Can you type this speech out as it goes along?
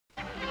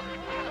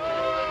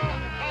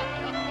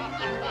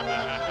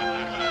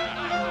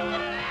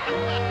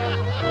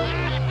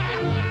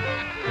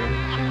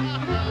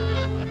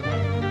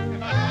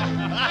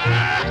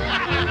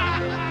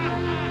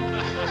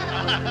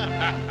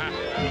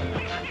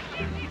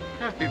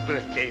Happy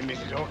birthday,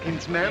 Mrs.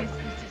 Hawkins, ma'am.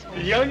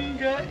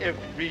 Younger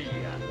every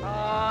year.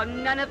 Oh,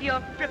 none of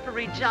your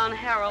frippery, John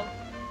Harold.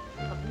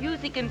 But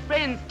music and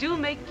friends do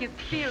make you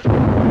feel...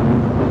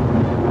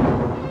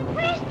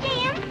 Where's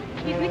Jim?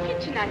 He's in the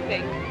kitchen, I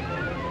think.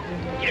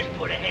 Just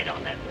put a head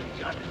on that one,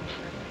 John.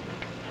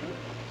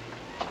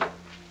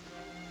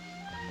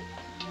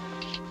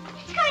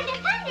 It's going to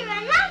thunder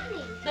and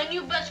lightning. Then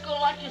you best go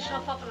lock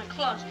yourself up in a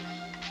closet.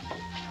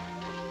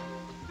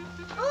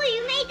 Oh,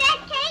 you made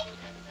that cake?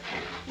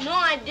 No,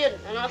 I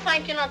didn't, and I'll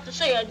thank you not to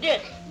say I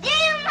did.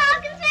 Jim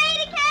Hawkins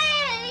made a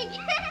cake!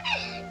 Jim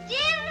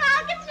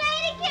Hawkins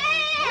made a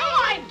cake! No,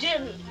 I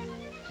didn't.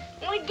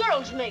 Only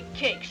girls make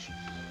cakes.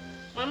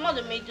 My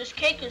mother made this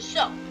cake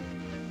herself.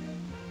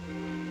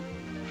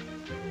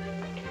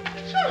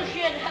 Sure, she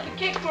had to have a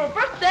cake for her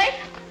birthday.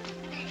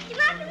 Jim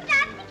Hawkins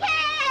dropped the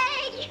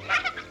cake!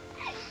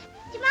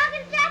 Jim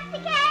Hawkins dropped the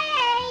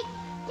cake!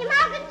 Jim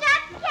Hawkins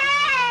dropped the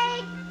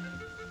cake!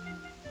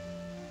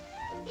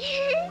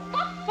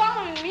 Stop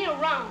following me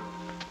around.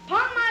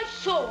 Upon my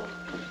soul.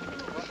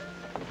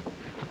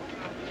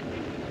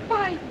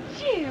 Why,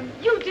 Jim,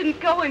 you didn't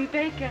go and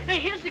bake it. Hey,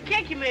 here's the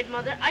cake you made,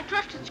 Mother. I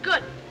trust it's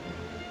good.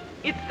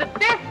 It's the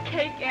best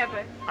cake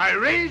ever. I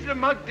raise a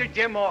mug to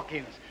Jim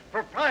Hawkins,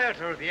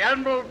 proprietor of the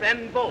Admiral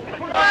Van Boat.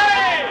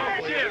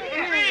 Hey! Jim,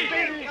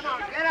 Come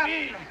on, get up.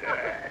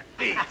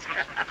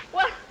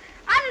 Well,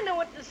 I don't know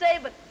what to say,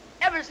 but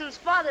ever since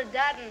Father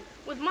died and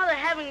with Mother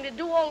having to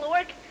do all the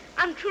work,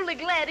 I'm truly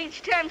glad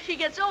each time she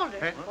gets older.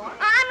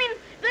 I mean,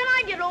 then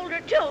I get older,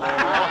 too.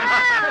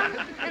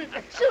 And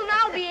soon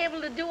I'll be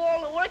able to do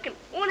all the work and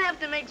won't have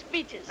to make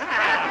speeches. Here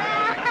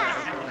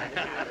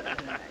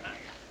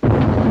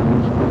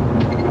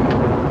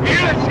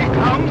she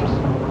comes.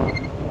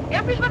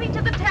 Everybody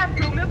to the tap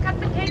room. We'll cut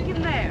the cake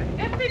in there.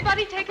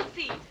 Everybody take a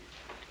seat.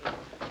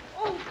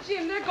 Oh,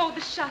 Jim, there go the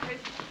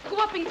shutters. Go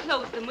up and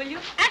close them, will you?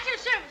 At your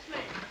service,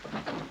 ma'am.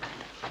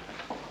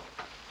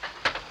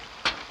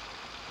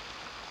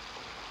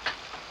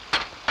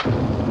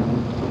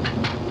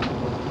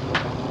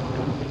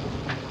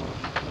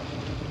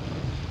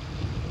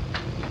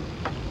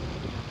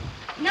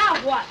 Now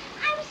what?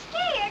 I'm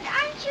scared.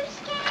 Aren't you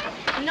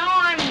scared? No,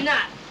 I'm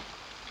not.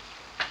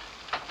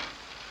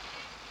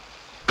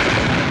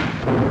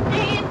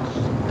 Hey, it's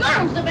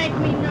girls that make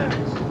me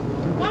nervous.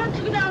 Why don't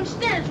you go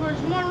downstairs where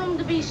there's more room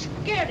to be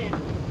scared in?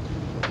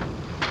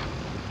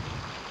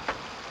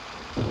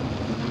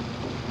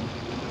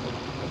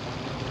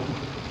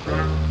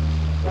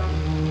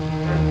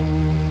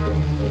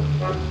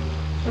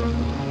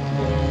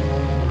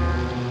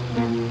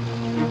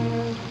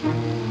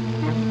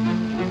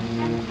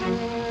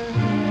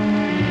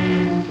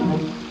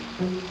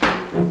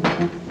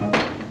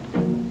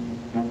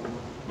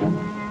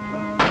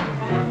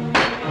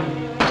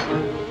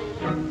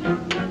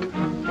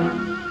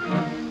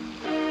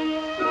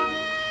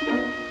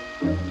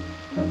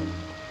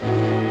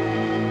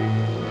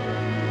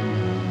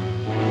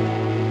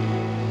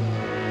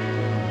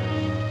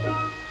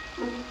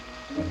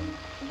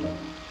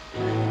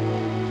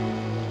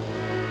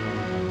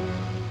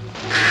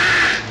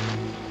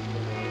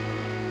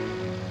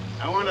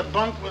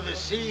 Bunk with a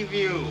sea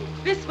view.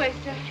 This way,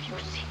 sir. You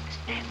see this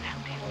man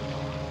down there?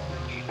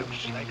 He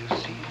looks like a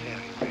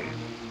seafaring man.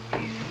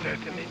 He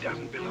certainly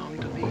doesn't belong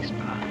to these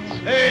parts.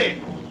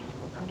 Hey!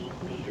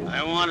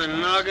 I want a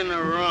noggin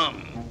of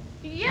rum.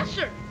 Yes,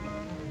 sir.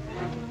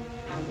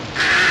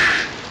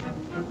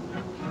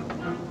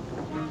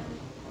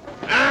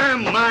 Ah,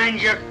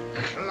 mind you,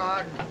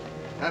 clod.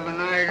 Have an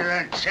eye to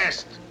that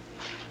chest.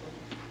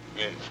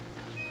 Yeah.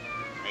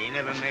 Now, you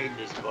never made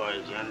this,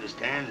 boys, you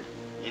understand?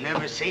 You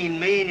never seen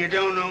me and you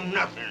don't know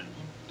nothing.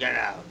 Get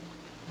out.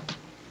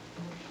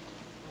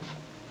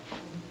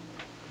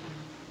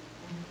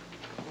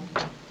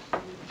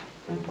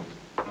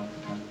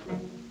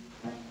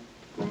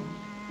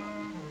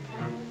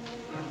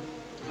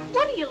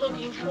 What are you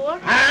looking for?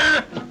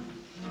 Huh?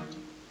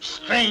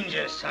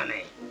 Strangers,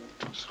 sonny.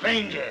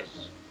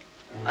 Strangers.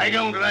 I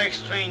don't like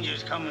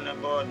strangers coming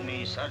aboard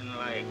me sudden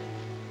like.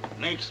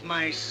 Makes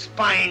my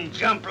spine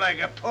jump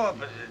like a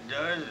porpoise, it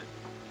does.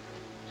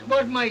 So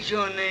what might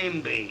your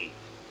name be?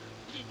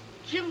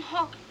 Jim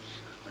Hawkins.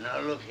 Well, now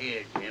look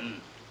here,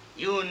 Jim.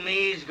 You and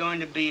me's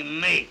going to be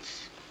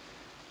mates.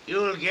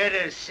 You'll get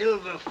a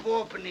silver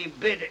fourpenny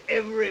bit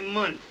every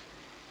month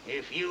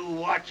if you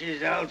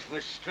watches out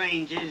for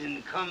strangers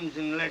and comes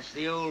and lets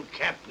the old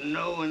captain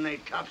know when they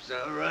tops the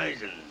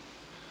horizon.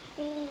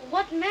 Well,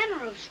 what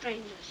manner of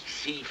strangers?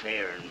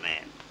 Seafaring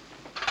men.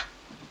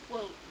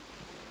 Well,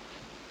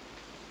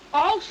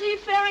 all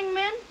seafaring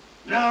men?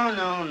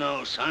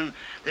 No, son.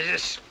 There's a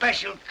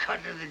special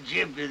cut of the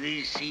jib to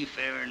these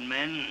seafaring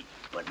men.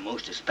 But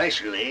most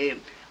especially,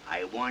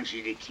 I want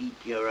you to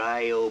keep your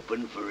eye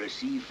open for a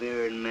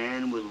seafaring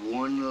man with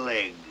one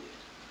leg.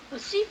 A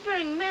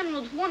seafaring man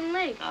with one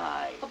leg?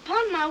 Aye.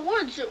 Upon my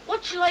word, sir,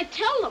 what shall I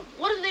tell them?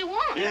 What do they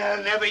want? Yeah,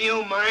 never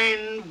you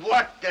mind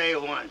what they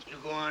want. You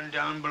go on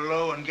down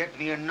below and get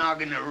me a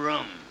noggin of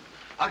rum.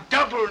 A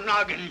double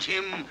noggin,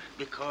 Jim,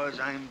 because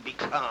I'm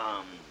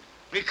becalmed.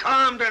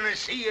 becalmed on a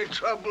sea of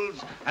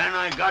troubles, and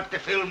I got to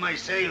fill my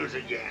sails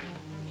again.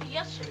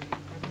 Yes, sir.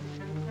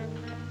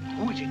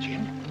 Who is it,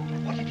 Jim?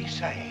 What did he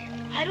say?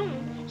 I don't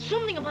know.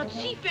 Something about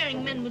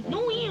seafaring men with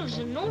no ears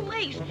and no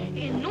legs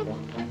and no...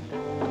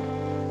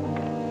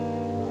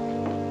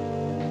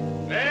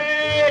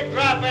 Hey,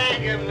 drop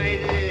anchor,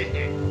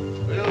 matey.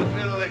 We'll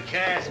fill the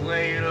cask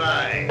where you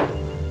lie.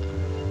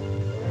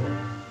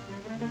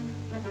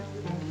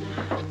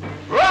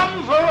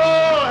 Rum for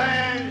all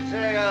hands,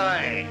 say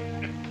I.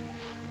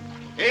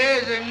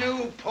 Here's a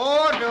new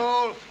port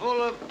all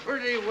full of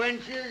pretty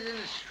wenches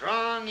and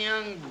strong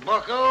young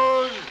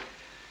buckos.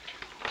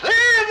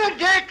 Clear the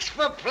decks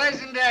for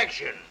pleasant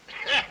action.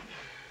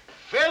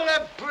 Fill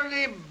a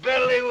pretty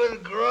belly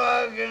with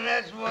grog, and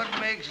that's what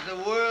makes the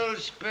world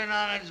spin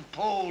on its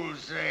poles,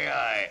 say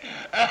I.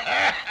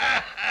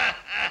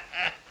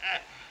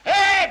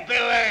 Hey,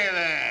 belay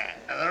there,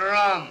 the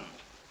rum.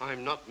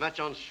 I'm not much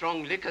on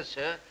strong liquor,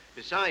 sir.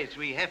 Besides,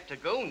 we have to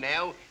go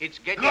now. It's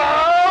getting...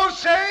 Go,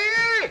 say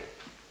you?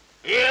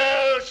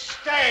 You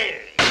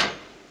stay.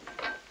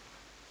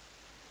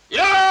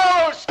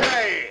 You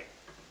stay.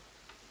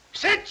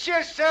 Sit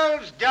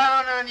yourselves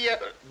down on your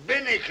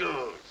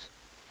binnacles.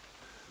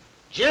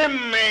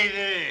 Jim,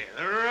 matey,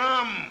 the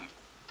rum.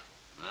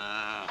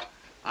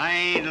 I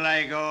ain't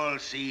like all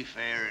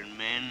seafaring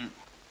men.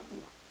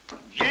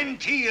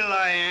 Genteel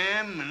I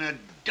am, and a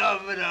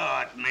dove at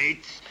heart,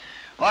 mates.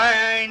 Why,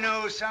 I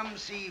know some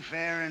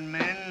seafaring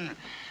men,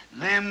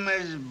 them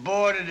as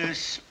boarded a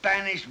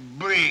Spanish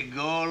brig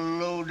all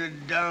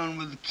loaded down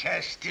with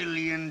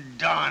Castilian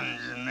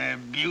dons and their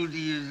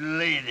beauteous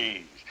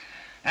ladies.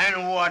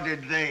 And what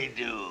did they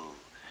do?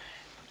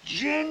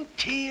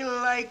 Genteel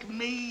like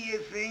me, you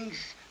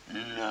thinks?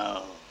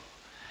 No.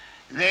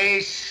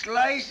 They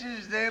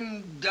slices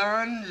them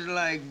dons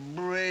like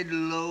bread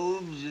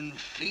loaves and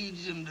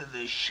feeds them to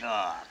the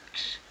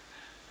sharks.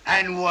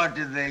 And what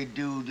do they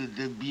do to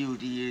the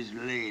beauteous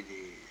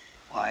ladies?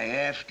 Why,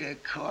 after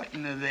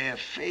courting of their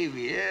favor,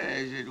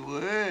 as it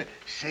were,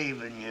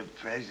 saving your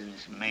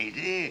presence,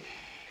 matey,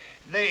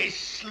 they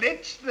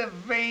slits the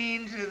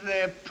veins of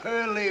their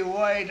pearly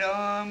white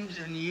arms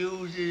and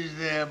uses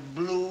their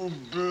blue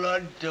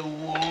blood to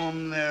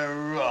warm their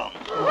rum.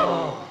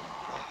 Oh.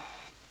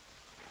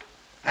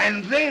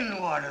 And then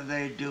what do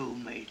they do,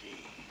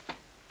 matey?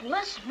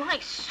 Bless my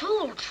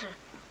soul, sir.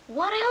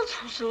 What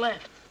else was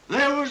left?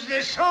 There was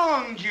the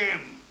song,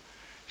 Jim,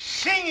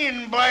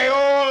 singing by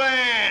all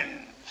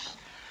hands.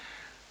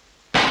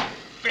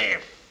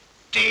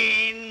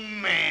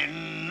 15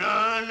 men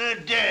on a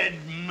dead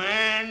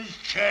man's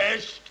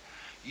chest,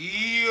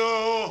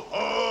 yo-ho-ho,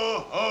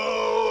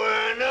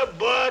 and a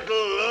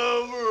bottle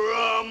of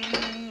rum.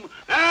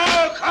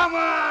 Now, come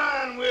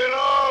on, we'll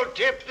all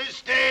tip the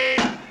stage.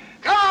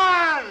 Come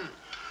on!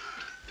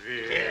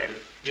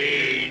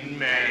 15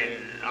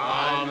 men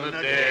on a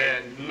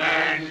dead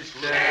man's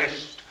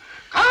chest.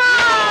 Come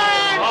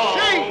on,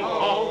 sing!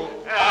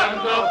 And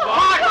the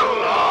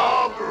bottle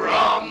of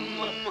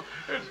rum.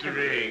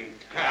 Drink,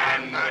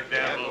 and the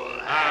devil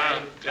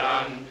have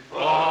done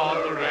for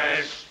the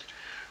rest.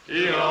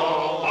 Yo-ho-ho,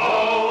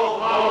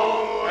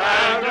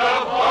 and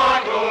a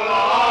bottle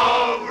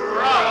of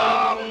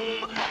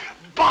rum.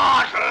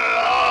 Bottle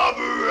of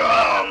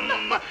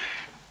rum.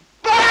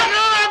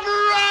 Bottle of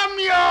rum,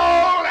 you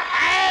old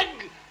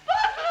hag.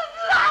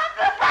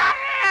 Bottle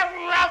of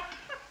rum.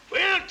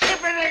 We'll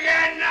tip it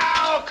again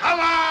now. Come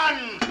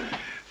on.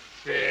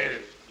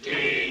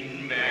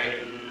 15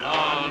 men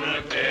on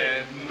a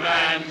dead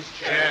man's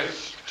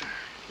chest.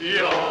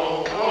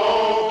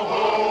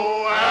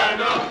 Yo-ho-ho,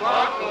 and a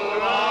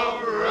bottle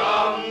of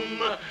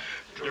rum.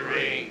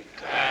 Drink,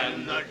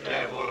 and the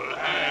devil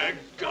had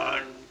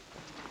done.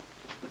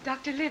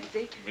 Dr.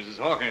 Livesey. Mrs.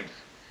 Hawkins.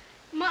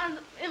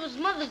 It was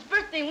Mother's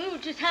birthday, and we were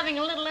just having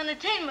a little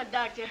entertainment,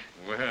 Doctor.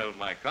 Well,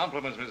 my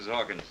compliments, Mrs.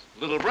 Hawkins.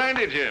 Little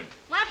brandy, Jim.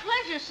 My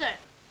pleasure, sir.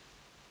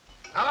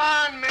 Come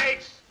on,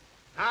 mates.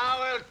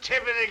 Now we'll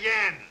tip it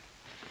again.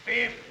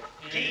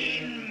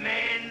 15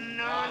 men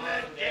on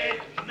a dead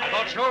man. I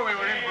thought sure we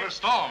were in for a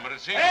storm, but it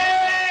seems...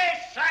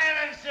 Hey,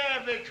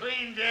 silencer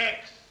between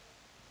decks.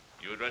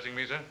 You addressing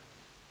me, sir?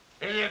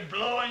 Is it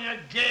blowing a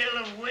gale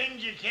of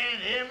wind you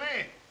can't hear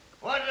me?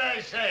 What did I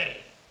say?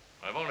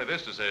 I've only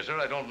this to say, sir.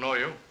 I don't know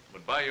you,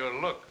 but by your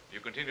look, you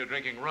continue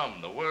drinking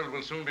rum. The world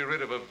will soon be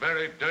rid of a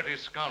very dirty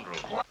scoundrel.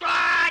 What?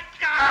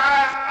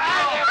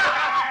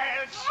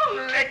 I'll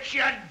split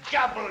you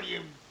double,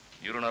 you...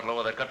 You do not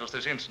lower that cutlass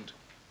this instant.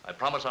 I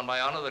promise on my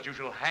honor that you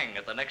shall hang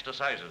at the next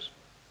assizes.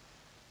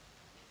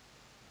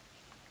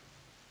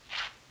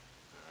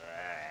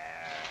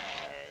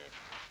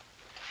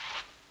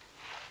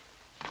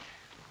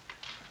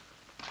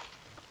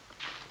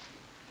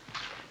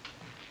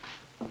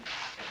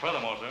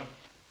 Furthermore, sir,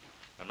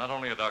 I'm not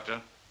only a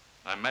doctor,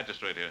 I'm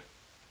magistrate here.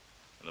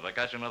 And if I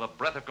catch another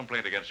breath of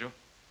complaint against you,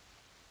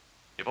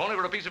 if only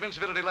for a piece of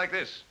incivility like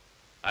this,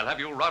 I'll have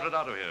you routed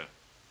out of here.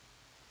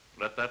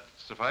 Let that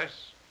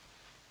suffice?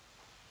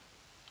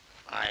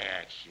 I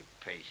ask your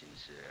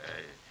patience, sir.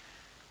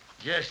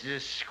 Just a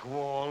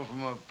squall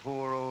from a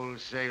poor old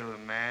sailor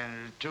man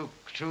who took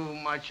too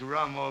much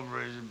rum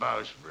over his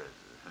bowsprit.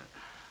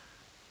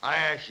 I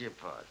ask your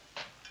pardon.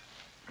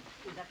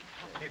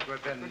 It was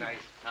a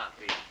nice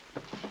party.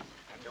 Now,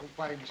 don't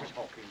worry, Mrs.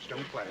 Hawkins,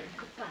 don't worry.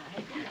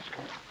 Goodbye. Yes,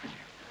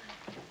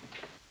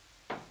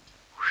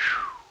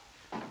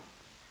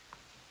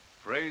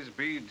 Praise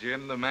be,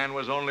 Jim, the man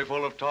was only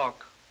full of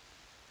talk.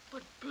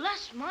 But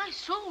bless my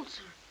soul,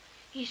 sir.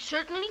 He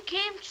certainly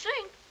can't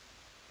sing.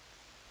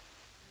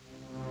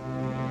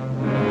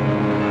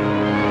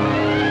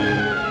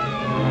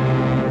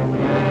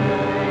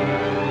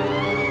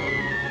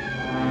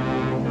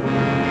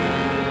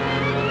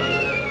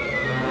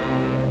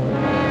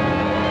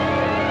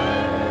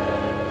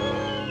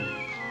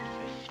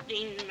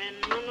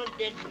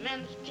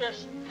 Men's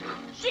chest,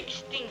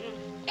 16,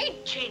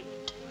 18,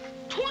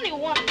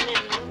 21 men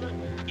on the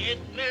dead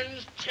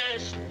men's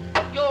chest.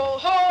 Yo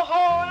ho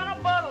ho and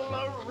a bottle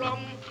of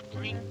rum,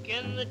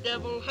 drinking the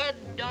devil had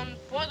done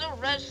for the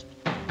rest.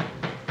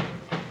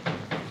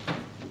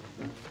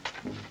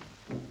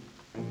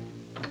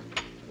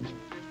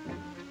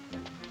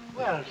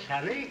 Well,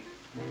 Sally.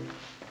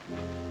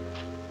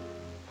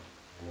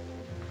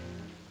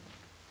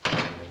 Come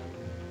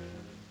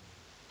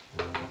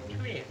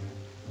here.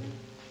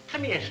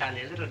 Come here,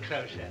 Sonny, a little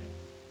closer.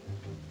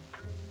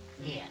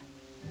 Here.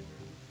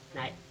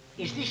 Now,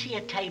 is this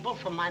here table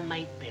for my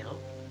mate Bill?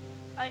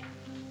 I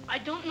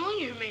don't know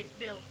your mate,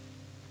 Bill.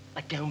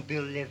 But don't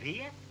Bill live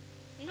here?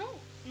 No,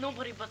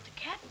 nobody but the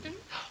captain.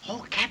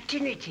 Oh,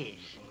 Captain it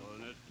is.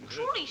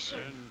 Truly,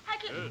 sir. I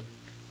can...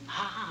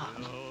 Ah.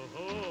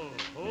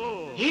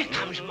 Here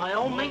comes my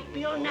old mate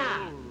Bill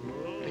now.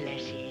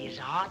 Bless his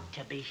heart,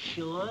 to be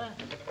sure.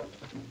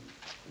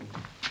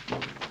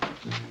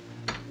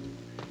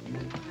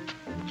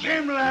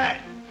 Jim,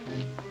 lad,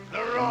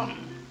 the rum.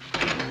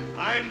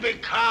 I'm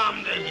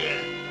becalmed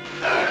again.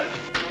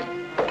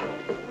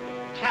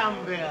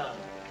 Come, Bill.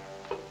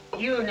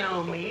 You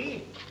know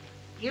me.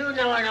 You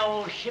know an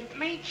old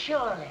shipmate,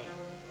 surely.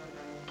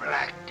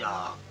 Black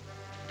dog.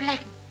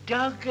 Black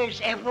dog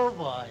as ever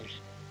was.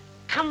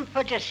 Come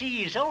for to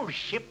see his old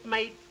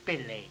shipmate,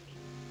 Billy.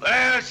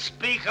 Well,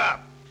 speak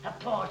up. A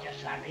porter,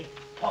 Sonny,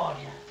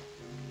 porter.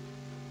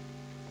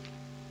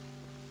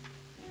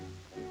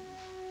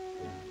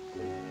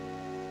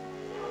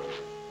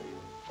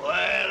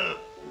 Well?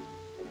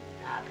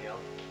 Now, Bill,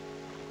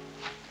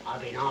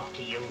 I've been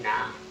after you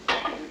now.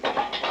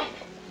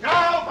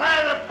 No,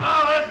 by the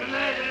powers, and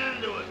there's an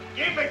end to it.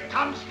 If it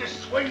comes to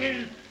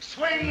swinging,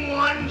 swing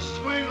one,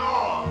 swing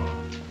all.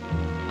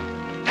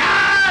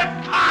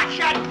 Now,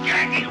 Pasha,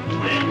 get it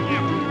with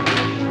you.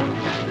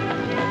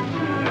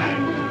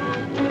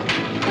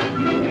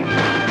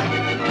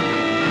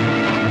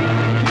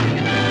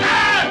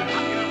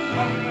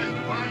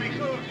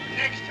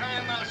 Next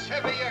time I'll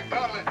sever your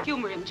gullet.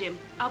 Humor him, Jim.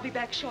 I'll be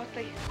back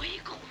shortly. Where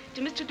you going?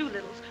 To Mr.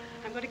 Doolittle's.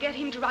 I'm going to get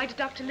him to ride to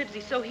Dr.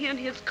 Livesey so he and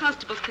his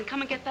constables can come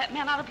and get that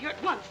man out of here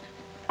at once.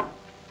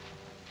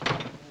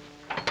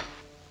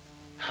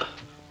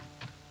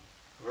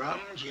 Rum,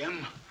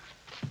 Jim.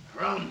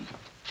 Rum.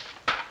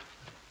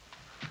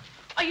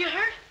 Are you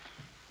hurt?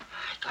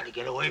 I gotta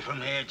get away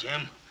from here,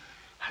 Jim.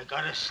 I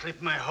gotta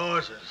slip my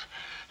horses.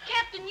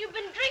 Captain, you've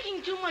been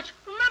drinking too much.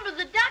 Remember,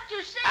 the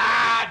doctor said...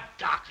 Ah,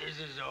 doctors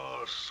is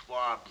all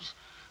swabs.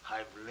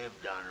 I've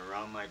lived on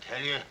rum, I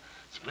tell you.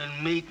 It's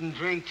been meat and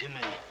drink to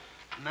me.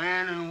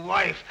 Man and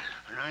wife.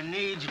 And I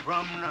needs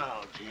rum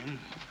now, Jim.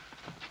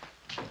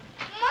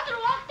 Mother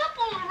locked up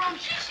all the rum.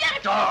 She said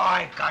it... Oh,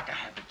 I got to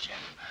have it, Jim.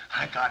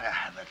 I gotta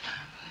have it.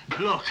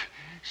 Look,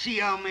 see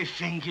how my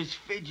fingers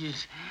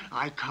fidges.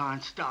 I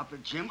can't stop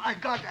it, Jim. I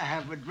got to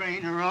have a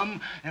drain of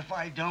rum. If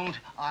I don't,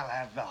 I'll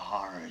have the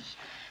horrors.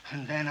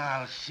 And then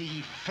I'll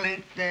see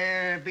Flint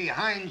there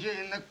behind you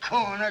in the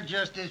corner,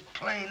 just as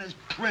plain as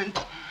print.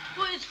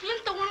 Well, is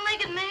Flint the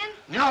one-legged man?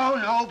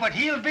 No, but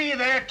he'll be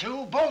there,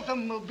 too. Both of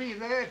them will be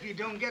there if you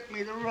don't get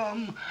me the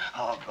rum.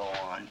 Oh, go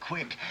on,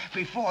 quick,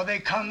 before they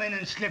come in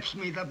and slips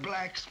me the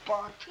black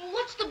spot. Well,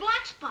 what's the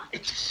black spot?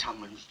 It's a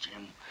summons,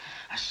 Jim.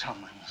 A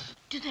summons.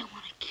 Do they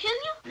want to kill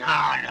you?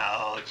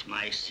 No, it's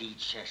my sea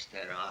chest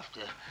they're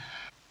after.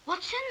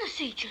 What's in the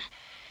sea chest?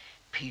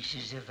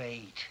 Pieces of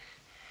 8.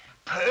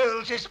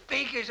 Pearls as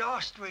big as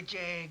ostrich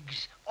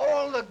eggs.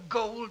 All the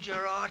gold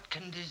your heart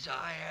can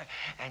desire.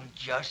 And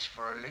just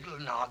for a little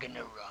noggin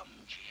of rum,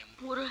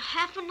 Jim. Would a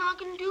half a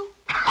noggin do?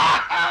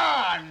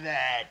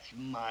 That's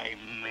my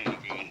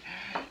matey.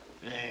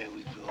 There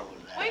we go,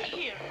 lad. Wait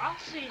here. I'll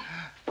see.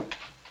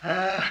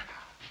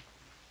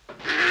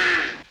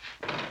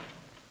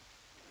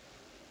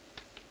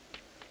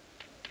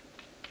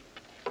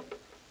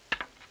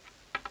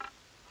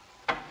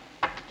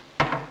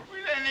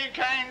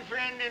 Kind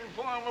friend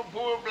inform a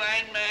poor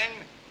blind man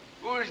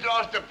who has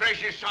lost the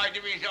precious sight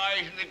of his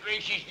eyes in the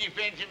gracious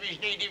defense of his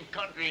native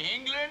country,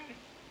 England?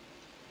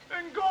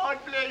 And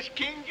God bless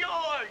King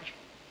George,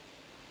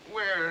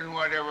 where in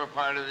whatever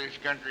part of this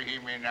country he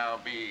may now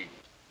be.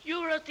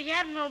 You were at the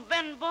Admiral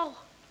Benbow,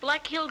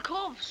 Black Hill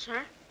Cove,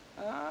 sir.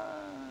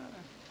 Ah,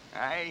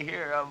 I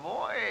hear a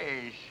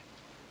voice.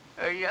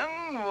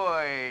 Young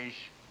boys,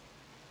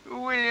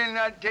 will you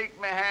not take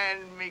my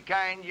hand, me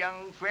kind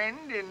young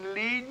friend, and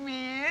lead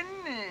me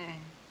in?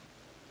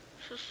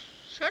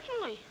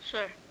 Certainly,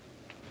 sir.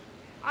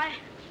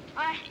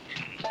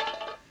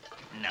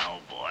 No,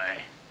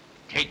 boy.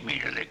 Take me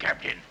to the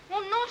captain.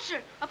 Oh, no,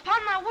 sir.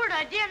 Upon my word,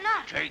 I dare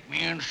not. Take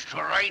me in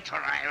straight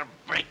or I'll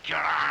break your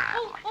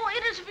arm. Oh,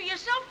 it is for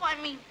yourself, I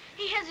mean.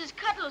 He has his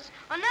cutlass.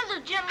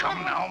 Another gentleman...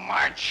 Come now,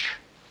 march.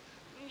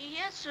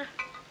 Yes, sir.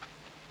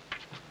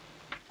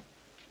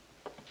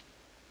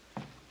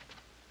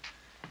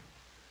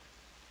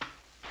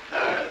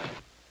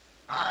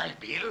 Aye,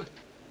 Bill.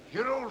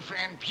 Your old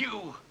friend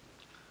Pew.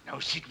 Now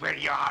sit where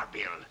you are,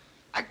 Bill.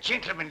 A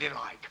gentlemanly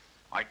like.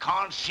 I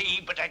can't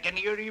see, but I can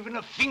hear even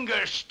a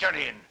finger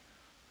stirring.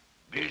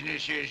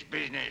 Business is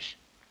business.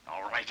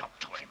 Now right up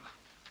to him.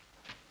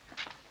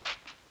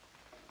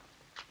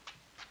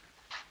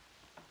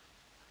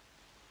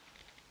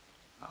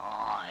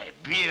 Aye,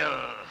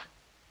 Bill.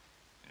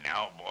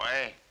 Now,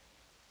 boy,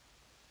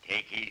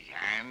 take his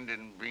hand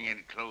and bring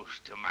it close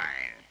to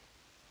mine.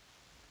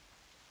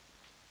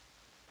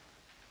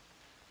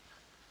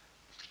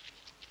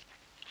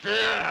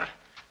 There.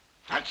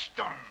 That's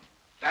done.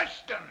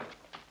 That's done.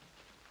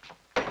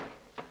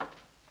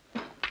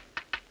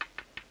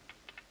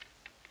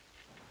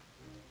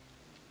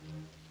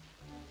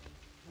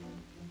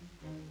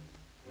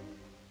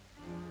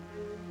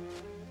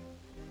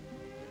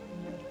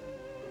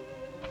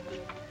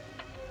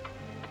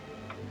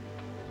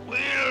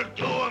 We'll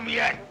do him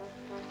yet.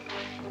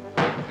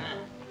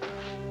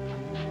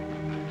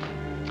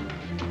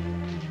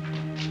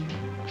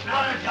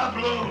 Not a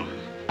doubloon.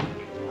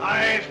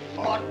 I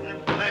fought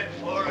and bled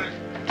for it.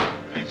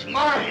 It's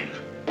mine.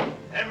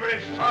 Every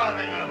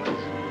farthing of it.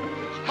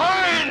 It's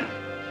mine.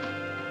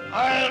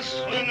 I'll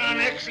swing on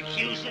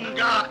execution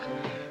dock.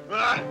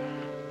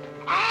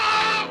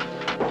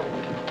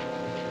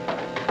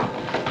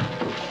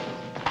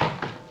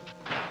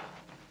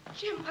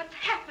 Jim, what's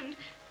happened?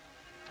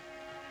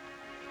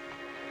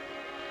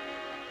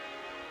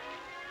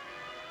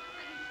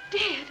 I'm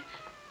dead.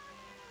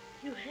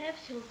 You have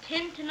till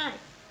 10 tonight.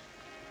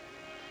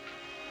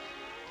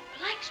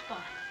 Black spot.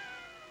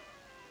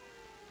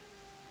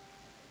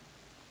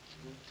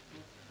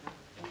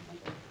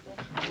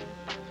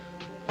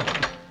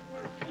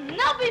 And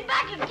they'll be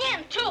back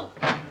again, too.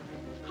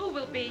 Who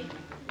will be?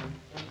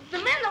 The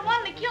men that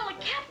wanted to kill the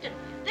captain.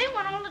 They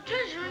want all the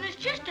treasure in his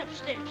chest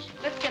upstairs.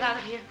 Let's get out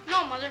of here.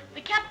 No, Mother.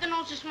 The captain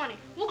owes us money.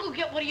 We'll go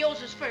get what he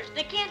owes us first.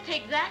 They can't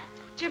take that.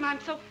 Jim, I'm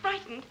so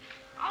frightened.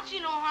 I'll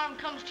see no harm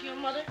comes to your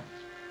mother.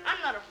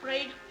 I'm not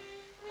afraid.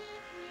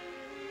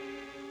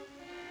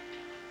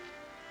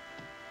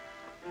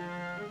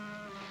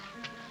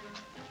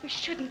 We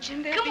shouldn't,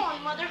 Jim. Come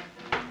on, Mother.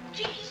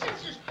 Gee, he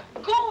says there's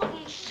gold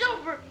and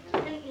silver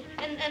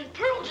and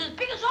pearls as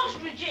big as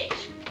ostrich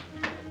eggs.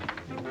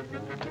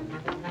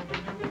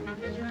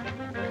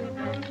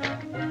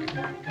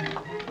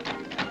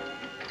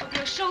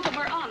 We'll show them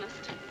we're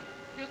honest.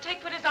 We'll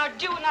take what is our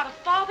due and not a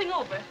farthing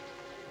over.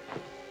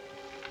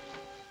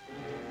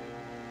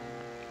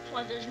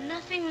 Why, there's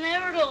nothing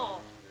there at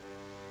all.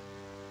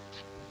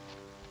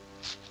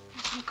 There's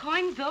some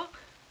coins, though.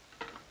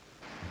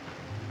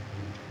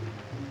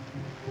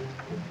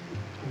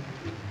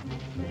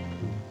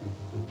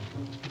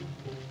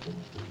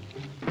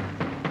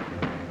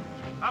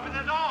 Open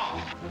the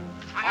door.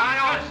 I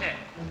know, sir.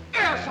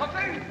 Here's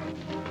something.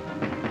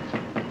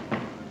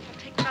 I'll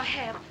take what I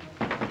have.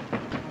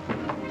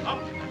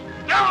 Up,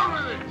 down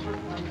with it.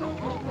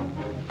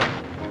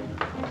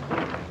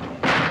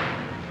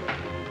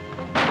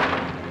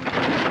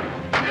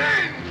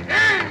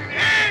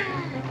 In.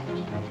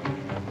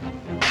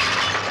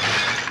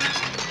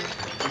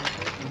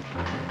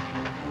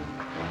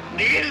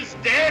 Neil's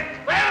dead.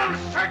 Well,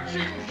 search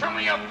him, some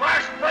of you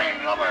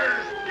brass-brained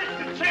lubbers. Get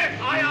the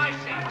chest. Aye,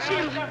 sir.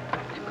 Jim, they're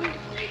going to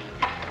play.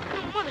 No,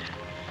 Mother.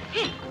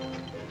 Hey.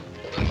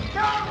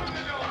 Down with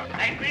the door.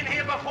 They've been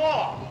here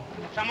before.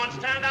 Someone's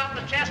turned out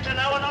the chest and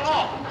lowered the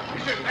lock.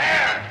 Is it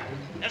there?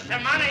 There's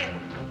some money.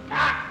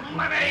 Not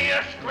money,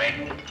 you squid.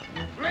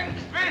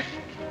 Blink's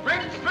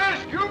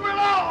fist, you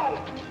below.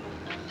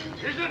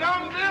 Is it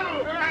on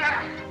Bill?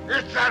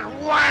 It's that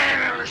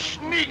whining,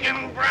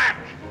 sneaking brat.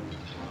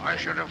 I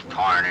should have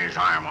torn his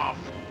arm off.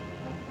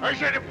 I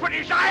should have put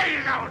his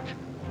eyes out.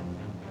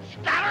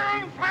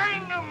 Scatter and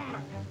find them.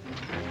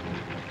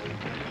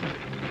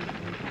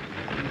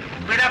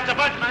 We'd have to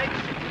budge, mate.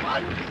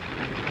 What?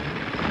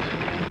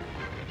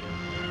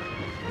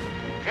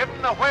 Give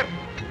him the whip.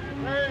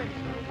 Hey,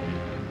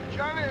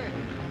 Johnny,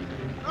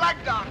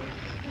 Blackdock,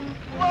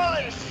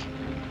 Wallace,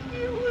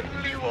 you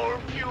wouldn't leave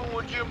old Pew,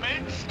 would you,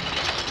 mates?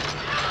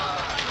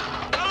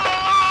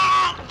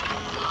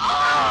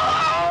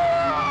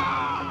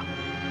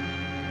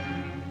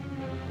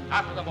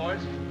 After the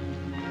boys.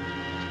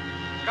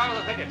 Scour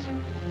the thickets.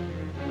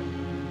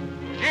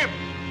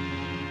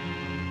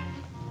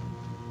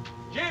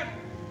 Jim!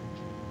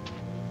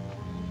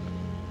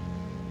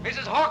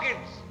 Mrs.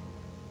 Hawkins!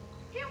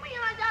 Here we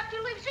are,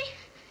 Dr. Livesey.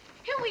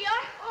 Here we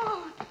are.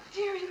 Oh,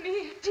 dearie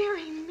me,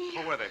 dearie me.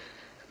 Who were they?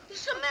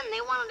 Some men,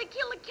 they wanted to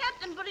kill the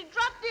captain, but he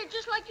dropped dead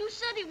just like you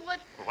said he would.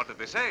 Well, what did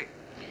they say?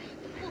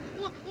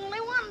 Well, they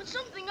wanted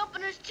something up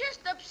in his chest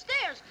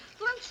upstairs.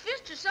 Flint's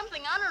fist or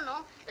something, I don't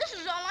know. This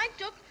is all I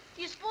took.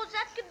 Do you suppose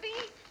that could be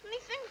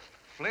anything?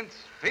 Flint's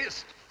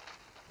fist?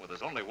 Well,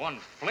 there's only one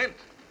Flint.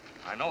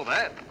 I know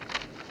that.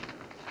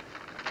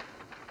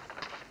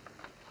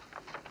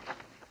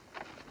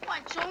 Why,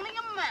 it's only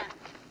a man.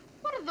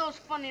 What are those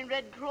funny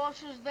red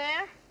crosses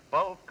there?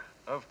 Bulk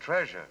of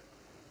treasure.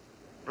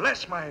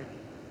 Bless my...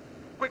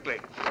 Quickly.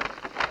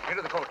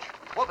 Into the coach.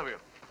 Both of you.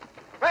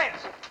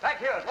 Vance, back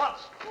here at once.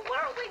 Well,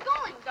 where are we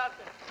going,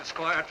 Doctor? To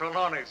Squire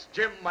Trelawney's.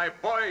 Jim, my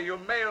boy, you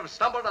may have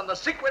stumbled on the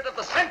secret of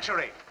the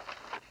century.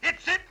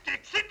 It's it,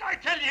 I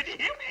tell you, do you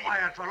hear me?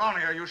 Squire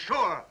Trelawney, are you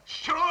sure?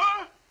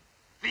 Sure?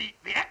 The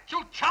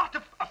actual chart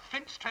of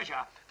Flint's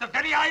treasure, the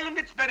very island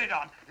it's buried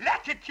on,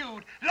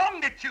 latitude,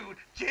 longitude.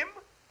 Jim,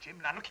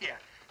 now look here.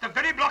 The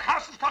very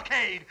blockhouse and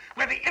stockade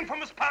where the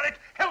infamous pirate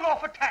held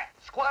off attack.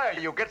 Squire,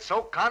 you get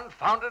so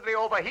confoundedly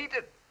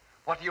overheated.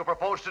 What do you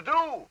propose to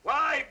do?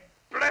 Why,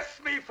 bless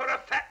me for a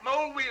fat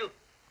mole,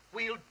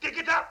 we'll dig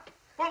it up.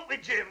 Won't we,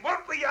 Jim?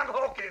 Won't we, young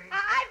Hawkins?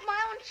 I've my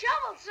own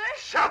shovel,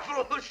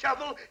 sir.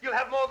 Shovel. You'll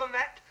have more than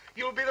that.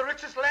 You'll be the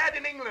richest lad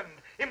in England,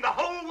 in the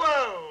whole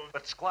world.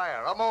 But,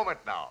 Squire, a moment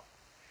now.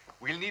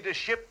 We'll need a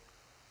ship.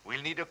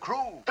 We'll need a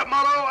crew.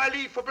 Tomorrow I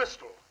leave for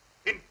Bristol.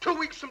 In 2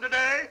 weeks from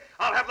today,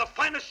 I'll have the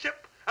finest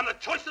ship and the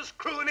choicest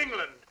crew in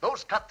England.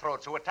 Those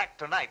cutthroats who attacked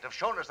tonight have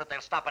shown us that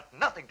they'll stop at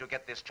nothing to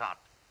get this chart.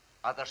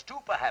 Others too,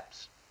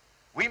 perhaps.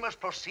 We must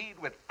proceed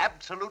with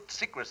absolute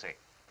secrecy.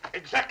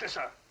 Exactly,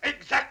 sir.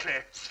 Exactly.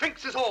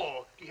 Sphinx is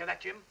all. Do you hear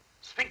that, Jim?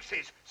 Sphinx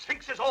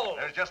is all.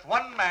 There's just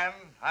one man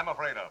I'm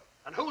afraid of.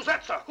 And who's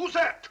that, sir? Who's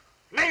that?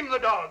 Name the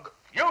dog.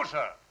 You,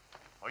 sir.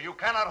 Or you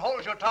cannot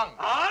hold your tongue.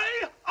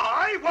 I?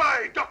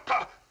 Why,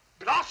 Doctor?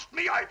 Blast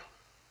me,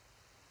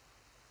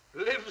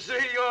 Livesey,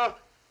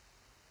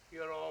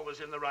 you're always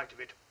in the right of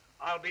it.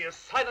 I'll be as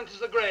silent as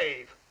the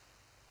grave.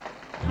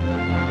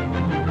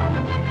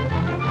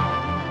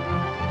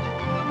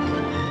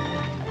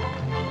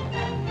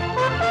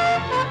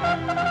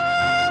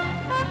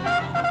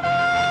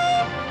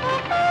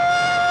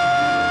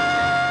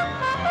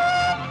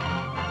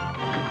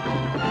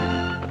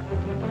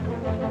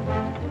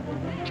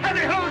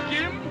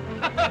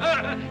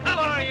 How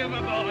are you, my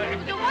boy? It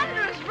was a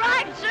wondrous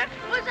ride, sir.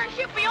 Was our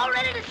ship be all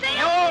ready to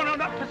sail? No,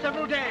 not for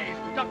several days.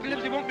 Dr.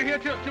 Livesey won't be here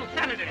till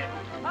Saturday.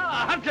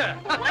 Hunter.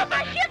 Where's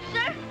our ship,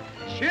 sir?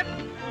 Ship?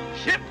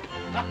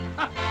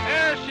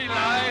 There she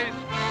lies.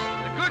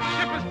 The good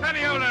ship is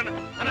Penny-Olan,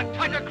 and a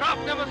tighter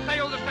craft never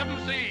sailed the seven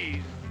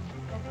seas.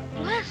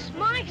 Bless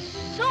my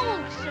soul,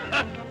 sir.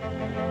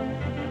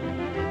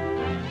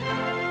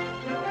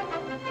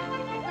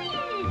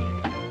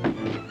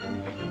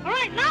 All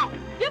right, now,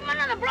 give him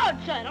another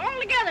broadside, all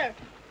together.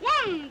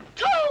 1,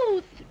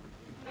 2,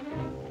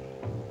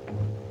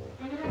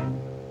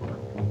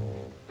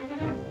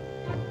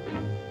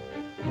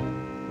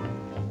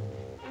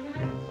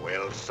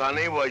 Well,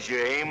 Sonny, was you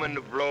aiming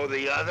to blow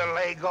the other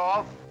leg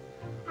off?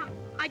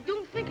 I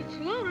don't think it's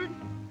loaded.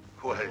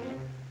 Well,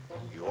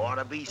 you ought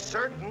to be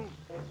certain.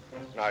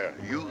 Now,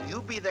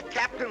 you be the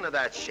captain of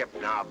that ship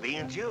now,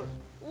 bean't you?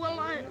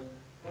 Well,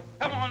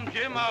 Come on,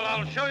 Jim,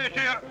 I'll show you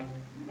to you.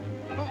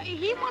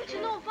 he wants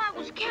to know if I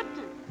was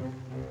captain.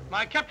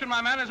 My captain,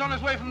 my man, is on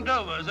his way from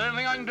Dover. Is there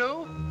anything I can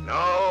do?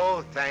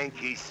 No,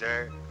 thank ye,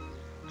 sir.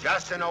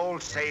 Just an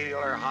old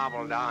sailor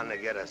hobbled down to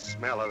get a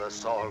smell of the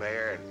salt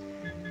air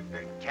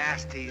and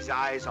cast his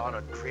eyes on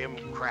a trim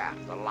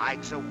craft, the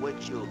likes of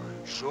which you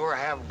sure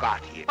have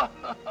got here.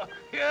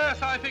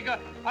 Yes, I think I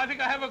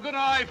have a good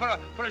eye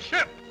for a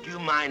ship. Do you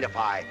mind if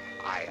I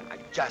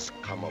just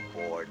come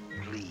aboard,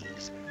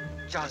 please?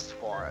 Just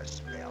for a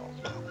spell.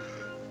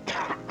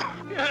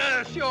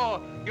 Yes,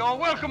 you're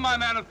welcome, my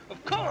man,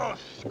 of course.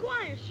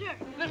 Squire, sir.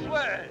 This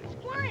way.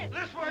 Squire.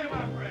 This way,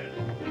 my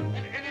friend.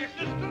 Any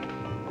assistance?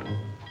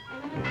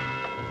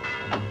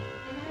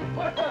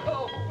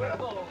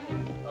 Well.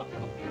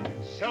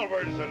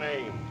 Silver's the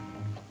name.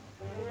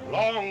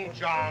 Long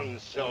John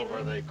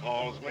Silver, they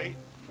calls me.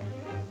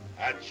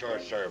 At your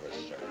service,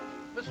 sir.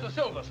 Mr.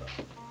 Silver, sir.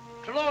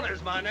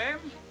 Trelawney's my name,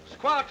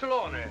 Squire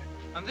Trelawney.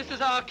 And this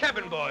is our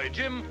cabin boy,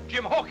 Jim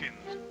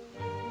Hawkins.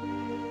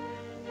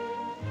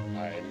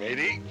 Aye,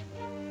 matey.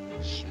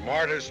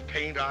 Smart as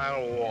paint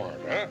I'll warn,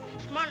 huh?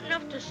 Smart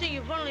enough to see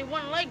you've only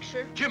one leg,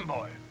 sir. Jim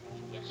boy.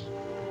 Yes.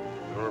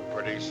 You're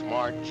pretty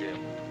smart, Jim.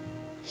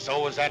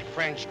 So was that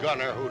French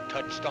gunner who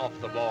touched off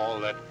the ball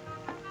that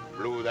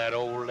blew that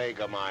old leg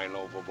of mine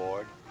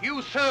overboard.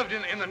 You served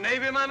in the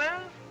Navy, my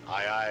man?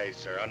 Aye, aye,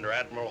 sir, under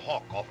Admiral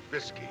Hawke off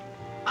Biscay.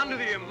 Under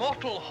the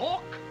immortal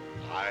Hawke?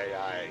 Aye,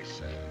 aye,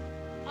 sir.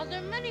 Are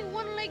there many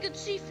one-legged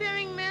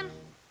seafaring men?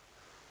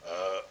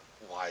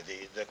 Why,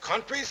 the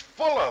country's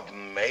full of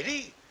them,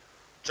 matey.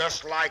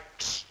 Just like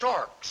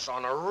storks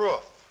on a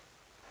roof.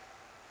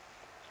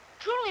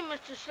 Truly,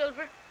 Mr.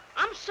 Silver,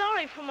 I'm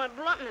sorry for my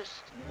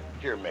bluntness.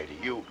 Here, matey,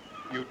 you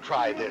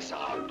try this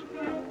out.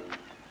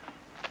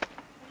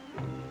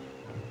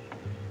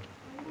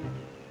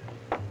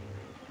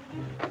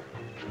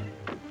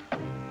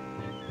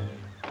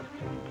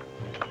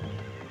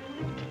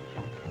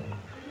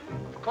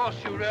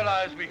 course, you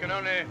realize we can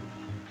only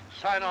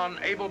sign on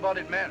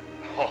able-bodied men.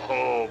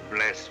 Oh,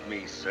 bless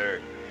me,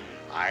 sir.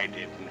 I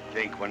didn't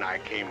think when I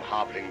came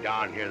hobbling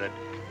down here that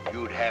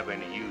you'd have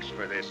any use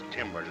for this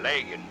timber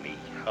leg in me.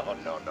 Oh,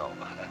 no, no.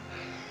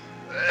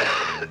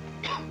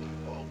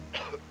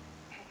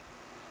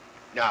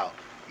 Now,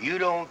 you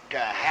don't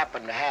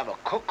happen to have a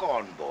cook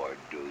on board,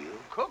 do you?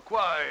 Cook?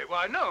 Why,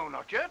 no,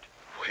 not yet.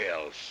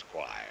 Well,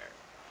 Squire,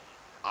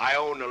 I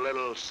own a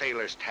little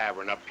sailor's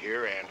tavern up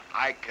here, and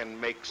I can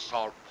make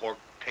salt pork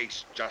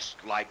taste just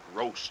like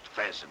roast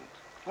pheasant.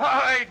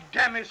 Why,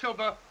 damn me,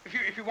 Silver,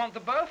 if you want the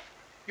berth,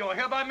 you're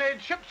hereby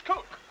made ship's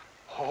cook.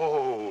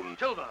 Oh,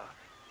 Silver,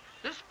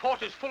 this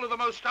port is full of the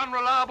most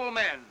unreliable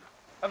men.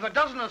 Of the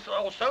dozen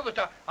or so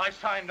that I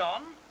signed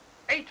on,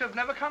 8 have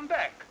never come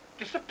back.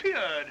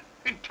 Disappeared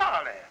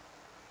entirely.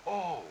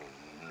 oh,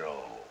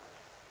 no.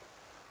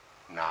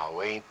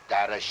 Now, ain't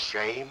that a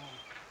shame?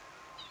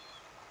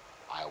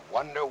 I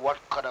wonder what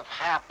could have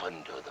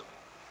happened to them.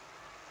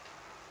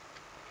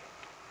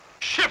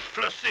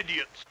 Shiftless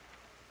idiots.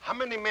 How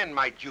many men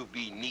might you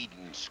be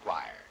needing,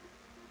 Squire?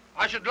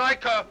 I should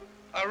like a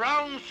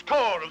round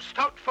score of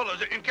stout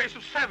fellows in case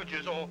of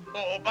savages or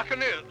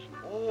buccaneers.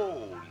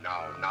 Oh,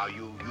 now,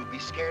 you be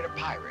scared of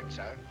pirates,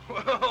 huh?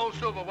 Well,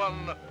 Silver,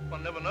 one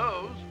never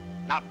knows.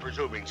 Not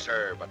presuming,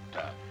 sir, but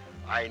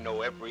I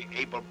know every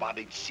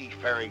able-bodied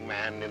seafaring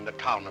man in the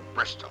town of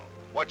Bristol.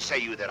 What say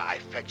you that I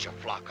fetch a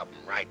flock of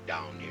them right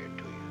down here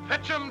to you?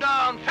 Fetch 'em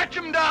down,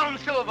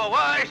 Silver.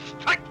 Why,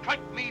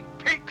 strike me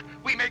pink.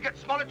 We may get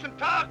Smollett's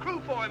entire crew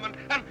for him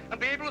and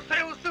be able to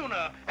sail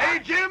sooner. Eh,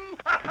 Jim?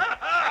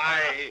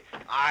 Aye,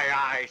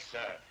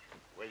 sir.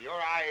 With your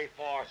eye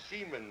for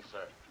seamen,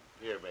 sir.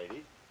 Here,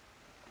 matey.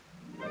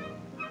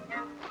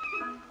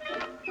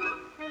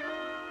 There you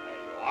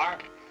are.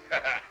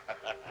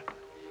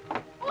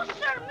 Oh,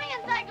 sir,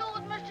 mayn't I go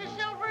with Mr.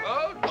 Silver?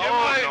 Oh, Jim,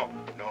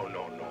 no.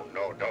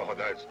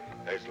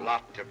 There's a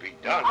lot to be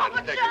done. Oh,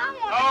 but sir, I want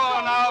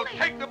to go.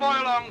 now, take the boy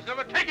along,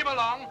 Silver. Take him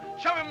along.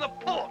 Show him the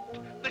port,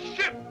 the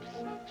ships.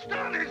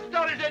 Start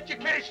his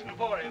education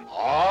for him.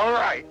 All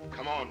right.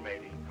 Come on,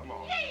 matey. Come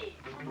on. Hey.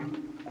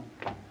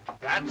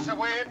 That's the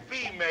way it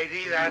be,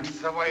 matey. That's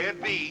the way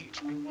it be.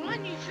 Well,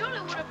 then you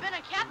surely would have been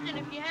a captain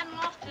if you hadn't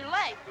lost your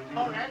leg.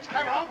 Oh, let's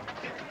come on.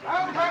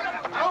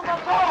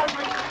 Overboard,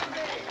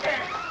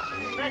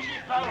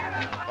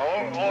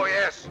 Oh,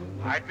 yes.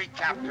 I'd be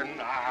captain.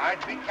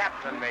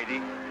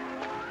 Matey.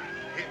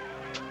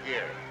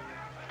 Here.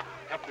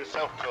 Help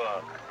yourself to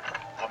a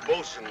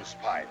bosun's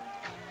pipe.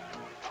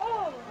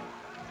 Oh.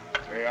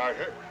 There you are,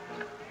 sir.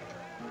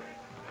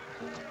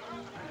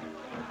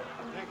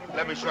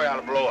 Let me show you how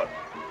to blow it.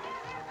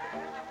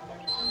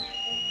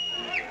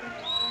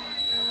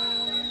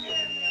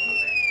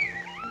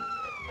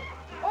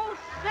 Oh,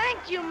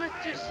 thank you,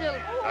 Mr. Silver.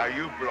 Now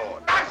you blow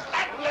it. That's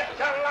that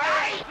little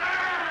light!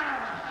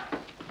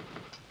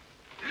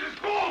 It's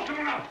cold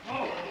coming up.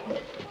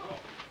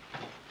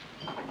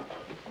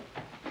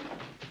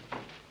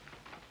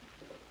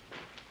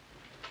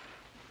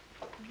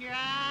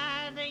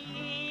 Gather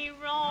ye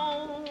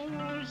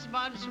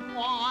rosebuds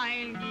while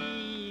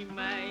ye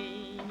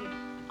may,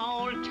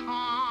 old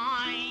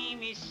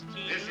time is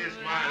still. This is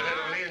my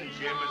little inn,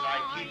 Jim, as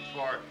I keep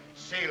for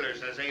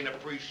sailors as ain't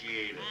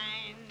appreciated.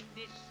 And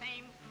this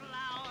same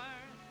flower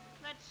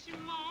that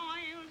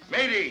smiles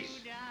Mateys,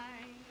 today.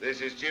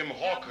 this is Jim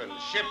Hawkins,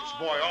 ship's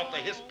boy off the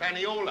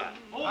Hispaniola.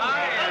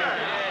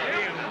 Lad.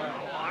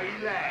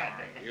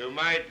 You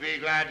might be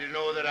glad to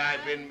know that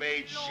I've been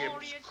made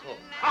ship's cook.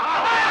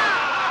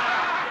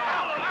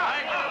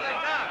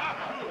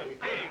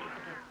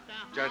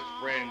 Just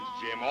friends,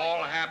 Jim,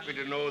 all happy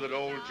to know that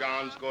old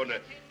John's going to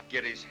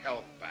get his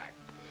health back.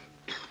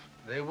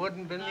 They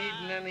wouldn't be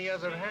needing any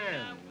other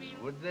hands,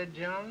 would they,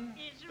 John?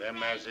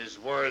 Them as is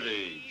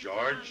worthy,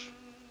 George.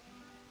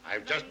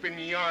 I've just been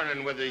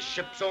yarning with his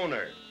ship's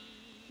owner.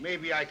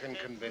 Maybe I can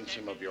convince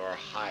him of your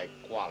high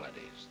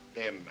qualities.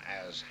 Them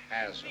as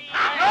has 'em.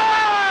 That's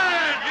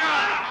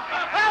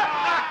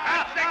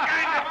the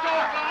kind of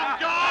talk,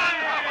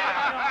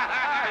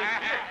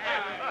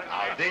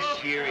 Now, this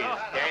here is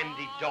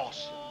Dandy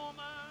Dawson.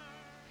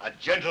 A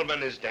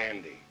gentleman is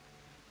Dandy.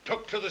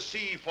 Took to the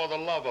sea for the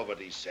love of it,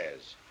 he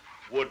says.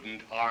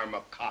 Wouldn't harm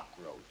a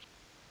cockroach.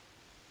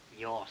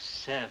 Your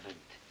servant,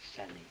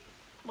 Sonny.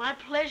 My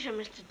pleasure,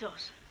 Mr.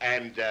 Dawson.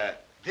 And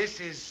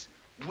this is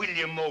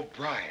William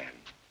O'Brien.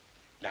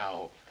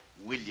 Now,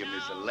 William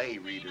is a lay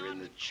reader in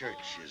the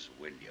church, is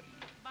William.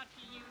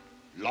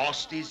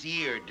 Lost his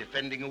ear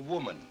defending a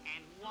woman,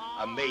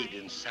 a maid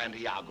in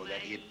Santiago that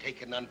he had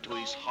taken unto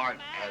his heart,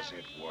 as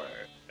it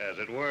were. As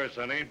it were,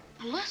 Sonny.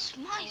 Bless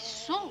my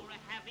soul.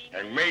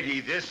 And matey,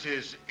 this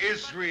is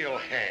Israel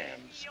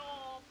Hands.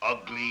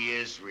 Ugly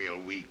Israel,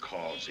 we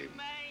calls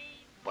him.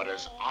 But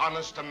as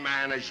honest a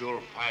man as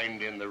you'll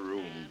find in the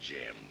room,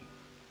 Jim.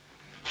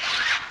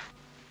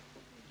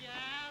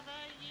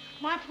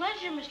 My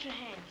pleasure, Mr.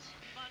 Hands.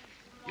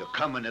 You're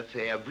coming a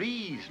fair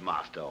breeze,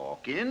 Master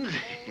Hawkins.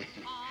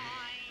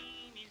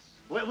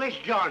 Where's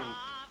John?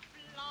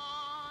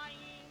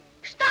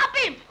 Stop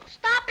him!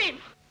 Stop him!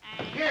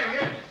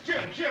 here.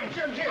 Jim,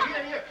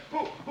 here.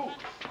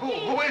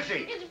 Who is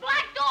he? It's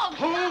Black Dog.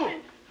 Who?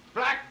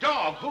 Black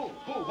Dog? Who?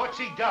 What's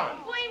he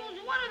done? Well, he was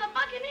one of the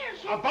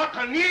buccaneers. A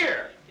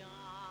buccaneer?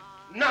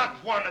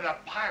 Not one of the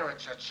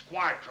pirates that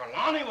Squire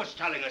Trelawney was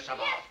telling us about.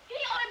 Yes, he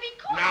ought to be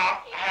caught.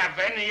 Now, have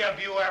any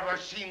of you ever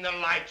seen the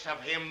likes of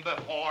him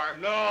before?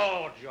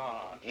 No,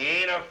 John. He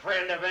ain't a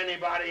friend of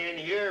anybody in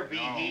here, be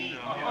he?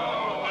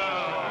 No.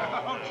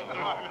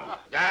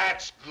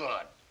 That's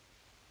good.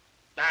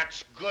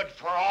 That's good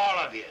for all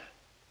of you.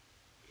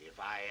 If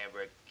I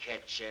ever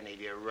catch any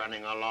of you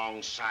running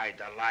alongside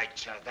the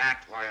likes of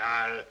that, why,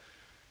 I'll...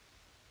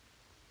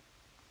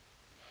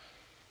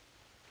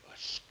 A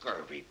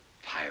scurvy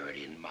pirate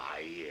in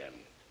my inn.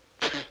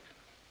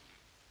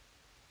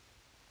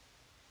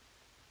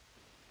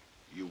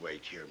 You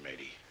wait here,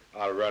 matey.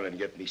 I'll run and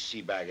get me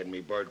sea bag and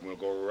me bird, and we'll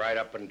go right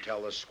up and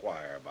tell the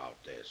squire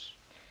about this.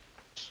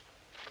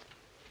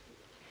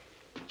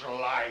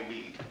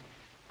 Blimey,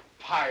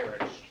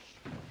 pirates.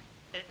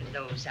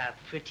 Those are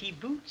pretty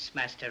boots,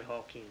 Master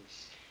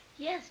Hawkins.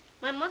 Yes,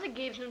 my mother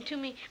gave them to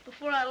me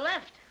before I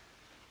left.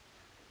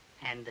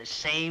 And the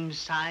same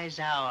size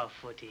our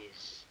foot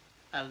is.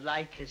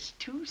 Alike as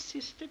two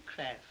sister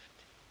craft.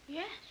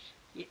 Yes.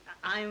 Yeah,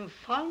 I'm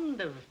fond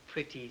of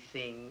pretty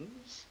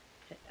things.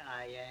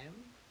 I am.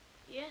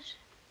 Yes.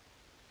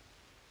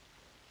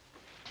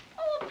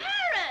 Oh, a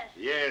parrot!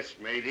 Yes,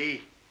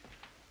 matey.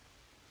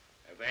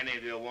 If any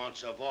of you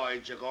wants a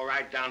voyage, you go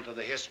right down to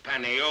the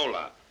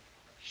Hispaniola.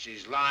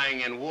 She's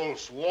lying in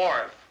Wolf's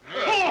Wharf. A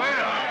boy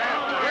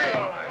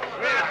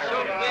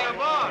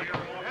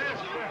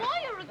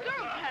or a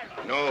girl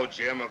parrot? No,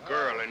 Jim, a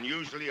girl, and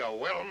usually a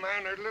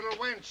well-mannered little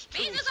wench,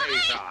 too, Pieces of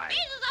says eight! I.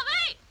 Pieces of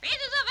eight!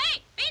 Pieces of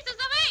eight! Pieces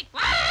of eight!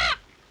 Wah!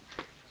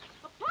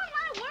 Upon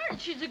my word,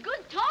 she's a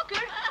good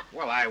talker.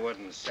 Well, I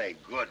wouldn't say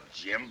good,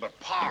 Jim, but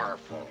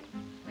powerful.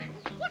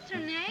 What's her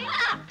name?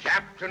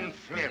 Captain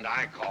Flint,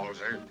 I calls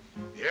her.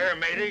 Here,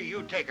 matey,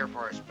 you take her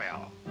for a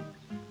spell.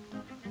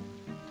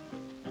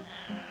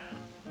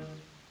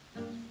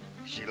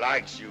 She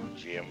likes you,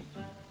 Jim.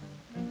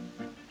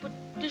 But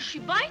does she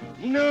bite?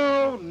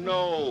 No.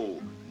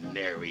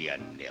 Nary a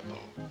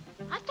nibble.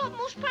 I thought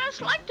most parrots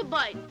like to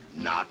bite.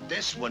 Not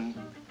this one.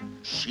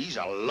 She's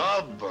a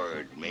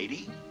lovebird,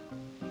 matey.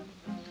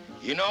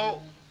 You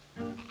know,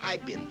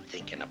 I've been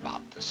thinking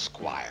about the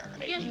squire,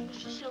 matey. Yes,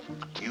 Mr. Silver.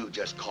 You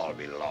just call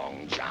me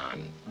Long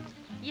John.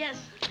 Yes.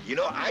 You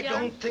know, I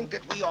John. don't think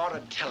that we ought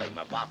to tell him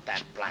about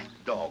that black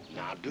dog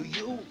now, do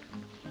you?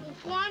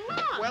 Why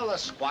not? Well, the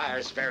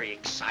squire's very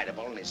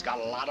excitable, and he's got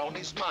a lot on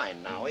his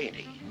mind now, ain't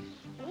he?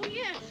 Oh,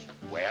 yes.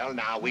 Well,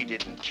 now, we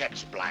didn't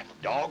catch Black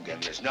Dog,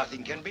 and there's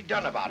nothing can be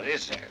done about it,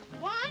 is there?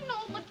 Well, I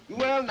know, but...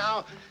 Well,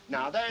 now,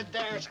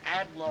 there's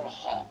Admiral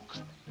Hawke.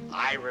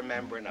 I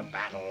remember in a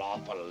battle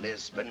off of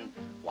Lisbon,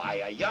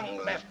 why, a young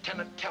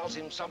lieutenant tells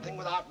him something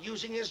without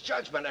using his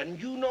judgment, and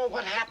you know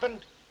what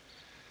happened?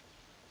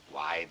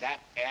 Why, that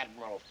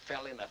admiral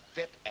fell in a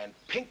fit, and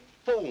pink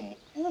foam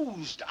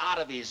oozed out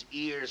of his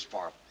ears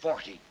for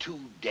 42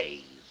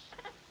 days.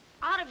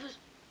 Out of his...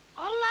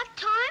 all that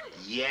time?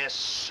 Yes,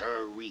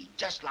 sirree.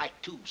 Just like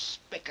two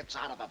spigots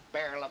out of a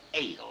barrel of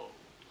ale.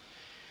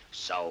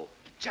 So,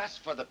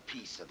 just for the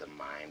peace of the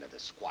mind of the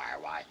squire,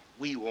 why,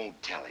 we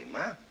won't tell him,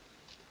 huh?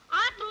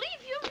 I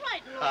believe you're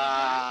right,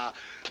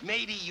 Lord.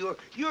 Matey,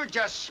 you're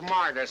just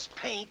smart as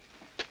paint.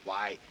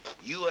 Why,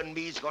 you and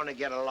me's gonna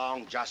get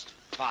along just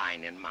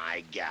fine in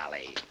my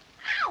galley.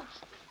 Ow!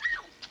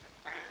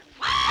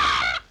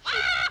 Ow!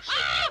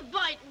 She did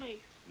bite me.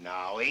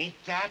 Now, ain't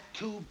that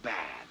too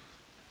bad?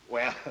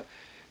 Well,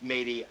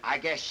 matey, I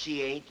guess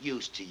she ain't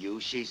used to you.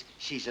 She's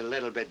a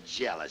little bit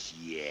jealous,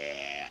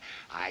 yeah.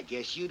 I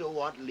guess you don't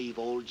want to leave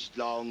old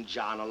Long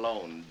John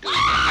alone, do you?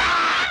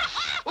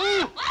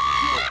 Ooh!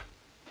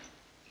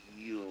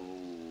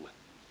 You...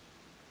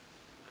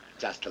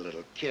 Just a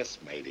little kiss,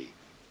 matey.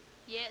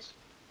 Yes.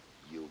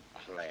 You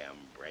clam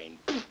brain.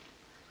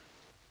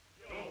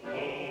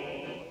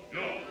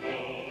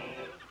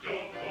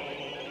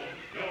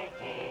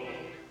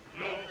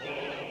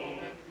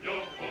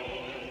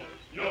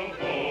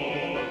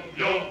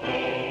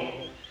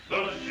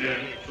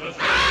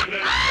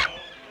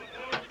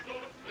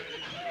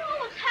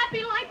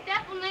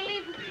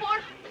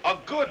 A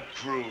good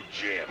crew,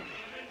 Jim.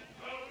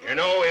 You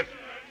know, if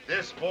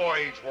this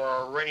voyage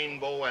were a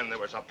rainbow and there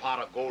was a pot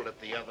of gold at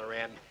the other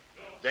end,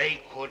 they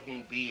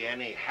couldn't be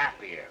any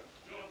happier.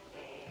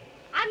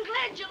 I'm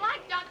glad you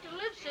like Dr.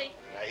 Livesey.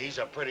 Now, he's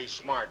a pretty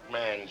smart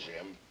man,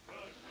 Jim.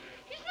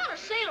 He's not a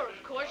sailor,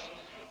 of course,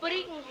 but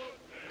he can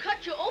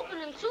cut you open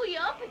and sew you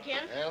up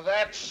again. And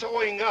that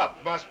sewing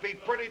up must be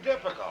pretty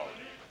difficult.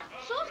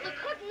 So's the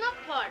cutting up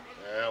part.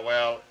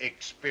 Well,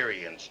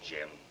 experience,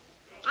 Jim.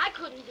 I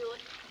couldn't do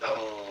it.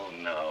 Oh,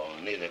 no,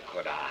 neither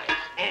could I.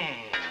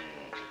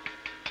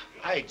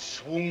 I'd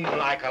swoon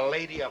like a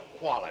lady of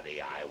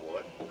quality, I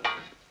would.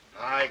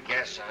 I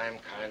guess I'm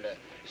kind of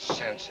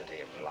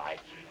sensitive,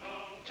 like,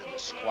 to the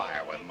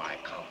squire with my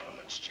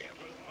compliments, Jim.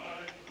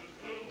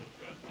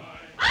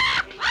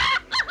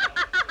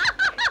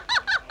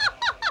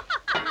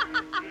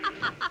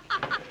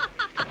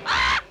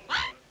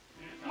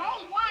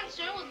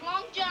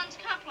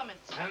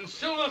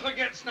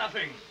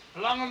 nothing.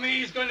 Long and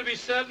me is going to be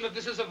certain that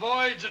this is a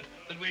voyage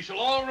that we shall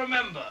all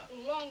remember.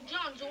 Long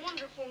John's a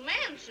wonderful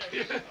man,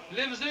 sir.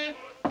 Livesey,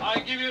 I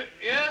give you...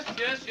 Yes.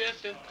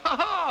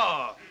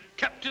 Ha-ha!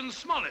 Captain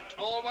Smollett.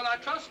 Oh, well, I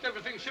trust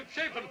everything's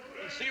shipshape and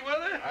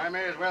seaworthy. I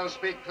may as well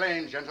speak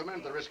plain, gentlemen,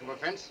 at the risk of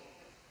offense.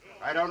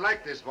 I don't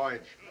like this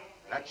voyage.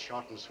 That's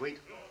short and sweet.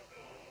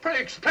 Pray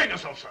explain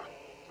yourself, sir.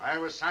 I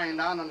was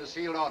signed on under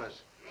sealed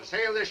orders to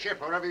sail this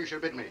ship wherever you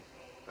should bid me.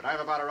 But I've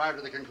about arrived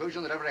at the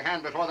conclusion that every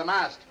hand before the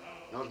mast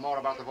knows more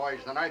about the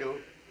voyage than I do.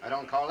 I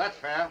don't call that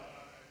fair.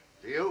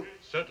 Do you?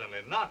 Certainly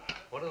not.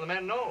 What do the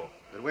men know?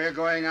 That we're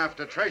going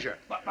after treasure.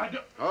 But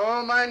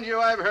Oh, mind you,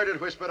 I've heard it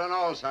whispered on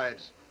all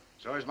sides.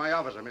 So is my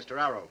officer, Mr.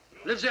 Arrow.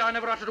 Livesey, I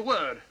never uttered a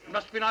word. It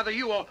must have been either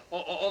you or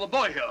the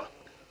boy here.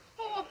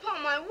 Oh,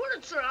 upon my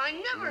word, sir, I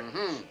never...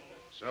 Mm-hmm.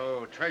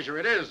 So treasure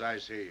it is, I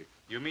see.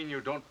 You mean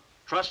you don't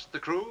trust the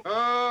crew?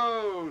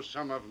 Oh,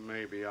 some of them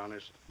may be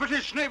honest.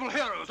 British naval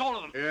heroes, all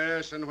of them.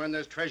 Yes, and when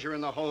there's treasure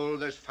in the hold,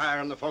 there's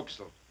fire in the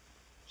forecastle.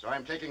 So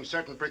I'm taking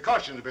certain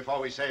precautions before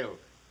we sail.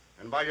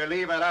 And by your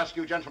leave, I'll ask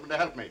you gentlemen to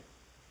help me.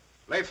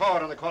 Lay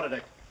forward on the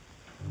quarterdeck.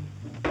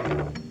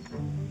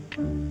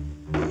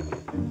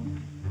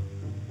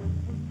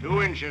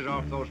 2 inches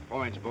off those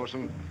points,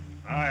 bosun.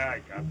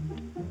 Aye,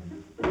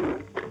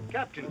 Captain.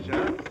 Captain,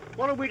 sir,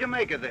 what are we to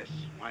make of this?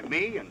 Why,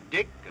 me and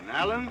Dick and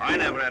Alan? I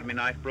never had me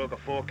knife broke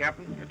afore,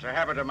 Captain. It's a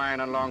habit of mine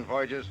on long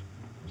voyages.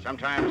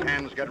 Sometimes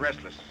hands get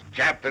restless.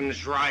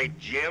 Captain's right,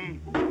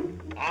 Jim.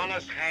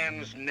 Honest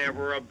hands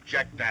never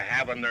object to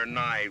having their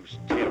knives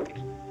tipped.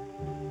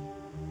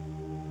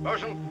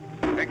 Bosun,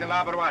 take the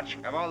larboard watch.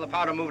 Have all the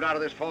powder moved out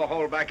of this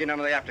fore-hold back in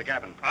under the after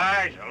cabin.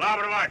 Aye, sir.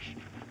 Larboard watch.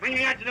 Bring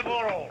me out to the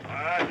fore-hold.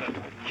 Aye, sir.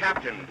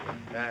 Captain,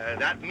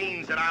 that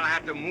means that I'll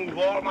have to move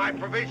all my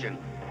provision.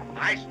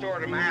 I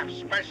stored them half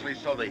specially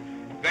so the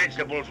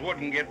vegetables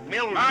wouldn't get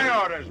mildew. My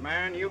orders,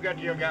 man. You get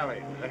to your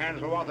galley. The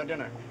hands will want the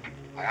dinner.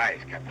 Aye,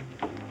 Captain.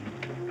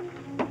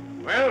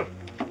 Well,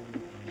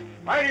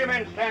 why do you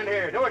men stand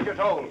here? Do what you're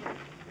told.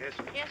 Yes,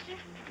 sir. Yes,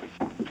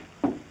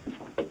 sir?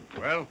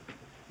 Well,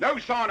 no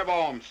sign of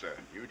arms, sir.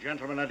 You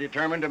gentlemen are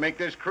determined to make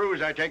this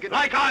cruise, I take it?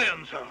 Like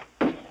iron, sir.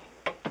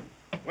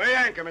 Weigh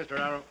anchor, Mr.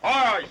 Arrow.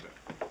 Aye, sir.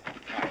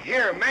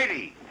 Here,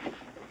 matey.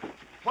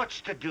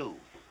 What's to do?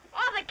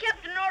 Oh, the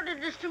captain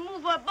ordered us to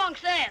move our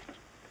bunks aft.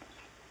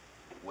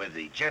 With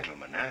the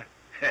gentleman, huh?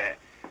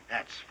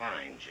 That's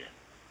fine, Jim.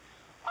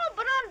 Oh,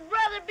 but I'd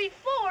rather be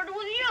forward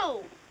with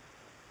you.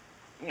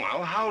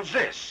 Well, how's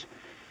this?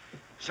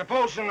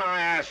 Supposing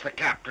I ask the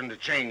captain to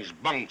change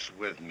bunks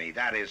with me,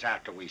 that is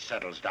after we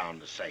settles down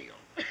to sail.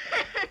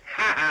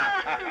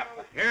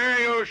 Here,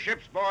 you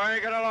ship's boy,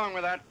 get along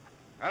with that.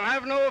 I'll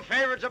have no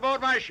favorites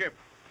aboard my ship.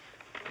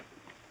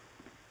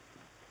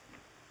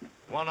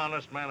 One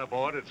honest man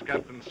aboard, it's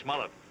Captain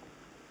Smollett.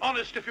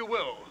 Honest, if you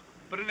will,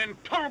 but an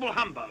intolerable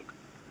humbug.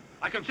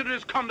 I consider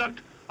his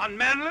conduct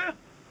unmanly,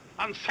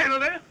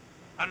 unsailorly,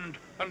 and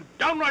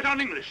downright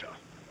un-English, sir.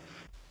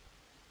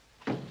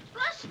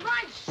 Bless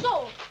my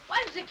soul!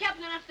 Why does the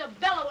captain have to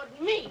bellow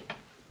at me?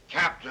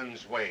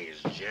 Captain's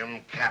ways,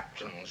 Jim,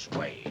 captain's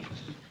ways.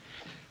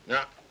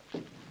 Now,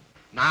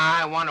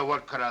 I wonder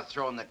what could have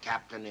thrown the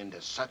captain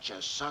into such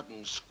a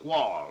sudden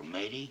squall,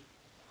 matey.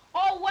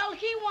 Oh, well,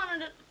 he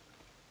wanted it.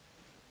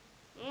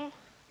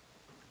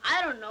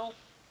 I don't know.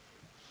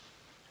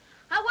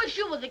 I wish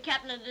you were the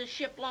captain of this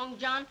ship, Long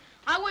John.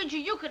 I wager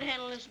you could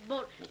handle this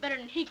boat better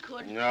than he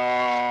could.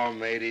 No,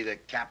 matey, the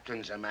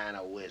captain's a man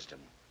of wisdom.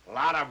 A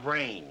lot of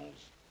brains.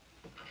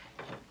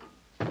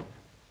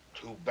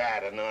 Too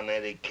bad an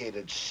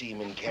uneducated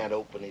seaman can't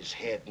open his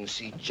head and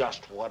see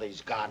just what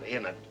he's got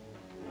in it.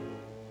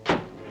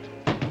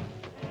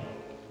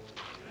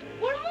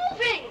 We're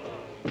moving!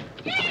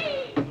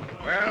 Yay!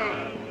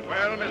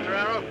 Well, Mr.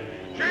 Arrow.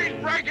 She's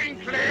breaking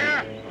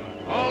clear.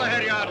 All the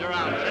head yards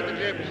around. Set the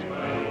jibs.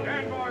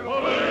 Stand by.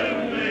 Pull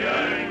in the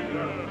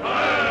anchor.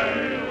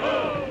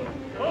 Hi-ho!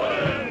 Pull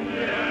in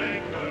the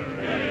anchor.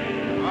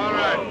 All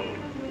right.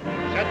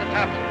 Set the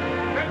topsail.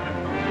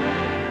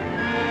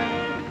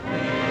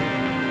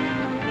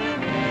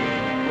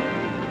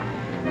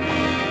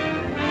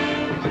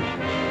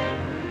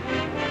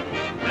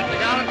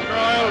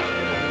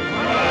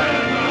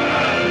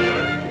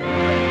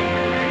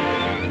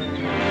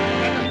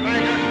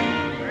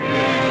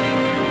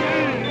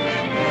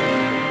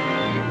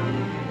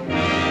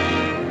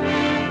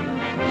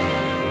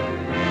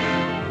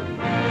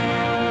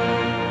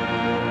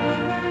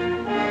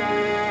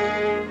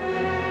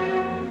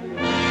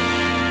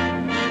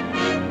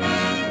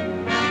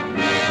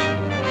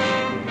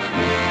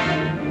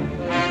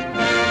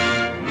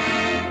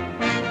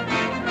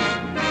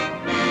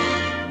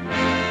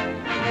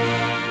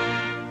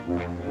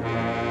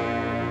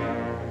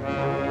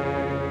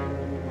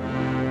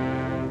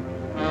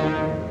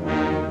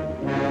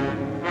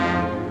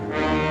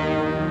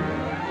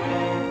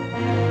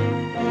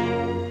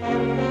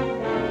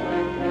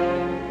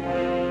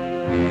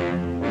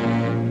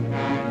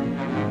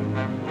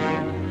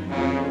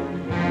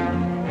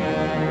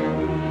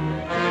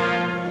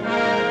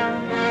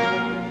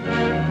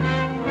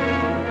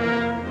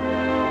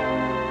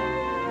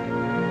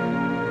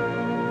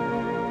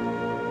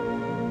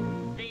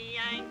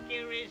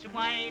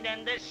 weighed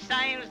and the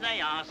sails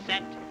they are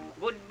set.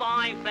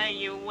 Goodbye, fare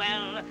you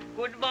well,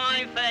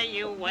 goodbye, fare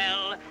you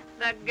well.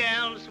 The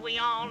girls we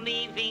are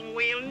leaving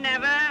we'll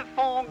never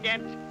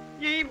forget.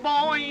 Ye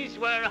boys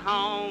were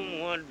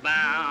homeward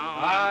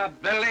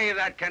bound. Believe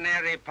that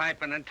canary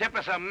piping and tip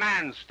us a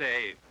man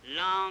stave.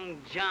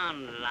 Long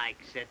John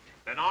likes it.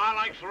 And I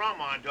likes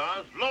rum, I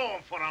does. Low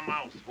for a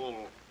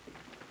mouthful.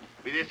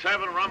 Be they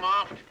serving rum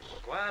aft?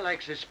 Squire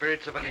likes his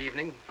spirits of an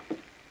evening.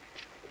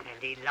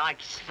 And he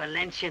likes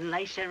Valencian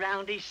lace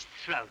around his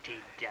throat, he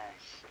does.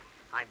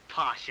 I'm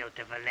partial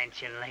to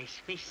Valencian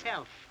lace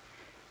myself.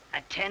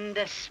 A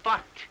tender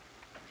spot,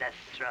 the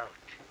throat.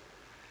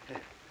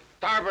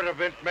 Starboard a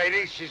bit,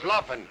 matey. She's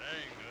luffing.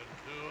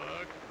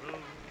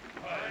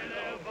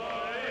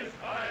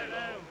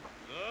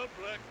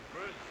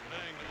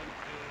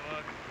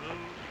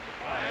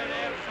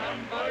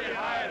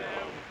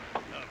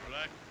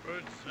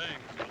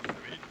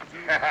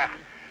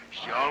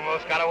 She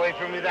almost got away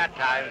from me that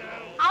time.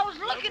 I was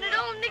looking at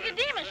old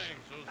Nicodemus.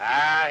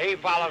 He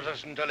follows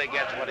us until he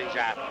gets what he's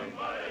after.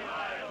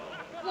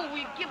 Well,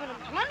 we've given him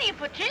plenty of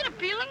potato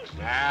peelings.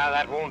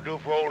 That won't do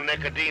for old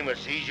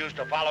Nicodemus. He's used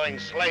to following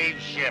slave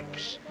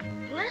ships.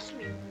 Bless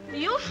me,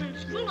 the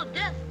ocean's full of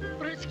death,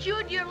 but it's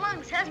cured your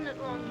lungs, hasn't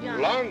it, Long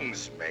John?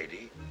 Lungs,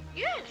 matey?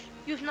 Yes,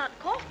 you've not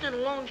coughed in a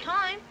long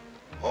time.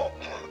 Oh,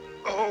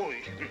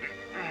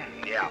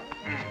 yeah.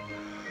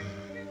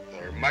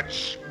 They're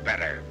much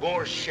better,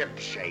 more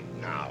shipshape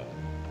now.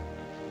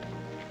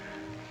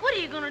 What are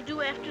you going to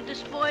do after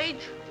this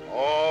voyage?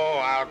 Oh,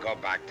 I'll go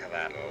back to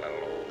that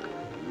little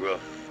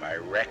roof, I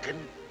reckon.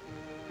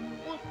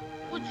 Well,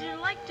 would you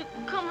like to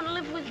come and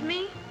live with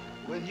me?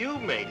 With you,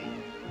 matey?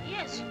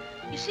 Yes.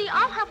 You see,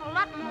 I'll have a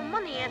lot more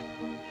money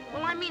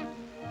well, I mean,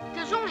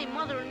 there's only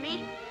Mother and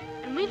me,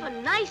 and we've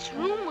a nice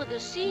room with a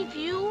sea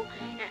view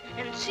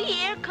and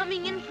sea air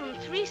coming in from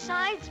 3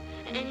 sides,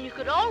 and you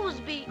could always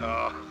be...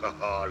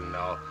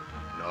 Oh,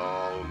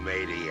 no,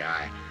 matey,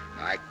 I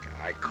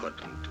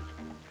couldn't.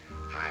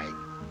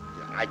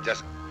 I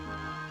just...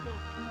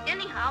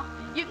 Anyhow,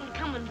 you can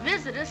come and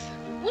visit us.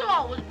 We'll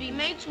always be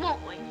mates,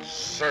 won't we?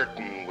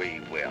 Certain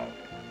we will.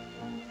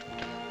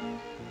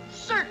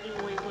 Certain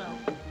we will.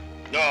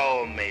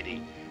 No,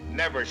 matey.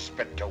 Never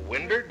spit to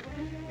windward.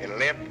 It'll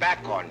live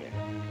back on you.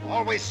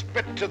 Always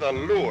spit to the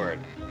leeward.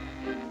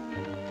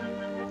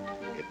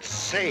 It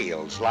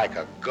sails like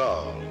a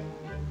gull.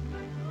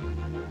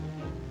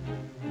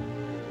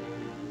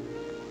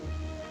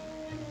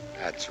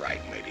 That's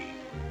right, matey.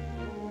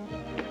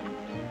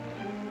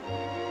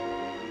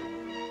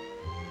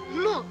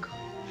 Look,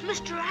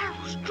 Mr.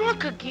 Arrow's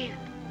drunk again.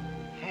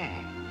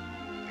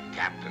 The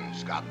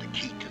captain's got the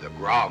key to the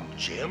grog,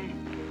 Jim.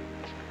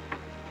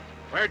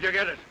 Where'd you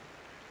get it?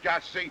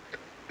 Just sick.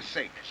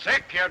 Sick?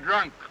 You're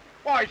drunk.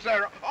 Why,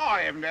 sir,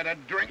 I haven't had a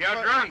drink.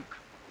 You're drunk.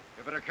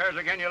 If it occurs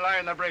again, you lie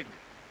in the brig.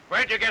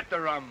 Where'd you get the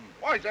rum?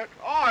 Why, sir,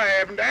 I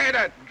haven't had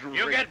a drink.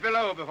 You get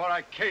below before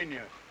I cane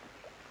you.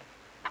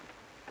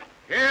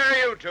 Here,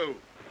 you two.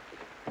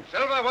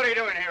 Silver, what are you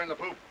doing here in the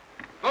poop?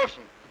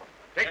 Bosun,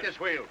 take this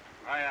wheel.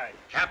 Aye, aye.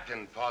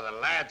 Captain, for the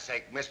lad's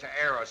sake, Mr.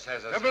 Arrow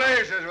says us... The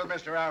blazes with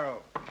Mr.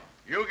 Arrow.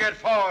 You get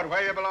forward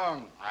where you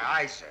belong.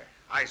 Aye, sir.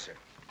 Aye, sir.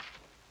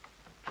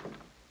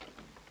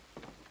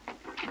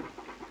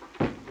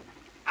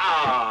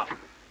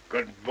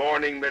 Good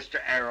morning, Mr.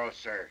 Arrow,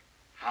 sir.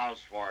 How's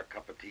for a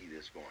cup of tea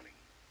this morning?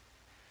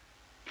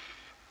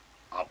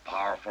 A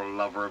powerful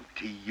lover of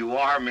tea you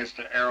are,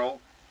 Mr.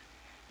 Arrow.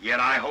 Yet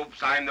I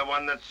hopes I'm the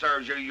one that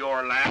serves you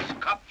your last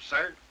cup,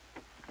 sir.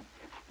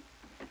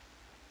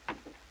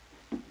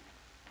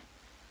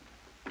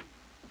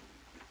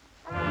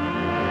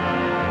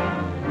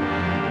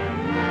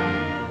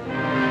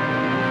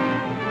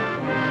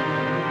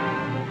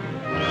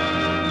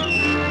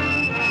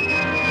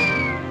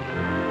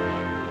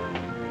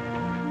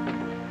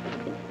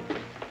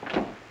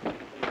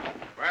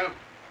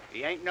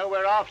 He ain't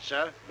nowhere off,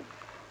 sir.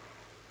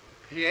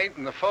 He ain't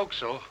in the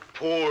forecastle.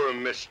 Poor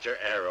Mr.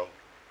 Arrow.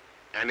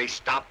 And he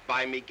stopped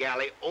by me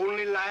galley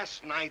only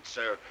last night,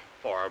 sir,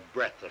 for a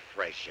breath of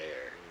fresh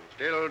air.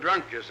 Still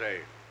drunk, you say?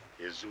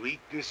 His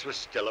weakness was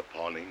still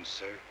upon him,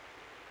 sir.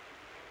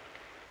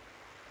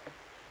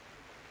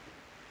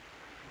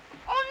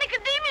 Oh,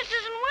 Nicodemus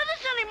isn't with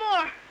us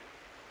anymore.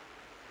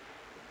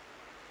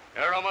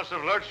 Arrow must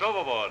have lurched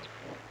overboard.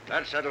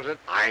 That settles it.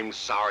 I'm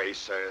sorry,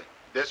 sir.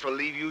 This will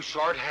leave you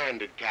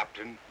short-handed,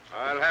 Captain.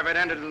 I'll have it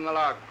ended in the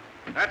log.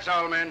 That's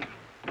all, men.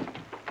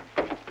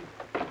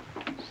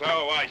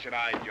 So why should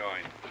I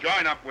join?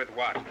 Join up with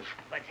what?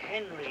 But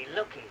Henry,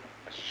 looky.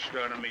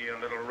 Stern of me, you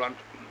little runt.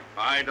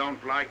 I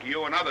don't like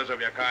you and others of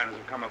your kind as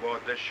have come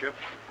aboard this ship.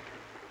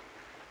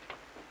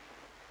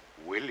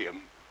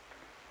 William,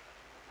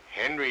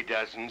 Henry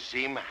doesn't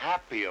seem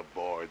happy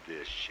aboard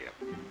this ship.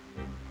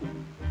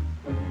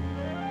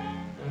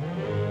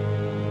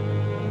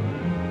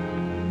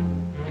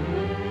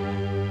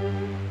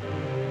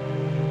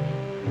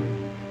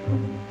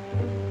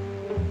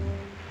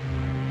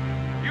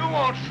 You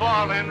won't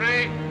fall,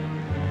 Henry.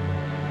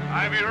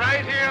 I'll be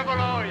right here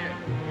below you.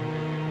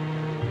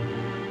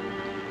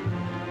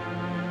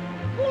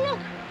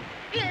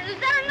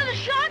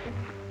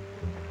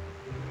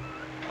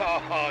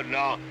 Oh,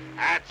 no,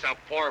 that's a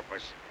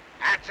porpoise.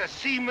 That's a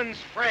seaman's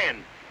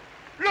friend.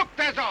 Look,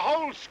 there's a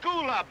whole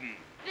school of them.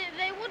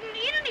 They wouldn't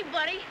eat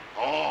anybody.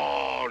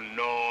 Oh,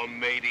 no,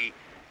 matey.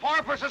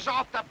 Porpoises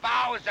off the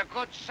bow is a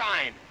good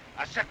sign.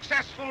 A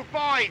successful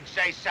voyage,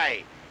 they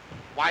say.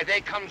 Why,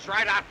 they comes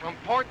right out from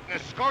port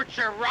and escorts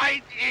you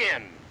right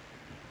in.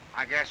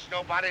 I guess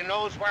nobody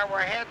knows where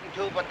we're heading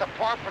to but the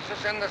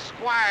porpoises and the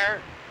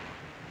squire.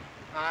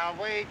 I'll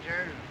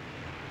wager.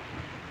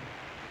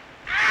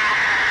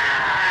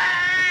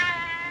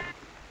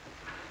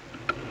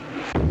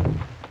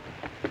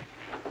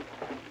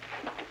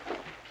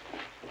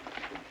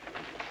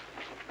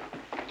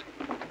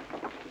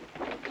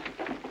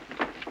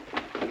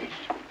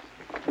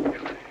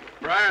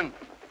 Brian,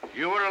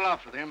 you were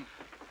aloft with him.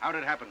 How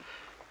did it happen?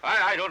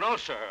 I don't know,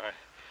 sir.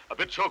 A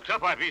bit choked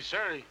up, I be,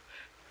 sir.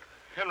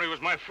 Henry was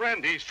my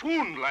friend. He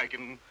swooned like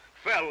and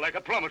fell like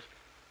a plummet.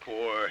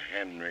 Poor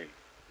Henry.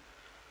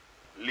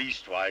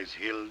 Leastwise,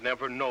 he'll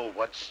never know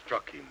what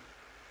struck him.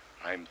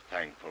 I'm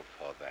thankful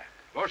for that.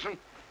 Bosun,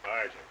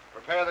 Aye, sir.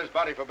 prepare this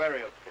body for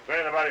burial.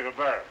 Prepare the body for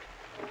burial.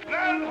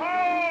 Land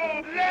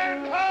ho!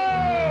 Land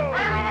ho!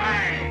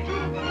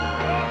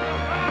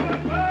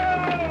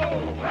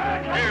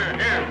 Here.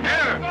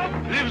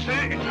 Livesey,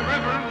 it's a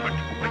reverend,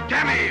 but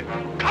damn it,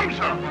 come,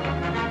 sir.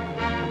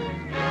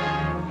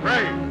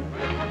 Pray.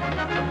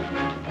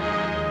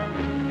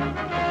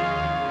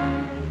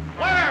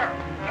 Where?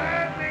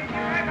 Landing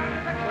right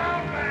under the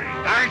cloud bank.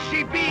 There she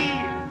be.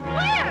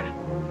 Where?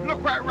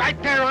 Look right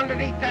there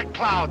underneath that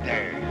cloud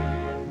there.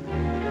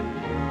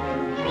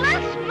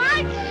 Bless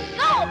my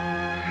soul!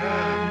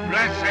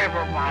 Bless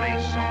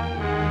everybody's soul,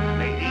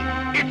 lady.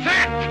 It's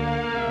it!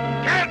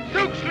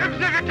 Gadzooks lives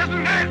if it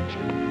isn't it!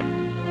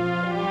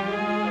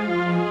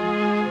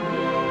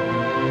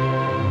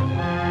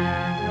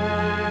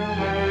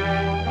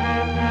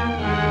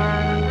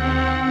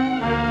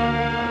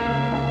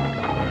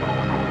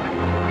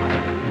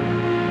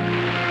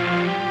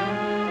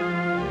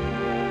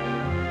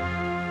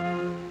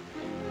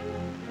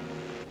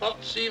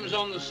 Hot seems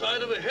on the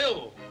side of a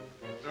hill.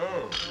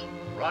 Oh,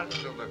 rotten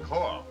to the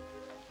core.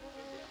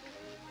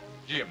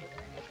 Jim,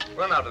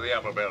 run out to the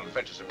apple barrel and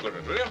fetch us some good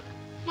ones, will you?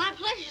 My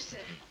pleasure, sir.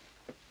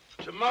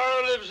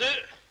 Tomorrow, Livesey.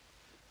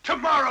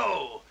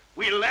 Tomorrow!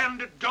 We'll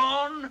land at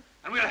dawn,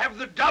 and we'll have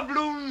the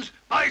doubloons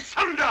by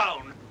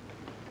sundown.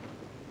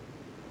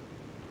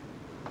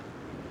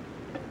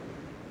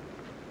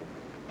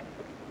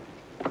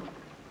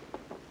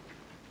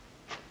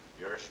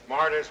 You're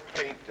smart as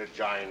paint to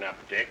join up,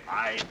 Dick.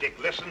 Aye, Dick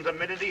listened the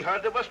minute he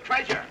heard there was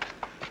treasure.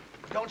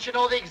 Don't you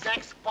know the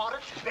exact spot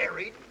it's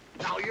buried?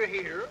 Now you're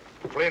here.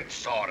 Flint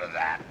saw to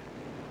that.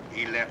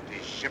 He left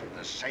his ship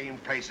the same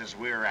place as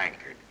we were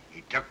anchored.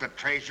 He took the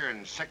treasure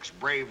and 6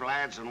 brave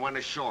lads and went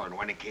ashore, and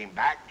when he came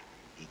back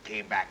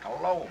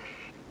alone.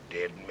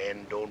 Dead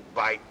men don't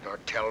bite nor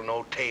tell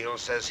no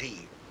tales, says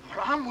he.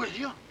 Well, I'm with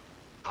you.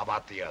 How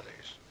about the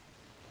others?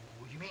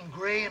 Oh, you mean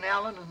Gray and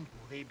Allen? And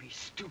they be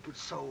stupid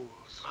souls.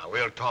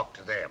 We'll talk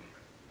to them.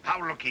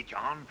 Now, looky,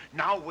 John,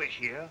 now we're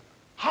here.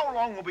 How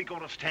long are we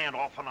going to stand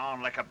off and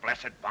on like a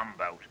blessed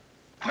bumboat?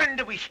 When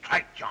do we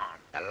strike, John?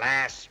 The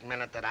last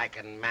minute that I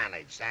can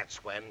manage,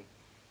 that's when.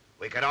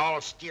 We could all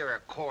steer a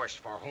course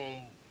for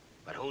home,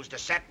 but who's to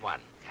set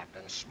one?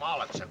 Captain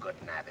Smollett's a good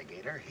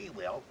navigator. He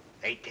will.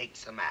 They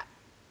takes the map,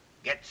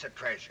 gets the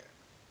treasure,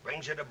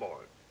 brings it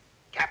aboard.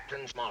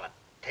 Captain Smollett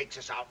takes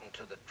us out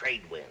into the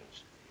trade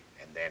winds.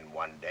 And then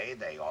one day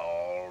they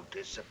all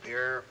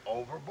disappear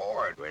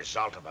overboard,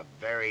 result of a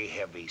very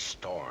heavy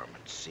storm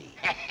at sea.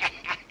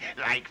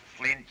 Like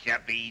Flint you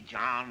be,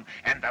 John,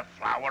 and the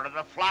flower of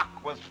the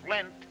flock was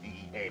Flint.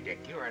 Hey,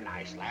 Dick, you're a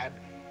nice lad.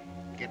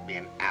 Get me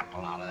an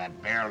apple out of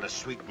that barrel to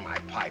sweeten my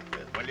pipe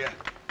with, will you?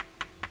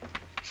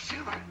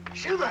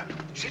 Silver!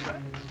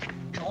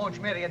 George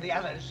Merry and the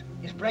others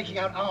is breaking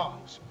out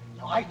arms.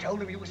 Now, I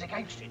told him he was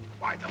against it.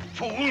 Why, the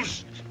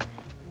fools!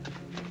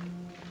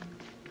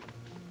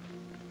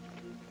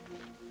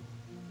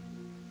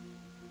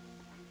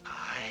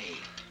 Aye.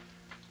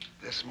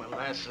 This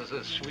molasses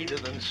is sweeter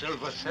than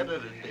silver said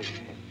it'd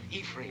be.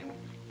 Ephraim,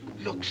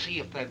 look, see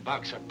if that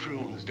box of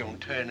prunes don't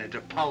turn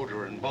into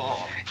powder and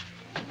ball.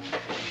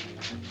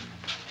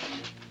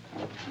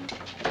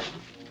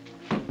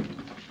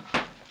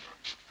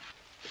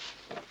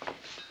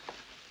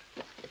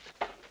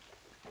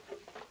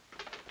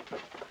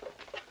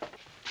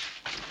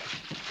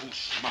 Who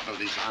smuggled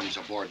these arms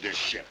aboard this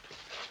ship?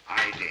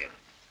 I did.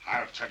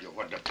 I'll tell you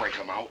when to break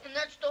them out. And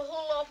that's the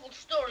whole awful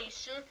story,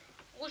 sir.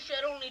 Wish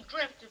I'd only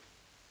dreamt it.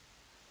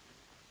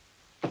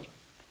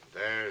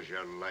 There's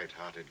your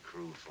light-hearted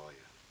crew for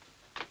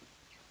you.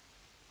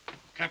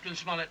 Captain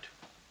Smollett,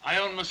 I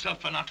own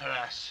myself an utter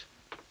ass.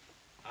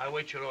 I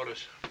wait your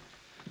orders.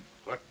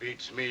 What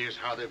beats me is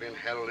how they've been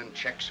held in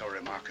check so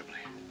remarkably.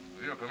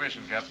 With your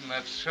permission, Captain,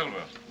 that's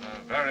Silver. A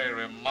very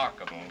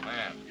remarkable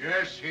man.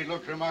 Yes, he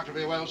looked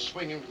remarkably well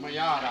swinging from a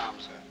yard arm,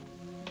 sir.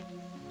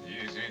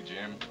 Easy,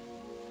 Jim.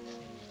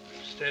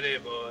 Steady,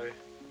 boy.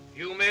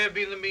 You may have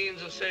been the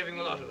means of saving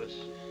the lot of us.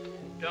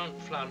 Don't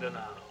flounder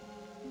now.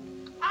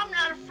 I'm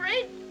not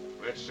afraid.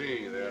 Let's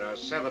see, there are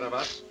 7 of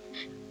us,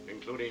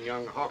 including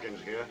young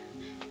Hawkins here.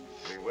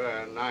 We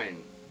were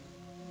 9.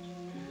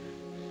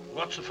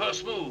 What's the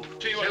first move?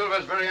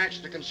 Silver's very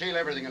anxious to conceal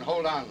everything and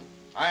hold on.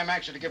 I'm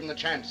anxious to give him the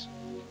chance.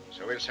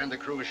 So we'll send the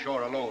crew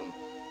ashore alone.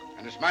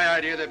 And it's my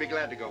idea they'll be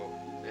glad to go.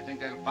 They think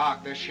they'll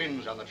bark their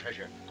shins on the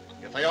treasure.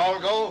 If they all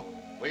go,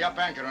 we up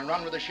anchor and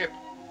run with the ship.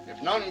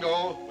 If none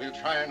go, we'll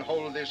try and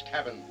hold this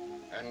cabin.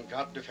 And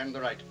God defend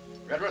the right.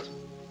 Redworth,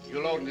 you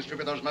load and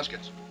distribute those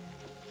muskets.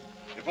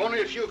 If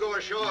only a few go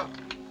ashore,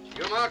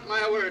 you mark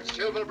my words,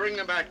 Silver will bring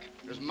them back,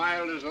 as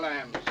mild as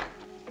lambs.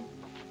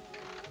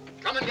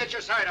 Come and get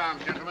your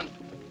sidearms, gentlemen.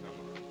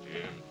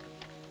 Jim,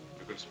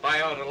 you can spy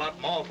out a lot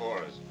more for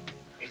us.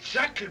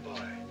 Exactly, boy.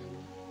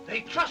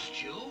 They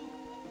trust you.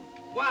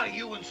 Why,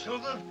 you and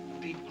Silver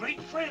have been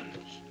great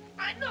friends.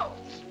 I know.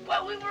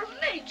 Well, we were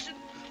mates, and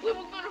we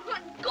were going to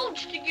hunt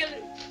goats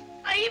together.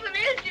 I even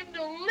asked him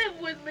to live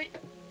with me.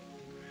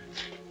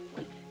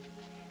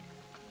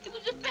 He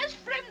was the best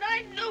friend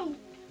I knew.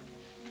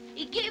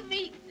 He gave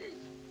me...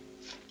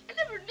 I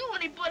never knew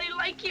anybody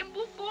like him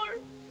before.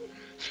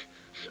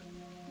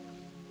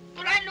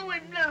 But I know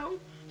him now.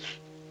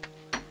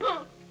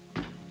 Huh.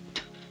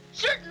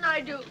 Certain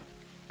I do.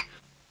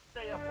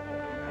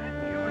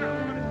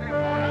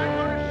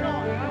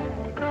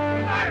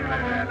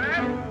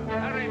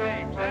 Hurry,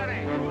 mates,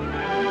 hurry.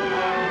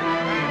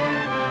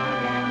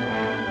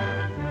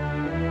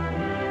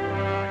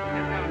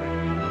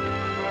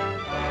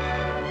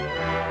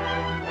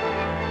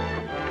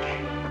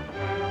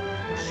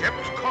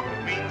 Ship's cook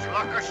means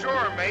luck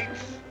ashore,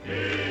 mates.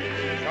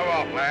 Show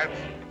off, lads.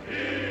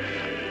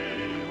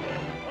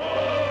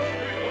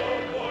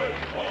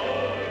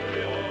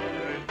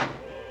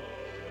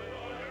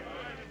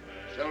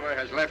 Silver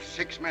has left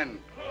 6 men.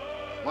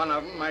 One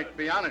of them might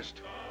be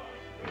honest.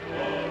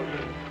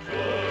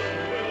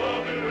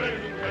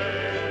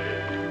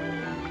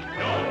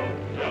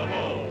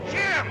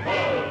 Jim!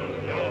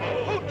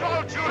 Who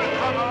told you to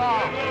come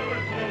along?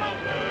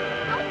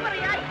 Nobody,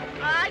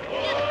 I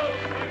just...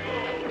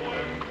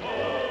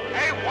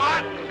 Hey,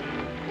 what?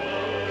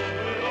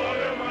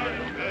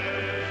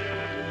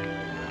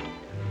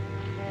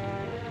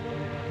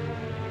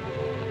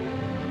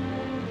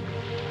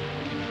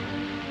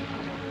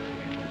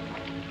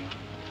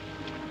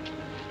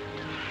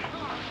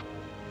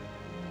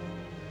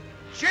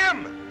 Jim!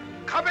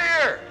 Come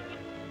here!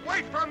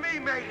 Wait for me,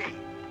 matey!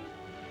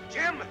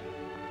 Jim,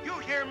 you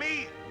hear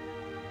me?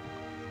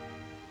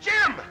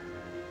 Jim!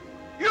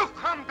 You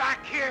come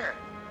back here!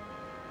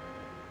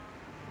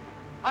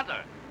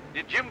 Hunter,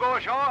 did Jim go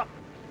ashore?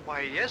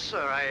 Why, yes,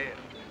 sir.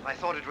 I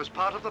thought it was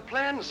part of the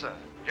plan, sir.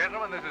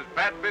 Gentlemen, this is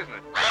bad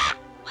business.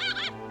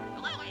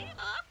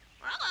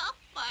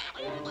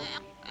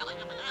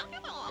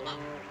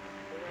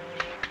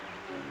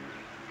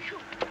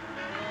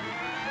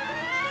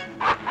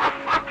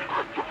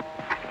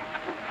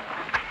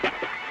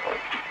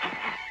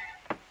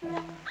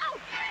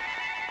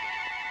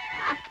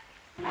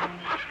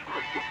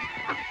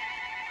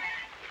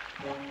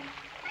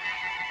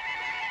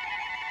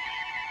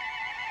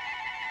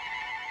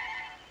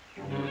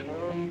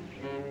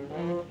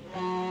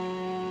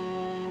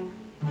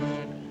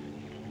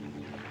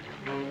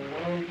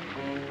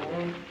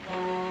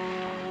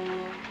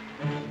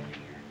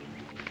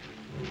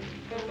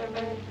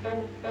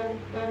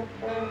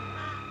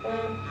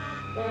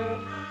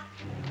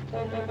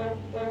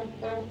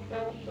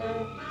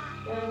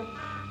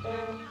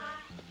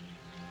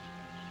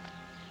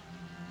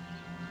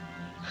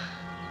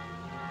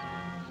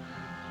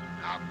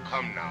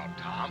 Come now,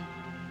 Tom.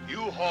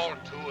 You haul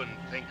to and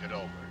think it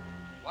over.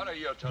 What are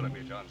you telling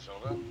me, John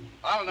Silver?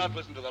 I'll not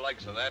listen to the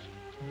likes of that.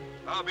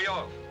 I'll be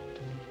off.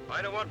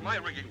 I don't want my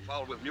rigging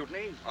fouled with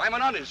mutiny. I'm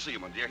an honest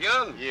seaman, do you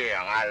hear?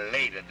 Yeah, I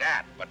lay to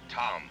that, but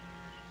Tom,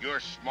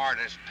 you're smart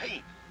as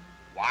paint.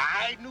 Why,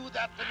 I knew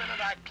that the minute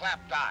I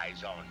clapped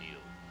eyes on you.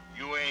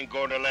 You ain't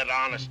gonna let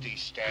honesty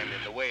stand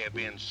in the way of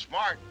being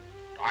smart,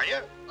 are you?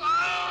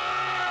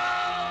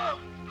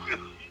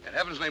 In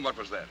heaven's name, what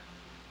was that?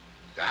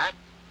 That?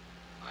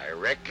 I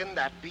reckon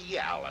that be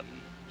Allen.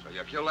 So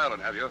you killed Allen,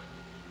 have you?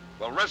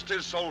 Well, rest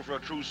his soul for a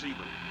true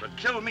seaman. But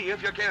kill me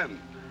if you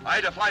can. I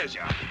defies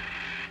you.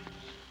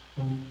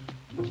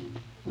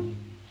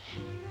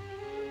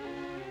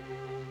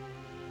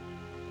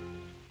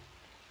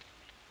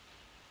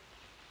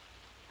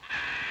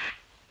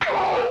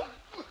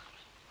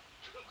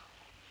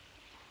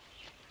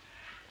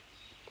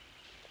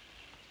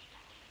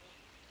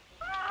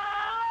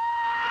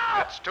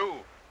 That's 2.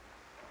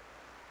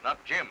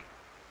 Not Jim.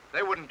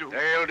 They wouldn't do...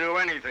 They'll do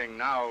anything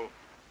now.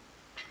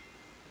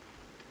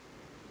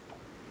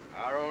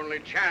 Our only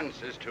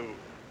chance is to...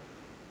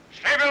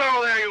 Stay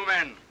below there, you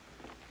men!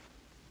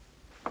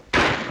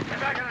 Get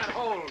back in that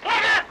hole!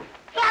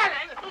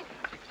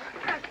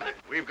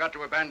 We've got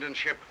to abandon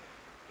ship.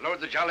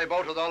 Load the jolly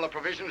boat with all the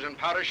provisions and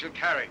powder she'll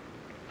carry.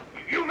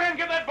 You men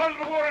get that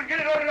bundle of water and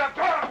get it ordered up.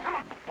 Come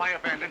on. Why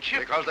abandon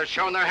ship? Because they've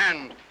shown their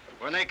hand.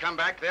 When they come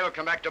back, they'll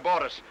come back to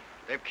board us.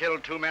 They've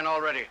killed 2 men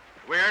already.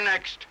 We're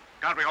next.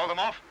 Can't we hold them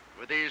off?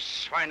 With these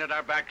swine at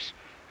our backs,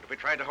 if we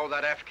tried to hold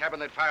that aft cabin,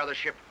 they'd fire the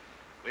ship.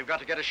 We've got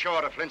to get ashore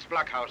to Flint's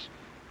blockhouse.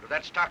 If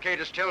that stockade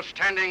is still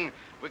standing,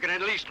 we can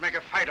at least make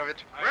a fight of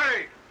it.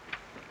 Gray!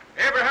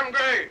 Abraham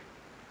Gray!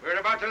 We're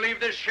about to leave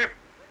this ship.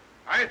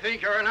 I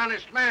think you're an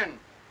honest man.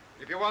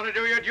 If you want to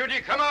do your duty,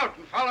 come out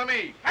and follow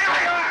me.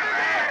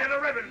 Hey,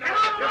 the ribbon!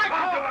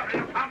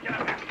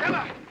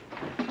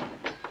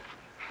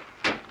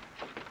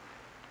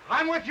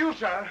 I'm with you,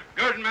 sir.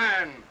 Good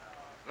man.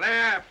 Lay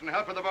aft and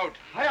help with the boat.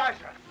 Aye, aye,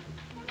 sir.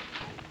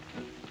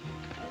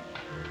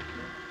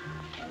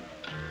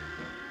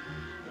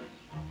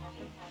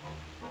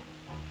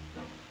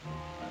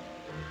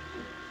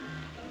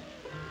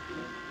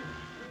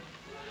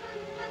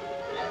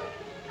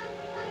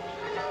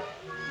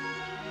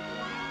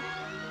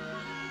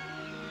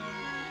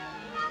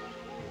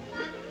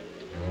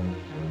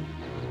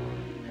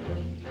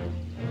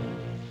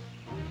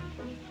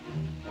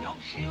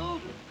 Don't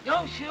shoot!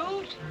 Don't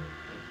shoot!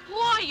 Who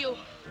are you?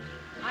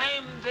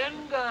 I'm Ben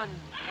Gunn.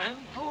 I'm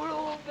poor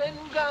old Ben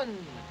Gunn.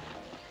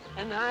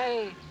 And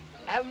I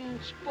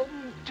haven't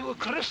spoken to a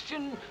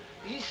Christian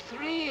these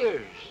 3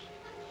 years.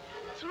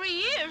 3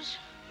 years?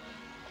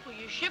 Were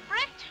you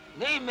shipwrecked?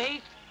 Nay,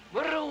 mate,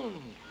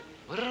 marooned.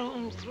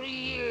 Marooned 3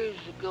 years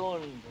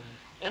ago.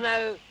 And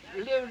I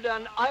lived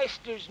on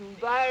oysters and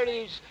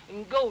berries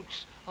and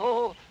goats.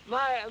 Oh,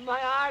 my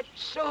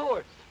heart's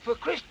sore for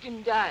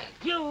Christian diet.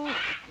 You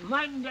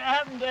mightn't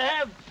happen to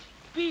have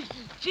piece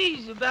of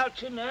cheese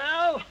about you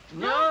now.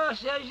 No,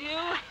 says you.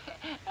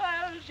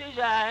 Well, says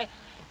I,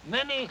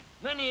 many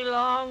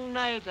long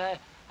night I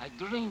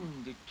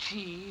dreamed of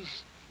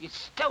cheese.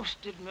 It's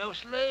toasted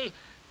mostly.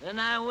 Then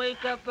I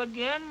wake up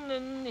again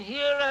and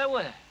here I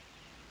were.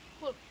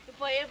 Well,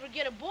 if I ever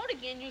get aboard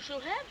again, you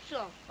shall have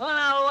some. Well,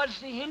 now, what's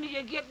the hint of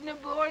you getting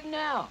aboard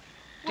now?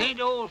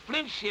 Tain't old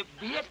Flint's ship,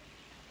 be it?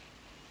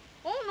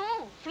 Oh,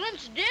 no,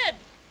 Flint's dead.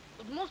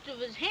 But most of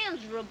his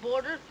hands are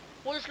aboard her.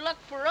 Worse luck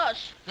for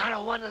us. Not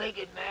a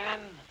one-legged man.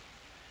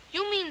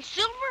 You mean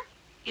Silver?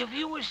 If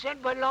you was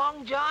sent by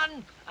Long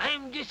John,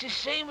 I'm just the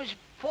same as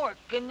pork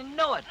and you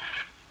know it.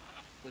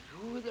 But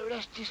who are the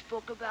rest you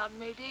spoke about,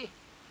 matey?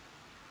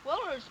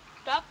 Well, there's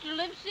Dr.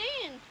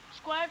 Livesey and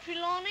Squire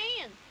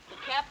Trelawney and the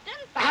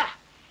captain.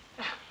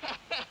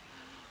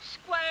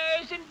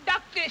 Squires and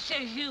doctors,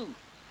 says you.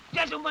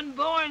 Gentlemen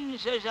born,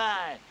 says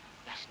I.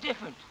 That's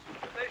different.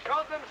 Have they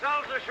showed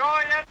themselves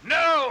ashore yet?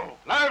 No!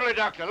 Lively,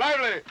 Doctor,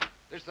 lively.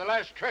 This is the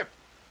last trip.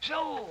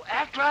 So,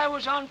 after I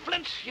was on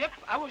Flint's ship,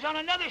 I was on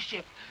another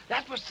ship.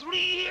 That was 3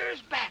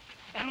 years back.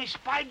 And we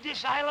spied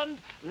this island.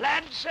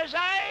 Lad, says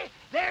I,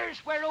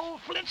 there's where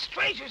old Flint's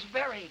treasure's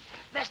buried.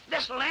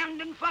 Let's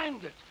land and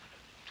find it.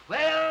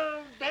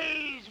 12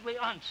 days we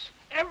hunts.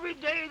 Every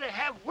day they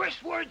have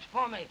worse words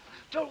for me.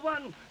 Till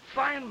one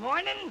fine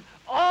morning,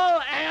 all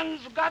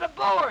hands got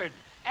aboard.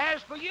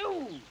 As for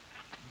you,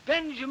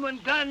 Benjamin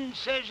Gunn,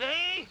 says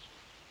eh?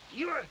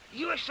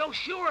 You're so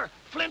sure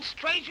Flint's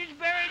treasure's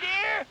buried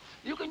here,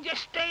 you can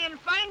just stay and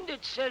find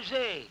it, says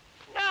they.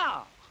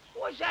 Now,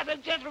 was that a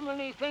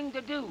gentlemanly thing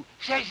to do,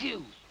 says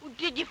you? Well,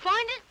 did you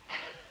find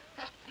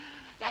it?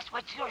 That's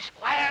what your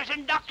squires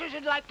and doctors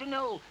would like to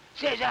know,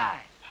 says I.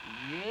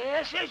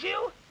 Yes, says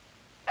you?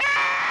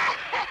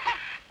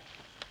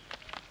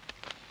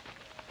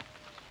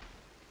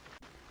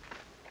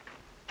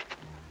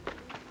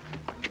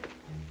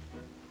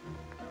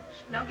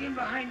 Snug in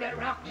behind that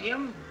rock,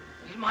 Jim,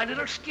 is my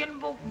little skin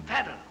boat and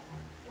paddle.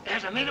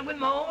 As I made it with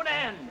my own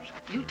hands.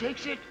 You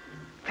takes it,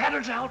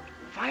 paddles out,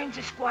 finds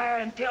the squire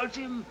and tells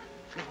him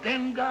that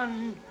Ben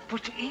Gunn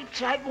puts each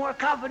sight more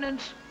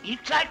confidence,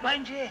 each sight,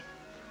 mind you,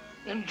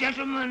 than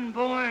gentlemen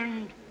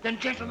born, than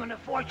gentlemen of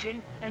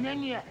fortune, and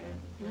then you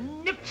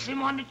nips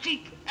him on the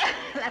cheek,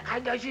 like I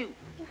does you.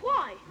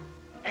 Why?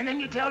 And then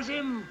you tells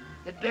him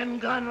that Ben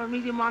Gunn will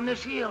meet him on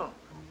this hill.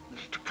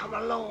 He's to come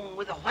alone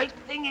with a white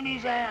thing in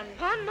his hand.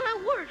 Upon my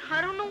word,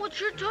 I don't know what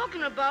you're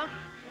talking about.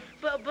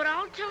 But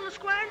I'll tell the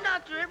squire and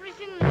doctor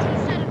everything that you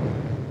said.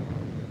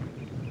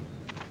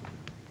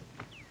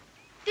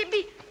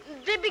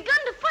 They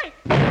begun to fight.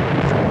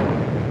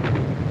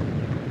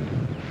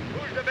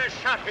 Who's the best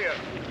shot here?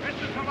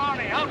 Mr.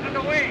 Trelawney, out in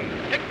the wing.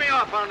 Pick me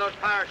off on those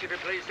pirates, if you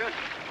please, sir.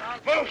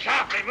 Move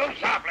sharply, move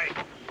sharply.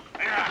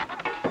 There.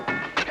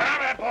 Get on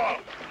that ball.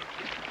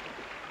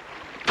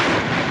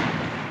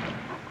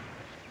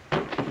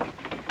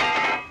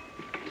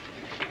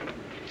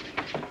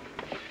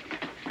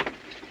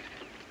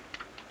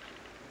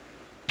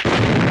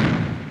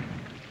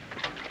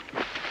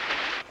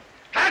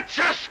 That's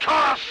a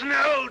score,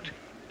 Snood!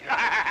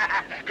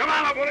 Come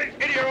on, my bullies.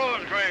 Hit your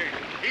oars, Gray.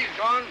 He's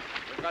gone.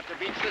 We've got to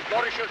beach this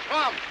Borisher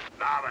swamp.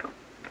 Larboard.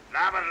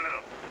 Larboard a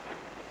little.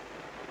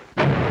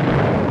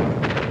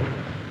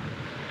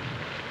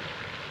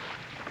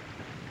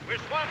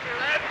 We're swamped here,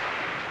 lads.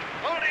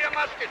 Hold to your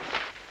muskets.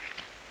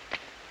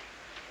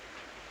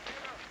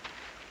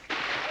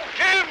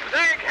 Jim,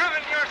 thank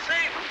heaven you're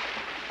safe.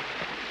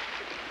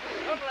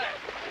 Come, lad.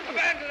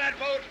 Abandon that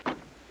boat.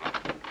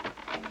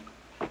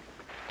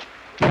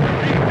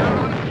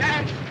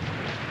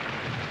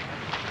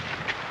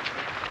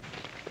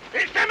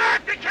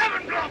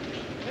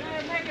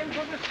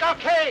 the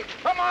stockade.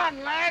 Come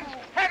on, lads.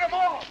 Head them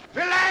off.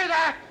 Belay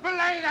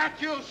that,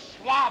 you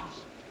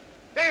swabs.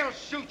 They'll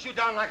shoot you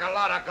down like a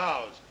lot of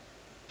gulls.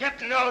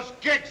 Get in those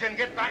gigs and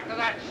get back to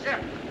that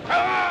ship.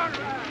 Come on,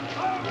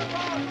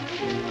 lads.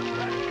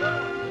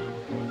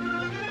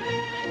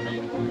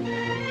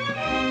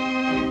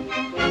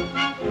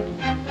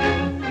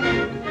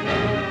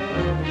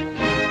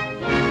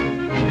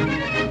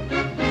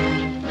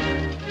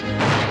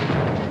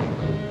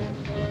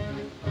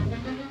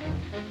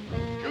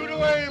 Shoot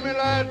away, me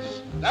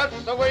lads.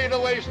 That's the way to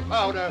waste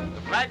powder.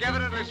 The flag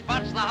evidently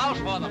spots the house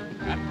for them.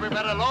 Hadn't we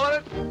better lower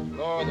it?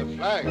 Lower the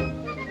flag.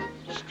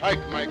 Strike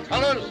my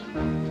colors?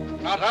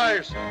 Not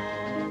I,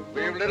 sir.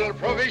 We've little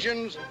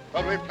provisions,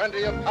 but we've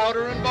plenty of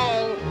powder and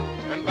ball.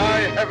 And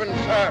by heaven,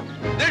 sir,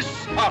 this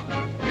spot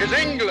is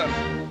England.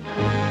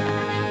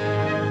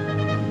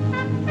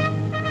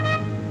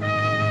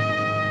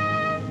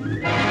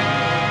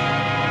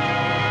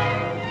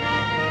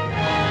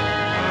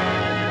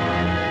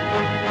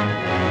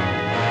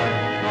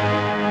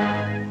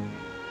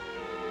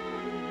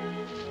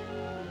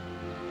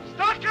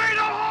 Stockade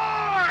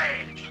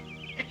ahoy!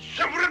 It's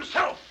Silver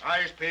himself.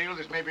 Eyes peeled.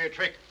 This may be a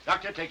trick.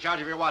 Doctor, take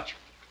charge of your watch.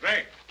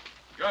 Great.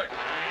 Good.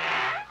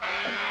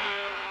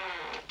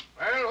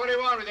 Well, what do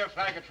you want with your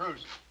flag of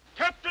truce?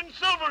 Captain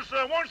Silver,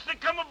 sir, wants to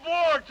come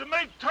aboard to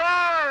make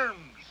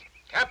terms.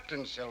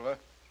 Captain Silver?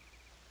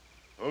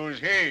 Who's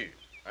he?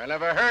 I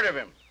never heard of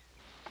him.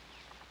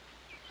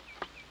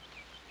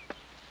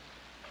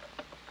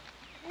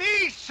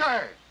 Me,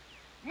 sir.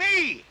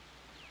 Me.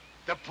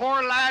 The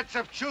poor lads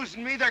have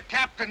chosen me their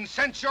captain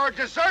since your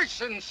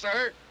desertion,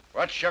 sir.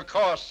 What's your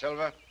course,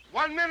 Silver?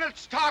 1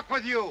 minute's talk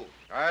with you.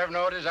 I've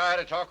no desire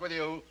to talk with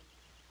you.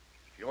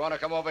 If you want to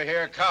come over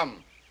here,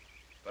 come.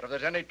 But if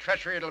there's any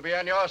treachery, it'll be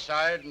on your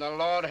side, and the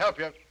Lord help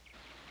you.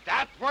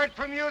 That word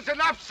from you's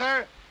enough,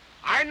 sir.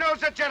 I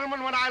knows a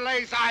gentleman when I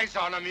lays eyes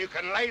on him. You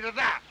can lay to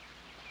that.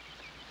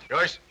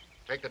 Joyce,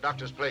 take the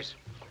doctor's place.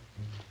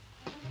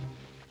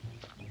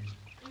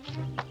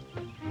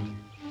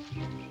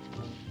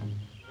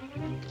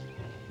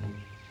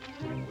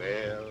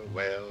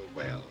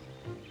 Well.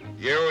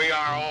 Here we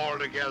are all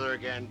together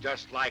again,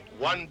 just like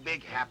one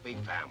big happy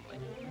family.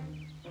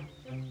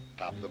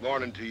 Top of the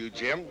morning to you,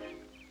 Jim.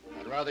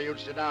 I'd rather you'd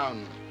sit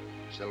down,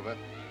 Silver.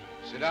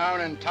 Sit down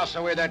and toss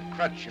away that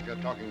crutch if you're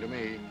talking to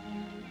me.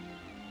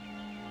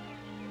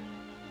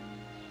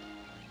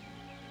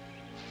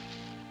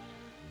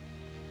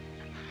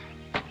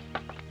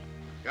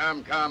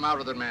 Come, out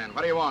with it, man.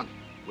 What do you want?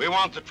 We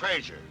want the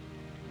treasure.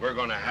 We're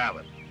gonna have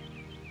it.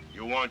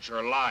 You want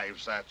your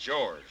lives, that's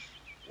yours.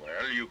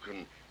 Well, you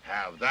can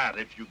have that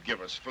if you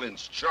give us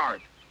Flint's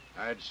chart.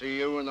 I'd see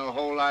you and the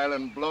whole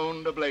island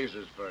blown to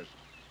blazes first.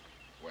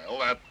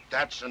 Well,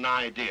 that's an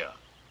idea.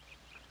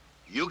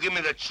 You give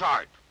me the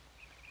chart,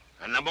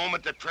 and the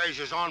moment the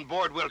treasure's on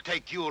board, we'll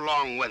take you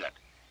along with it.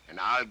 And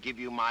I'll give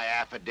you my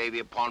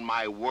affidavit upon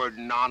my word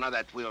and honor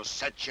that we'll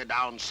set you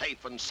down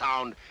safe and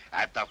sound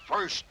at the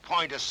first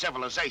point of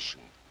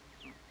civilization.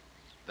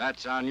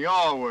 That's on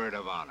your word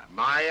of honor.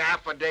 My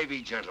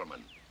affidavit,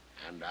 gentlemen,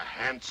 and a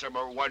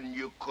handsomer one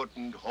you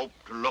couldn't hope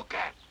to look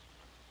at.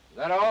 Is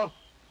that all?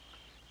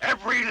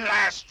 Every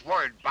last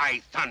word,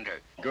 by thunder.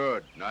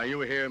 Good. Now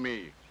you hear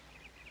me.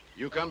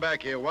 You come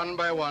back here one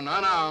by one,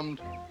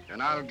 unarmed,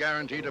 and I'll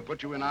guarantee to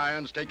put you in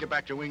irons, take you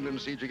back to England,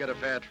 and see that you get a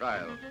fair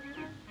trial.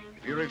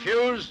 If you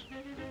refuse,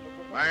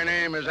 my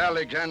name is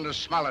Alexander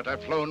Smollett.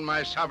 I've flown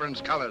my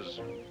sovereign's colors.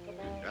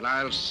 And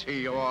I'll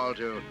see you all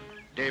to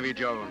Davy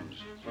Jones.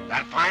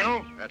 That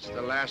final? That's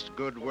the last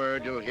good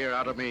word you'll hear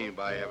out of me,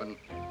 by heaven.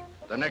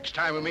 The next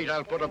time we meet,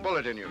 I'll put a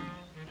bullet in you.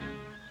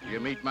 Do you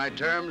meet my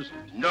terms?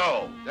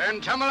 No. Then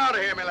tumble out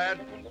of here, my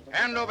lad.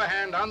 Hand over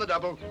hand on the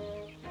double.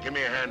 Give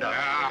me a hand up.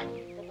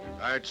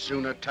 I'd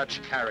sooner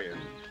touch carrion.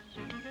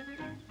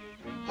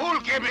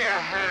 Who'll give me a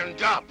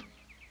hand up?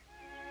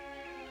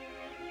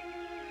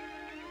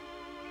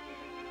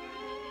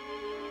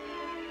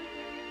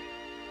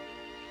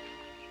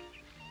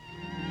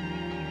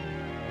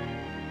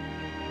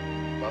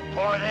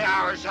 Before the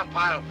hour's up,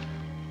 I'll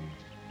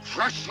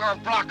crush your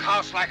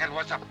blockhouse like it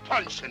was a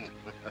puncheon.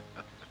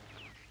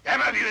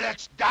 Them of you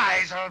that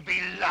dies will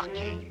be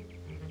lucky.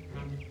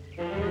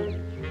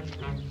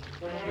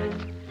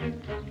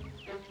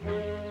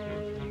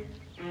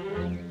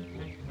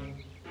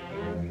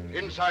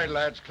 Inside,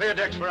 lads. Clear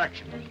decks for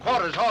action.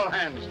 Quarters, all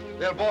hands.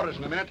 They'll board us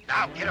in a minute.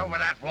 Now get over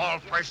that wall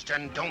first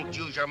and don't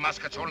use your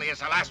muskets only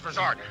as a last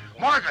resort.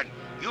 Morgan,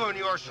 you and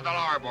yours to the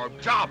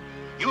larboard. Job,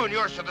 you and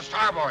yours to the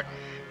starboard.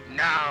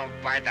 Now,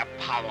 by the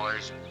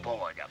powers,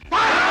 board 'em.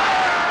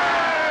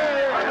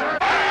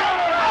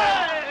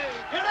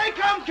 Here they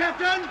come,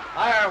 Captain!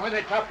 Fire when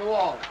they top the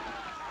wall.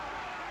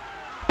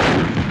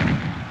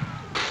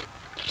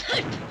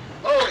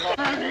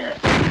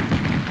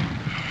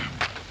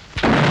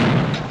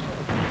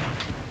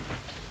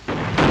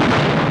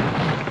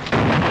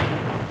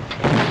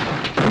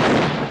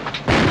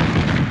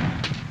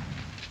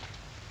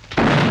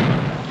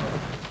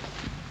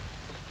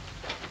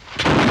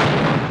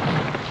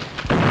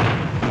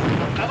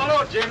 Come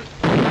on, Jim.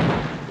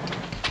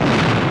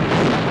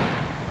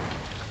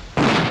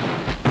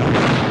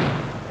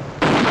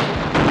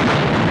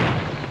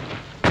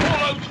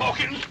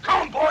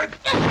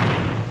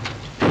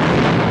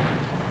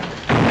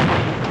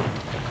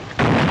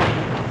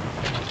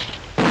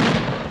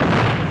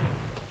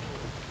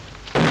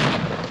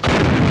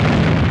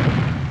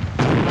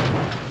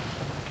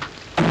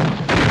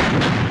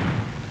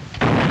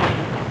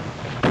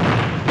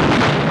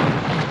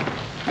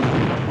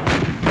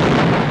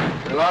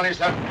 Trelawney,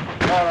 sir.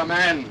 You're a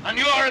man. And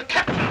you're a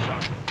captain, sir.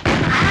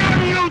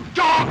 Am, you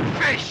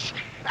dogfish!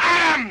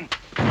 Am!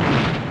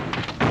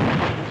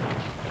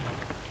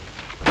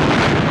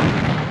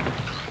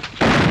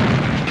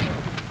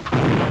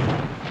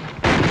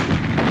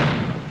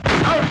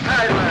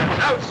 Outside,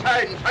 lads.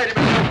 Outside and try to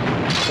be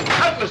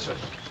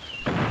cutlasses.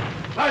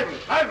 Lively,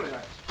 lively,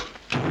 lads.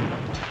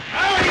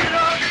 How are you,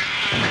 dog?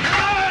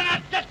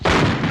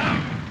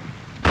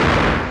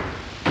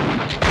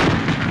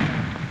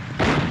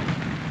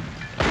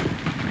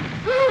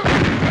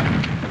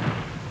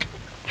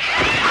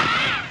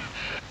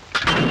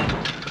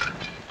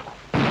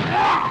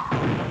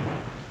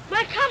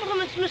 My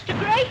compliments, Mr.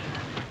 Gray.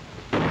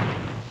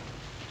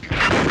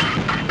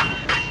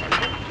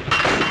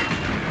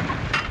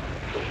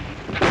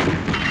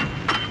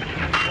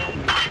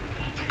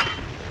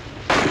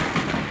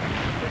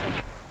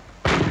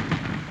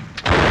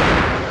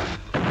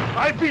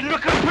 I'd be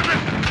looking for the...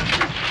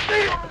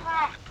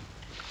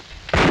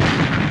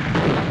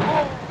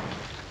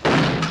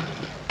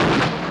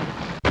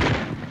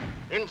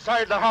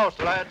 Inside the house,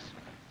 lads.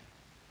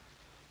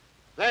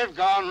 They've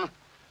gone.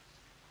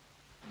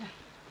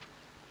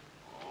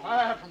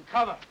 Fire from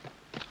cover.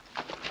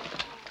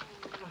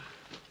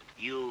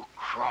 You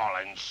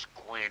crawling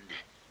squid.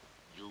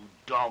 You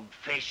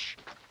dogfish.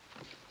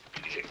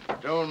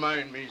 Don't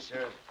mind me,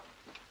 sir.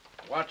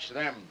 Watch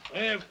them.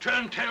 They've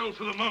turned tail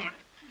for the moment.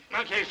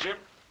 Okay, sir.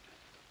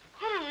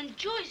 Hunter and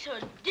Joyce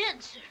are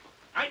dead, sir.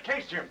 I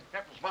taste him.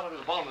 Captain spotted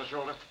his ball in the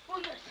shoulder. Oh,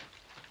 yes.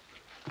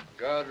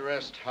 God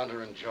rest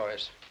Hunter and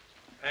Joyce.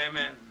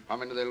 Amen. How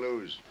many did they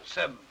lose?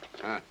 7.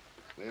 Huh.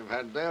 They've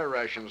had their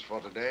rations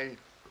for today.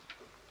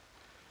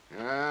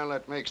 Well,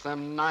 that makes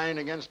them 9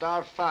 against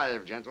our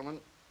 5, gentlemen.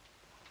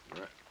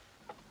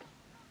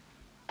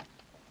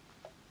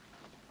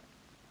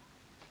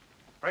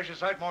 Precious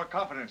sight more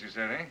confidence, you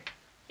said, eh?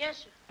 Yes,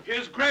 sir.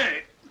 Here's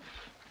Gray.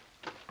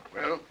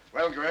 Well,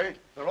 Gray.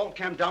 They're all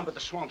camped down by the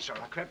swamp, sir.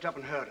 I crept up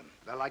and heard them.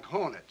 They're like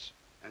hornets,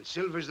 and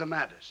Silver's the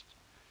maddest.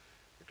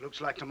 It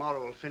looks like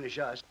tomorrow will finish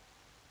us.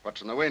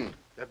 What's in the wind?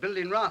 They're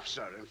building rafts,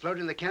 sir, and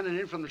floating the cannon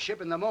in from the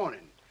ship in the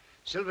morning.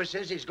 Silver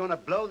says he's going to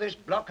blow this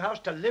blockhouse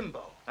to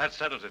limbo. That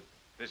settles it.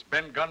 This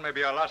Ben Gunn may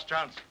be our last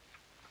chance.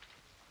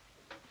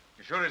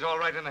 You sure he's all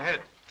right in the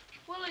head?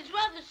 Well, he's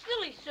rather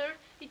silly, sir.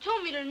 He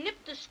told me to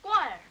nip the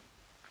squire.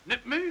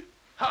 Nip me?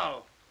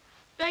 How?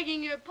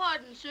 Begging your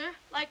pardon, sir.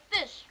 Like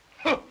this.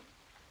 A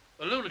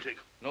lunatic.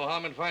 No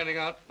harm in finding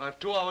out. I have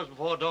 2 hours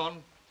before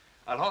dawn.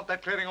 I'll haunt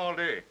that clearing all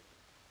day.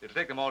 It'll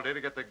take them all day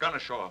to get the gun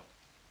ashore.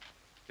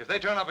 If they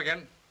turn up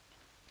again,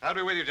 I'll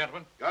be with you,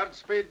 gentlemen.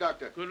 Godspeed,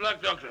 Doctor. Good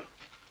luck, Doctor.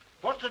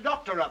 What's the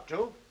doctor up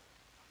to?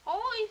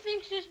 Oh, he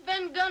thinks this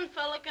Ben Gunn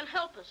fella can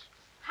help us.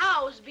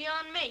 How is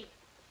beyond me.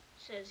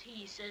 Says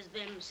he, says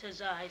them,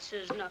 says I,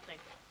 says nothing.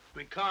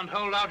 We can't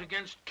hold out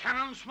against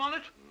cannon,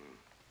 Smollett?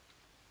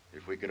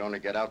 If we could only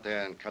get out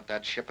there and cut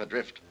that ship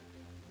adrift,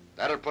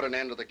 that'll put an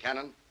end to the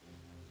cannon,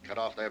 cut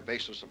off their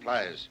base of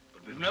supplies.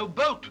 But we've no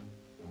boat.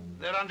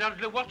 They're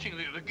undoubtedly watching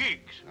the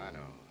gigs. I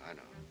know.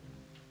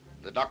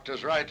 The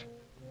doctor's right.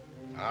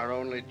 Our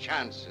only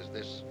chance is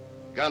this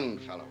Gunn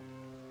fellow.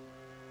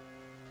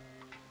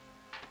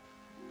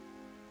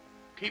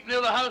 Keep near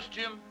the house,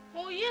 Jim.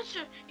 Oh, yes,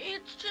 sir.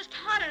 It's just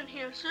hot in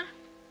here, sir.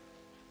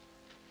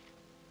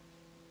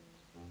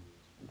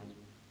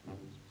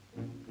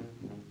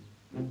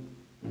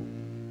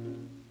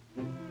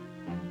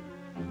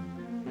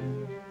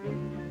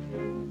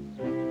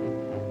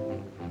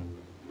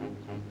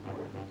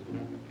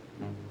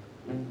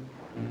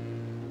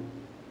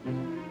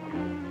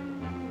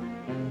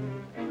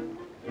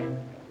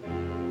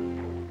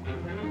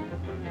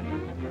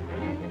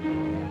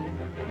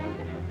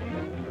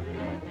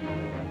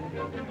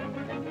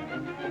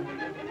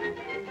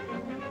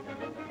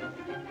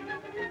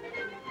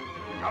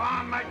 Go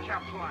on, make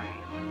your play.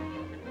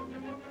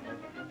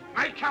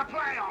 Make your play,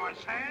 I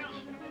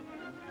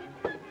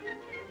says.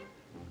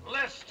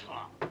 Less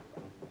talk.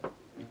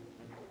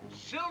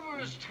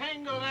 Silver's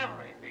tangled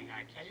everything,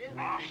 I tell you.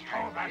 Oh,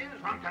 hold that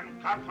drunken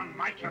guff and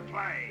make your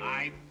play.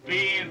 I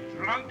be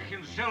drunk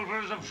and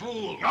Silver's a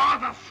fool. You're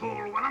the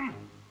fool, Willem.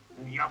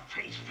 Your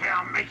face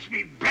fair makes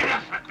me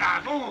bitter for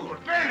that. Fool,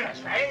 bitter,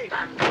 eh?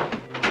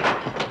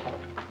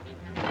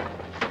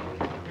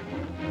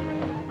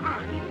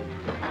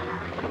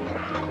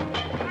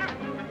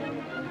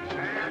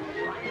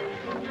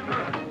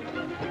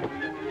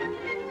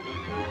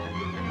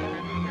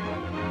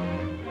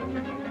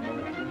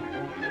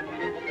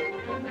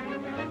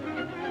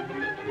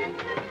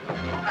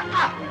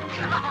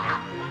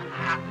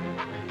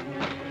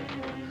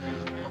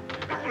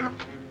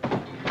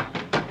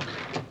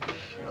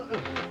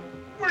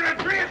 We're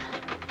adrift.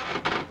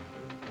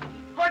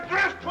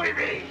 Adrift we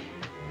be.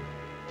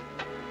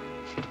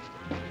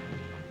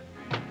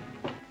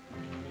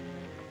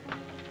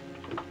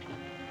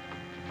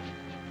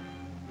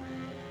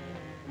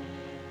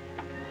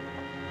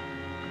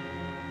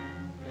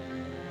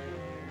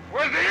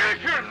 Where's the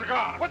anchors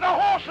gone? With the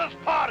horses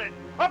parted.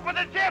 Up with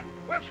the dip.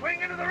 We'll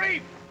swing into the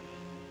reef.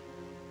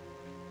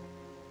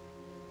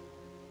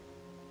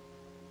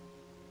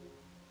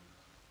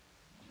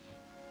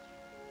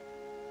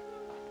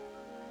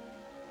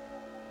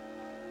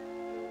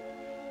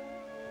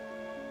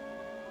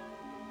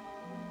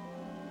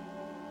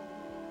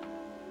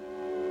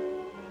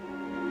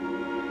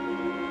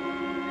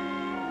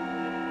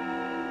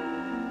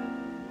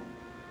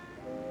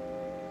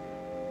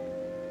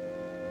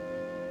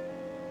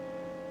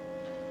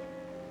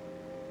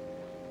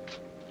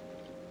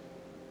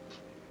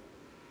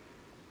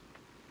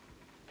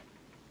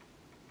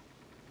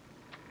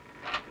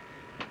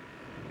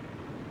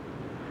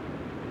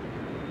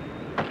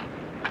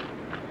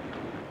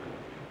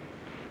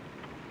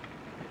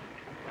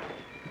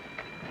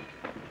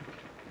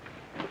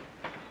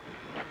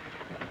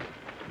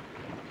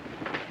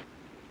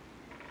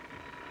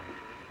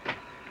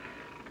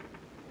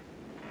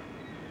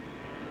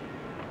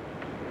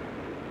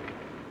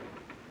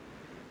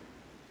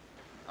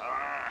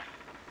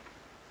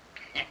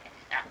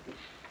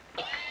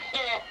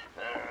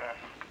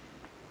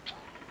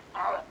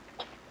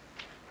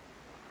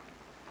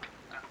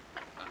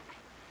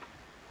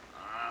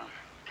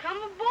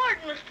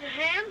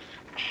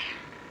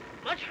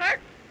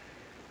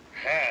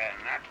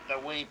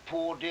 me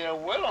poor dear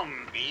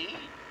Willem be.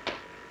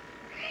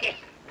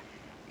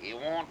 He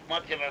wa'n't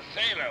much of a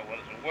sailor, was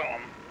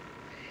Willem.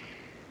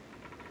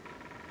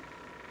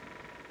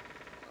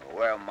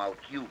 Where might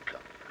you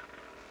come from?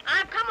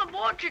 I've come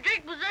aboard to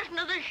take possession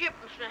of this ship,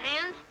 Mr.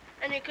 Hands,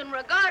 and you can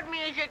regard me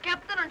as your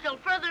captain until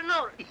further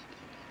notice.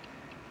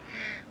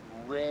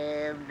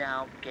 Well,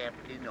 now,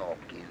 Captain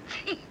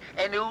Hawkins,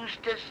 and who's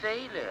the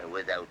sailor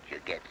without you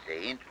gets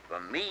a hint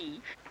from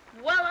me?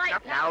 Well,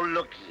 Now,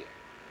 look here.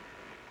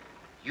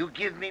 You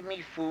give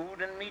me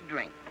food and me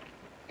drink,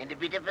 and a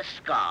bit of a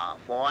scarf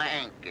or a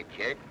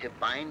handkerchief to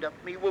bind up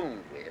me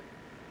wound with,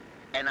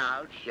 and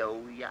I'll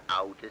show you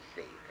how to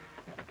sail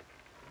it.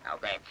 Now,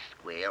 that's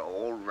square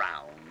all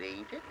round,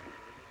 ain't it?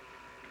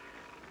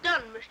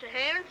 Done, Mr.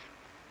 Hands.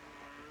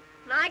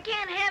 Now, I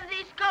can't have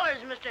these colors,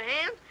 Mr.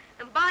 Hands,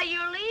 and by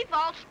your leave,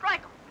 I'll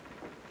strike 'em.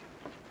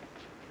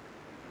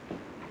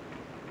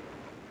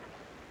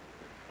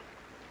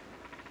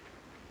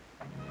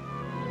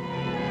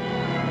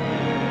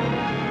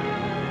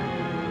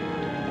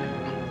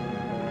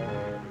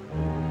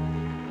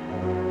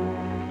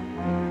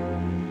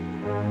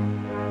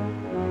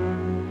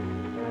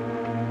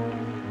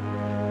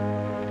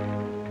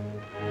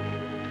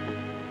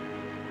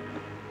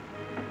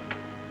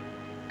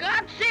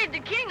 God save the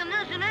king, and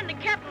there's an end to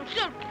Captain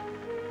Silky.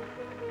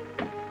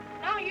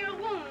 Now you're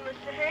wounded,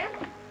 Mr.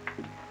 Hands.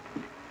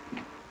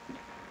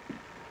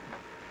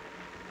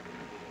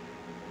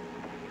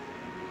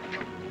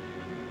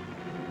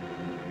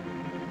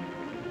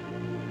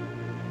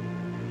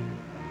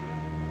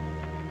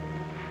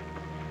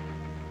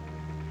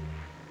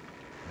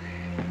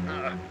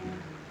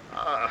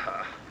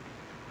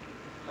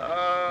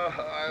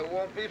 I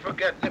won't be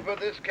forgetting you for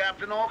this,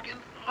 Captain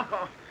Hawkins.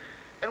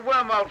 And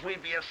where might we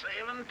be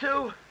a-sailing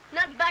to?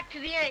 Not back to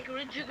the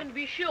anchorage, you can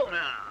be sure.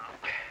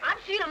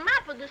 I've seen a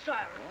map of this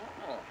island.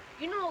 Oh.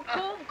 You know a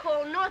cove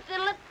called North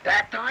Inlet?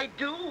 That I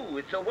do.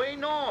 It's away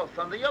north,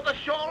 on the other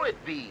shore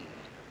it be.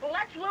 Well,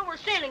 that's where we're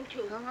sailing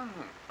to.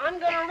 I'm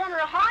gonna run her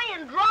high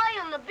and dry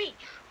on the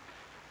beach,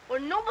 where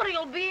nobody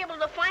will be able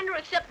to find her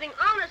excepting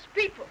honest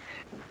people.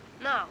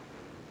 Now,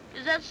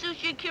 does that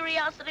suit your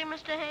curiosity,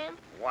 Mr. Hand?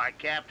 Why,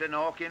 Captain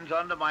Hawkins,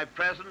 under my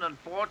present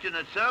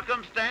unfortunate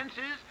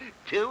circumstances,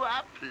 to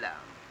a plum.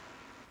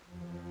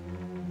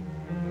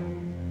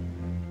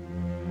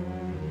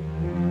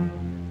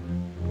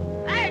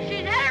 Hey,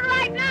 she's headed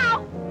right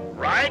now.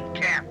 Right,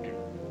 Captain.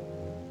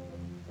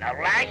 Now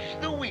lash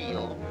the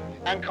wheel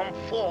and come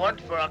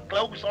forward for a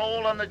close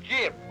haul on the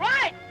jib.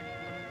 Right.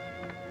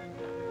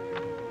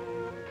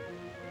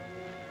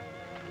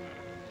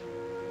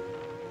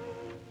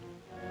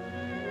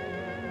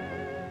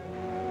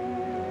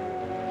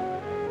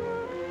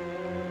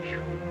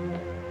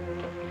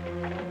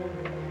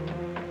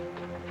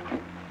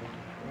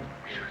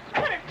 It's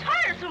been a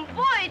tiresome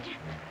voyage.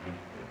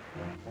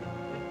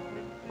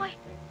 Why,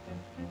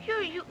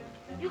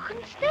 you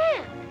can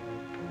stand.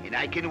 And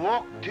I can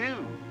walk,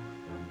 too.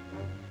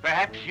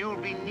 Perhaps you'll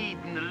be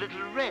needing a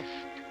little rest,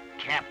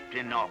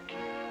 Captain Hawkins.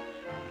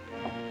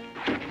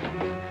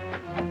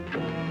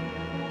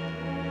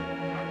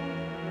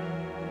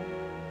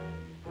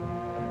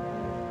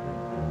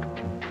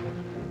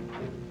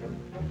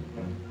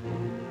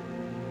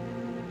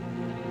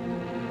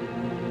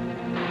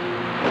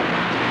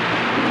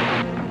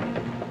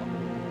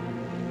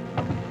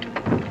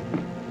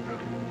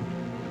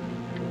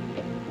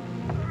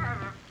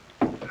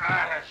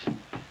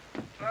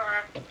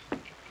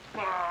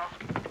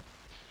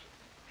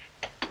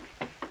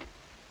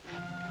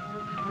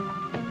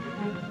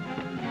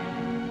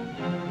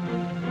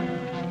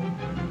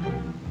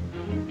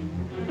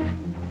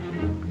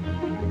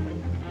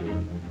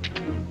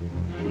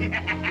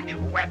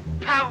 Wet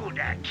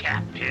powder,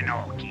 Captain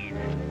Hawkins.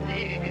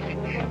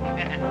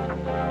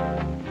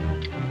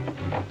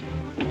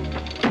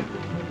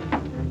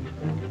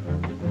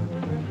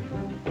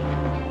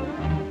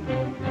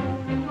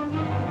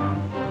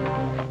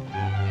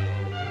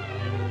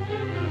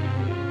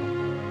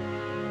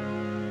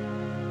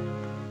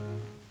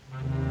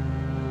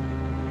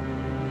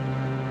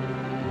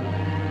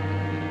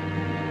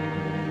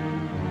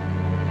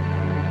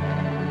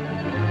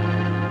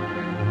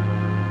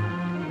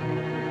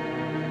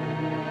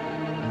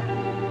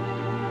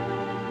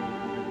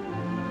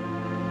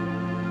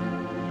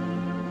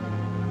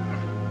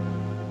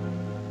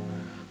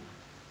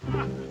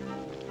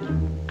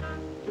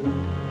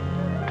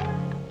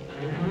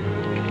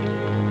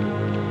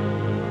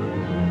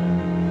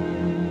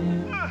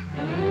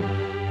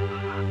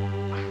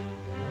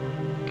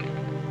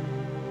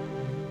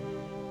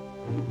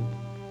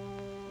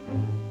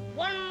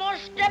 One more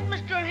step,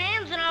 Mr.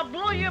 Hands, and I'll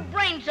blow your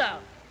brains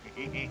out.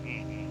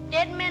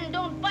 Dead men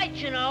don't bite,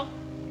 you know.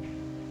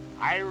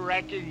 I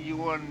reckon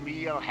you and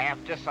me'll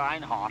have to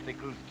sign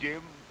articles,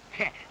 Jim.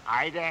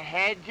 I'd have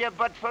had you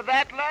but for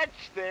that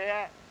latch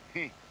there.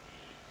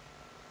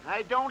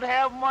 I don't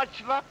have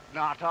much luck,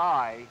 not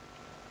I.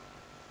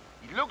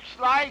 It looks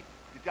like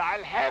that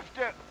I'll have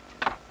to...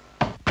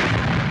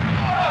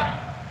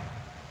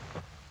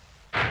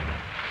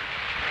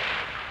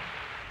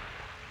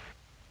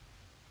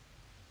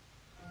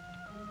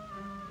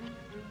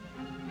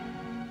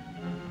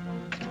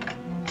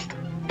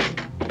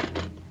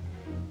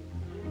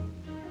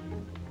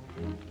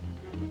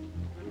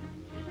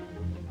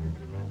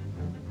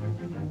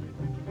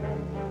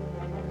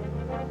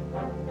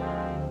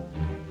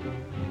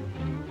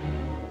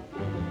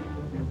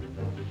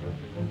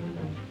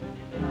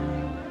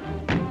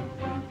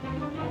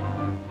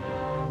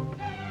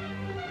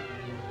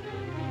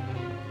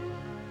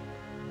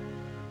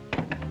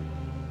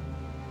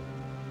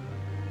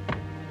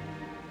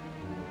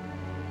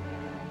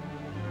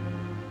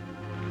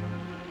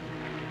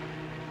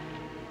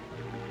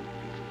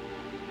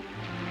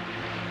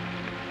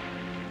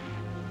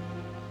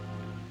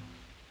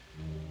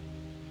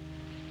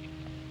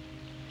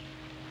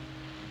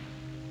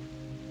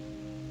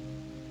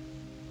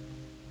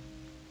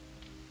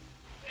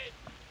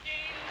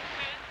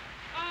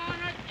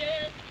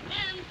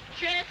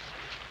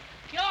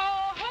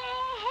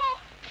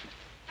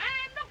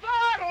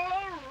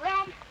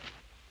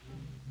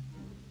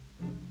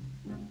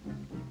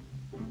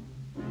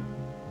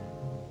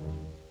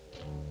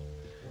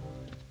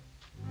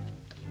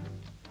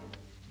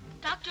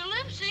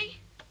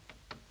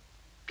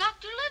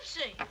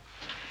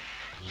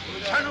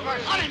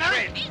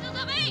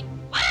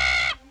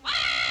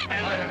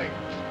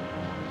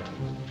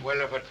 Well,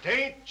 if it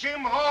ain't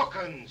Jim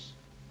Hawkins.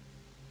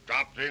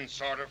 Dropped in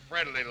sort of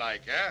friendly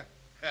like, eh?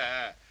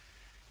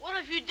 What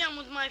have you done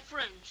with my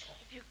friends?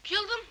 Have you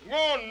killed them?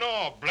 Oh,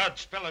 no. Blood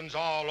spilling's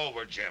all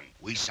over, Jim.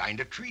 We signed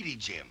a treaty,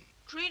 Jim.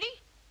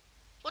 Treaty?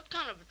 What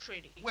kind of a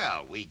treaty?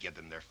 Well, we give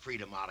them their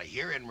freedom out of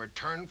here in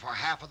return for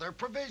half of their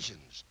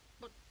provisions.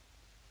 But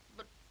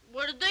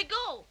where did they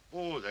go?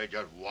 Oh, they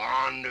just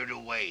wandered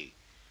away.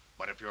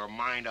 But if you're a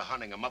mind of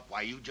hunting them up,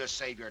 why, you just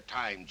save your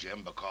time,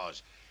 Jim,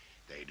 because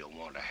they don't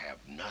want to have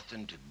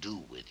nothing to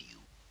do with you.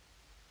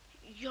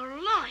 You're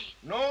lying.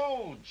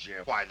 No,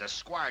 Jim. Why, the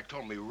squire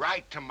told me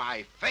right to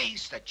my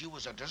face that you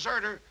was a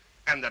deserter,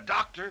 and the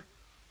doctor...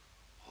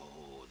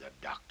 Oh, the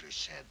doctor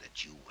said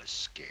that you was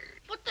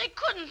scared. But they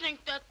couldn't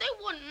think that. They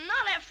wouldn't,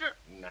 not after...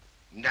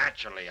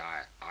 Naturally,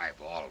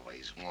 I've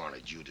always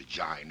wanted you to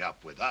join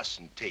up with us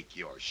and take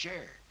your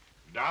share.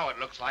 Now it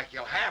looks like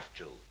you'll have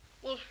to.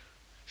 Well,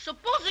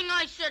 supposing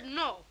I said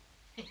no.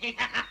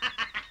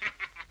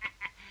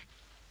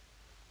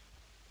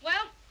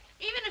 Well,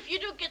 even if you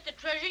do get the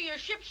treasure, your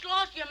ship's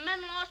lost, your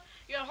men lost,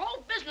 your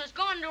whole business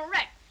gone to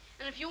wreck.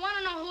 And if you want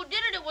to know who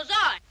did it, it was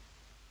I.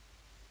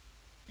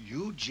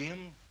 You,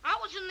 Jim? I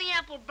was in the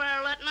apple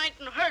barrel that night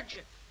and heard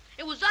you.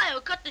 It was I who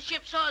cut the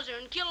ship's hawser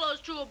and killed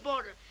those two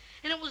aboard her.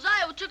 And it was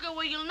I who took her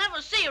where you'll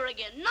never see her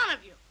again, none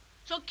of you.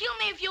 So kill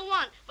me if you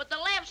want, but the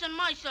laugh's on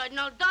my side, and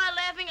I'll die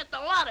laughing at the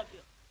lot of you.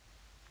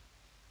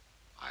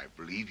 I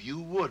believe you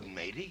would,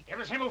 matey. It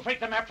was him who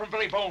faked the map from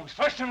Billy Bones.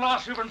 First and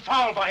last, we've been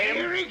fouled by him.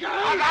 Here he goes!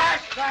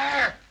 Avast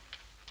there!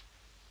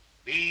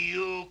 Be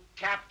you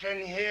captain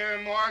here,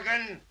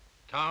 Morgan?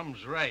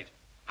 Tom's right.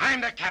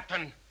 I'm the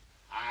captain.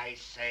 I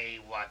say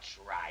what's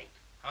right.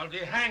 I'll be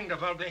hanged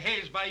if I'll be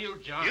hazed by you,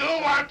 John. You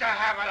want to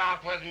have it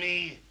out with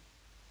me?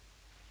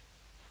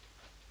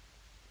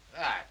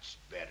 That's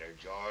better,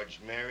 George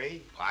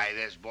Mary. Why,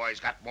 this boy's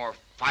got more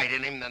fight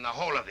in him than the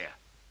whole of you.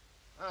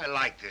 I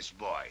like this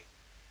boy.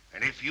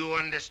 And if you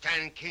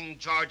understand King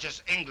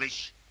George's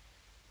English,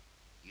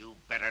 you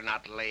better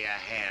not lay a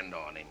hand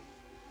on him.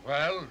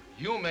 Well,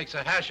 you makes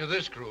a hash of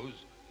this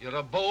cruise. You're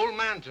a bold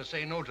man to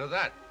say no to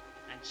that.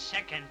 And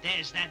second,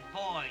 there's that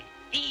boy.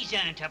 He's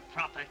earned a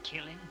proper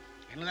killing.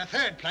 And in the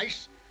third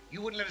place,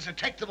 you wouldn't let us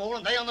attack them all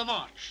and they on the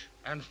march.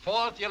 And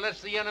fourth, you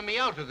let the enemy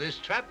out of this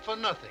trap for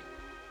nothing.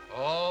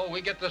 Oh,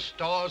 we get the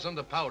stores and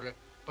the powder,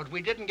 but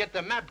we didn't get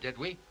the map, did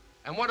we?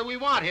 And what do we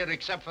want here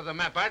except for the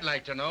map, I'd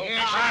like to know.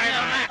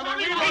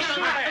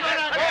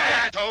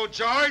 So,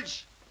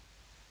 George?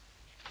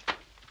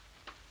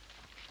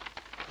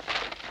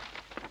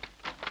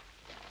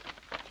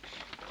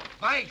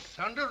 By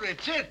thunder,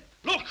 it's it.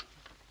 Look!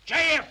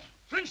 JF!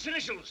 Flint's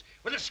initials,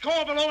 with a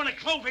score below and a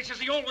clovis as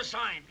the always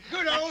sign.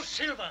 Good old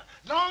Silver.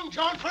 Long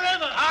John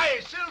forever.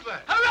 Aye,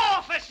 Silver.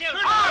 Hurrah for Silver!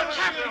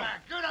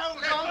 Good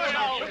old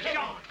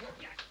John.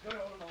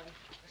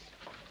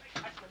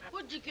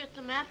 Where'd you get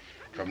the map?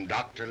 From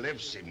Dr.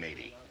 Livesey,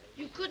 matey.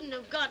 You couldn't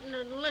have gotten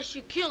it unless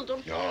you killed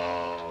him.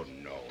 Oh,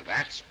 no.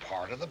 That's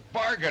part of the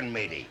bargain,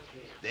 matey.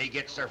 They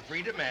gets their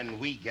freedom and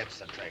we gets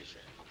the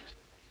treasure.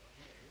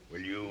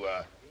 Will you,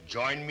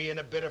 join me in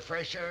a bit of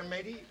fresh air,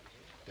 matey?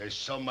 There's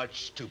so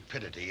much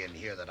stupidity in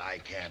here that I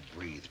can't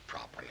breathe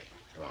properly.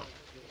 Come on.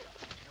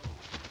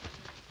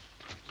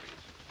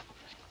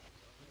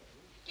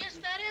 Guess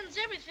that ends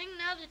everything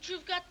now that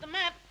you've got the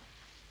map.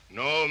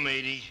 No,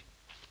 matey.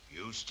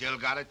 You still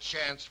got a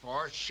chance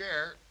for a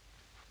share.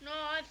 No,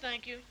 I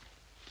thank you.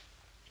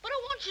 But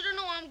I want you to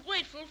know I'm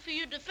grateful for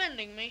you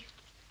defending me.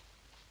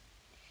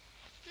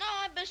 Now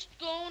I best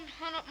go and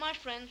hunt up my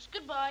friends.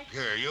 Goodbye.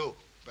 Here, you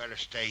better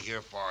stay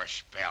here for a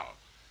spell.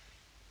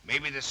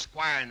 Maybe the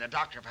squire and the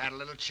doctor have had a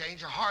little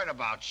change of heart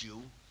about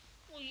you.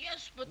 Well,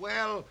 yes, but...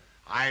 Well,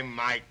 I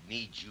might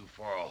need you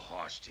for a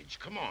hostage.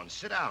 Come on,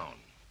 sit down.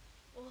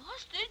 A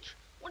hostage?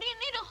 What do you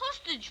need a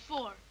hostage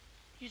for?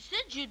 You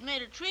said you'd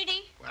made a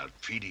treaty. Well,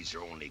 treaties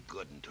are only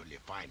good until you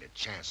find a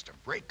chance to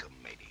break them,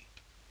 matey.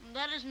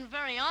 That isn't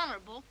very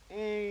honorable.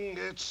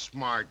 It's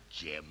smart,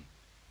 Jim.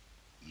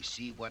 You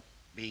see what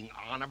being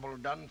honorable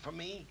done for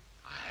me?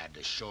 I had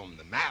to show 'em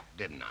the map,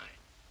 didn't I?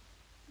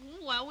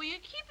 Why were you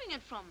keeping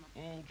it from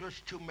them?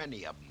 Just too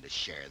many of them to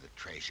share the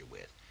treasure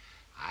with.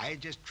 I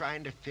just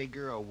trying to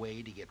figure a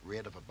way to get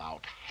rid of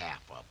about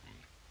half of them.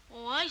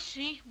 Oh, I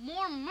see.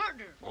 More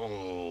murder.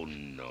 Oh,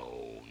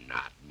 no,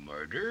 not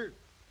murder.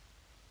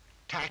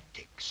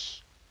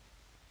 Tactics.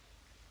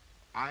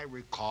 I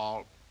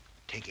recall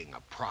taking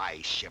a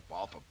prize ship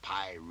off of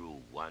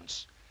Piru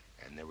once,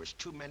 and there was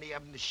too many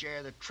of them to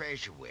share the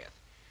treasure with.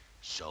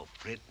 So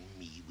Flint and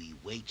me, we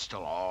waits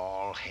till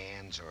all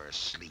hands are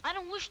asleep. I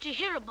don't wish to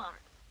hear about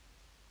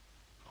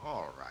it.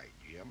 All right,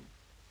 Jim.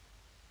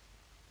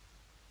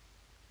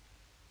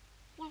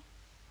 Well,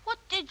 what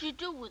did you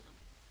do with him?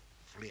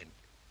 Flint,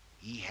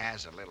 he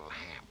has a little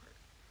hammer.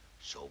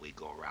 So we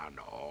go around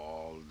to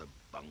all the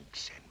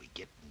bunks and we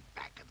get in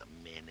back of the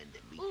men and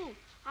then we... Ooh,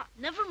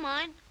 never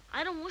mind.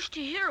 I don't wish to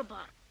hear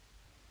about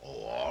it.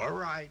 Oh, all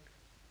right.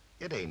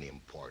 It ain't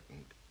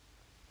important.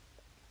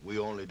 We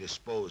only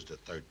disposed of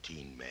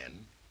 13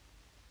 men.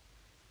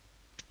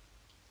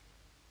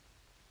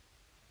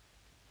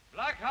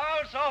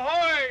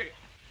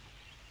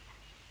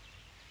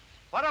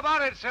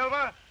 that,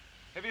 Silver?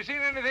 Have you seen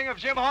anything of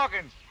Jim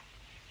Hawkins?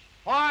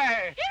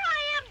 Why? Here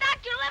I am,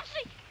 Dr.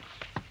 Livesey.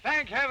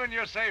 Thank heaven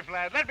you're safe,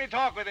 lad. Let me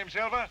talk with him,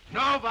 Silver.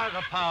 No, by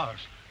the powers.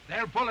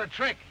 They'll pull a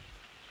trick.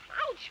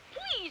 Ouch,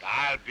 please.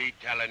 I'll be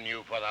telling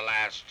you for the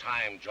last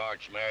time,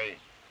 George Mary.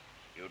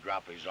 You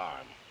drop his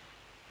arm.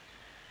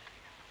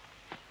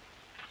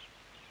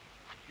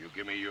 You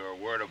give me your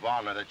word of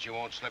honor that you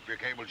won't slip your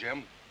cable,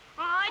 Jim?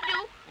 I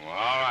do.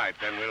 All right,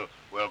 then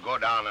we'll go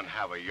down and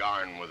have a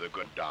yarn with a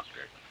good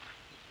doctor.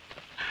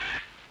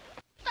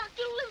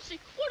 Dr. Livesey,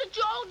 where did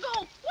you all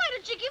go? Why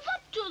did you give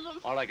up to them?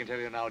 All I can tell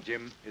you now,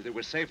 Jim, is that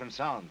we're safe and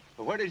sound.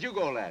 But where did you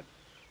go, lad?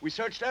 We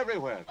searched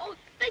everywhere. Oh,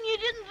 then you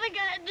didn't think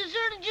I had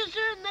deserted you, sir,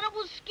 and that I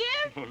was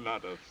scared? Oh,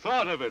 not a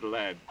thought of it,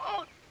 lad.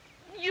 Oh,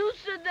 you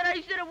said that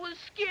I said I was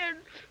scared,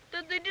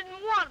 that they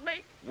didn't want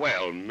me.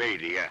 Well,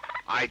 matey,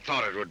 I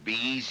thought it would be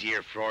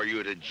easier for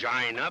you to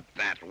join up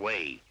that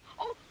way.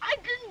 Oh, I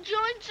didn't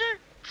join, sir.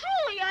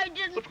 Truly, I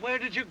didn't. But where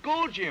did you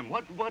go, Jim?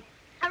 What?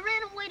 I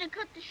ran away to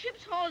cut the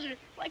ship's hawser,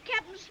 like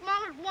Captain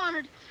Smollett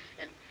wanted.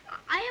 And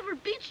I have her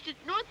beached at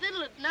North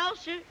Inlet now,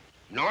 sir.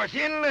 North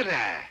Inlet,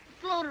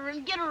 Float her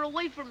and get her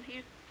away from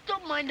here.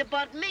 Don't mind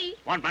about me.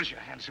 One bunch of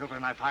hands, Silver,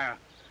 and I fire.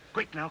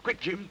 Quick now, quick,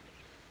 Jim.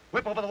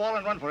 Whip over the wall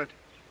and run for it.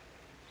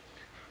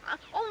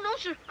 Oh, no,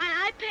 sir.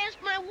 I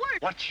passed my word.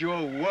 What's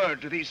your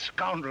word to these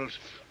scoundrels?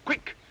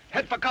 Quick,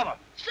 head for cover.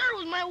 Sir, it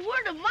was my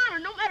word of honor.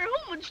 No matter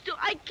who would steal,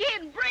 I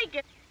can't break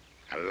it.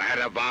 A lad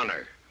of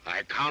honor.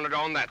 I counted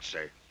on that,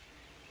 sir.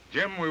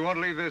 Jim, we won't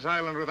leave this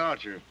island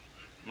without you.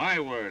 My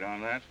word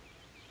on that.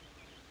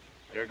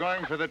 You're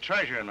going for the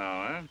treasure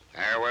now,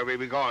 eh? Where we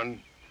be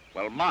going?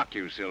 Well, mark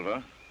you,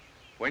 Silver.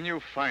 When you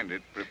find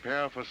it,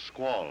 prepare for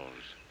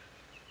squalls.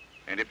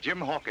 And if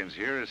Jim Hawkins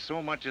here is so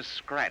much as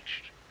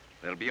scratched,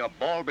 there'll be a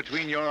ball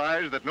between your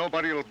eyes that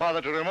nobody will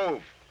bother to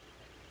remove.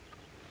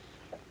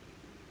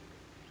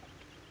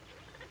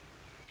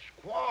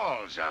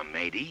 Squalls,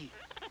 matey.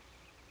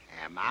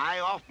 Am I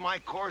off my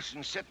course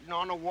and sitting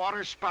on a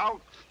water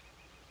spout?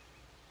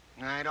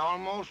 I'd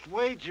almost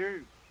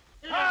wager.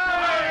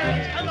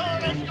 Hello,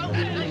 let's go.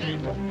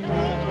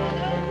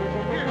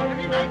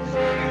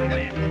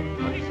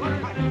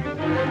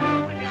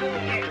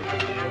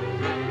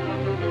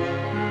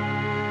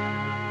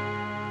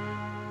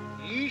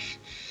 East,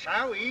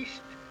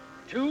 southeast,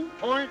 2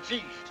 points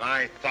east.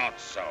 I thought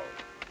so.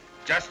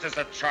 Just as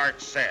the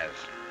chart says.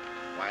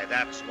 Why,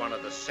 that's one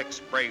of the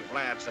 6 brave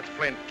lads that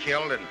Flint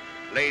killed and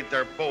laid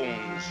their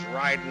bones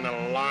riding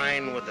a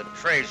line with the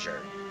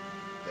treasure.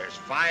 There's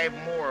 5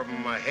 more of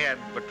them ahead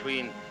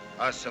between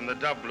us and the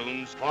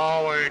doubloons.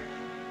 Forward.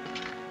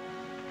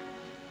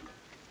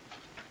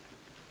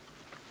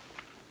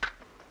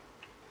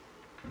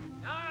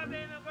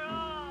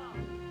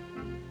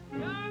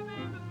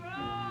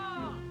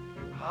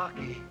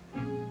 Hockey.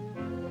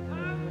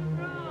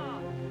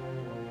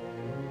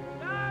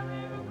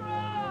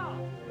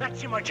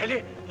 That's him, I tell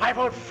you. I've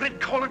heard Flint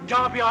call it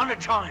Derby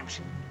 100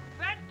 times.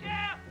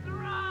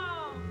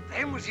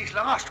 Them was his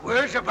last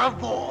words above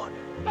board.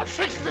 I've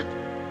fixed it.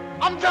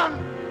 I'm done.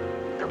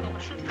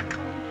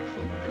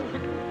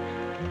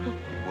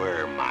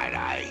 Where might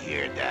I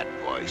hear that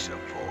voice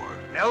afore?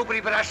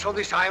 Nobody but us on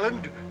this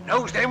island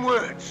knows them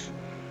words.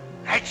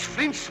 That's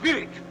Flint's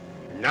spirit.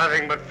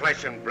 Nothing but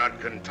flesh and blood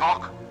can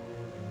talk.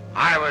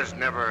 I was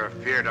never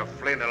feared of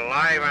Flint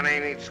alive, and I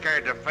ain't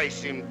scared to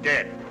face him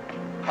dead.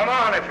 Come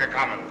on if you're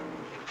coming.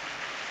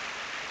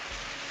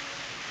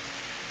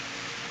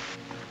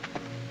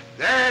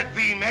 There it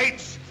be,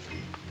 mates.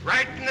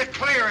 Right in the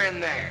clear in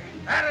there.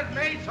 At it,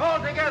 mates, all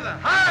together.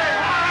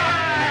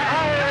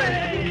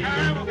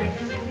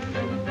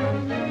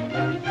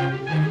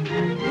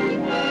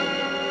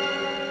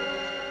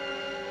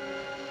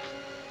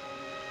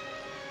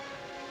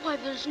 Why,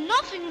 there's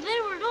nothing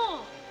there at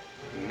all.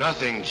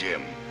 Nothing,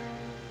 Jim.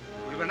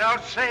 We went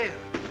out sailing.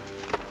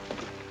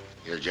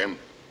 Here, Jim.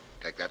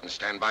 Take that and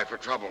stand by for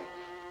trouble.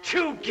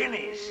 2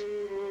 guineas.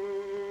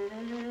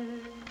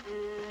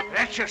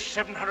 That's just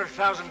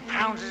 700,000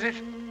 pounds, is it?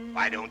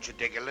 Why don't you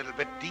dig a little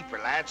bit deeper,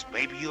 lads?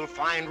 Maybe you'll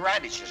find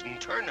radishes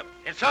and turnip.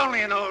 It's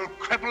only an old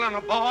cripple and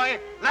a boy.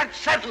 Let's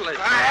settle it.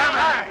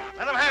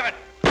 Let him have it.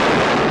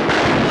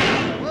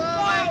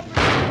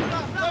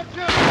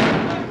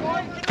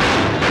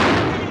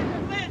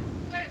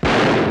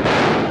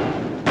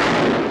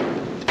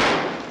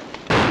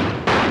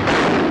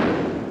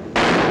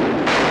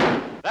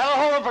 That'll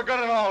hold him for good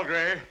and all,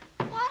 Gray.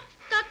 What?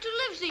 Dr.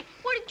 Livesey,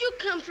 where did you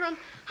come from?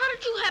 How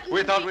did you happen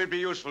We to thought be... we'd be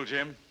useful,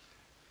 Jim.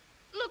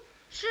 Look,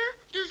 sir,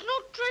 there's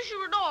no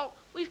treasure at all.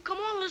 We've come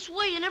all this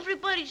way and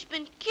everybody's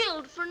been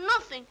killed for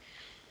nothing.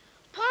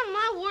 Upon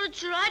my word,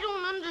 sir, I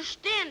don't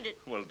understand it.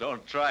 Well,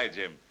 don't try,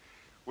 Jim.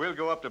 We'll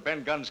go up to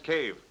Ben Gunn's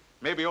cave.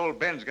 Maybe old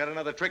Ben's got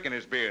another trick in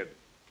his beard.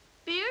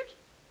 Beard?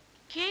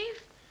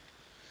 Cave?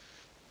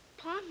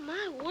 Upon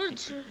my word,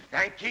 sir.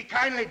 Thank ye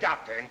kindly,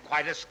 Doctor, and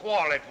quite a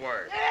squall it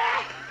were.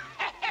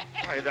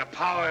 By the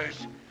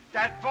powers,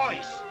 that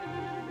voice.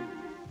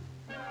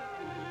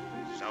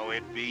 So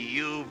it be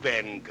you,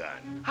 Ben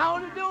Gunn. How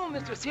do you do,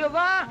 Mr.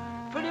 Silver?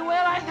 Pretty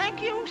well, I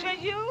thank you, says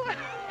you.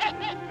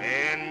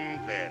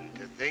 Ben,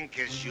 to think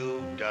as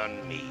you've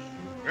done me.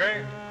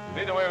 Gray,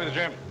 lead the way with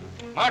Jim.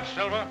 March,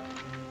 Silver.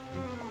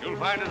 You'll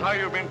find as how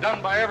you've been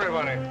done by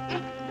everybody.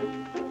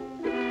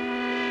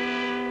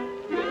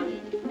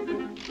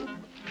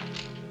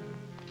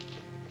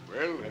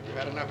 Well, have you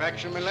had enough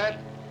action, my lad?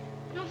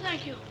 No,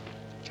 thank you.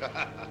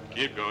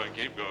 Keep going,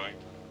 keep going.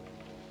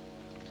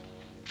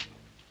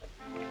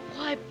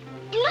 Why,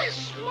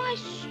 bless my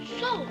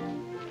soul.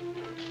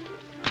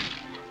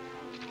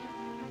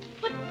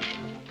 But,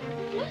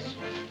 bless...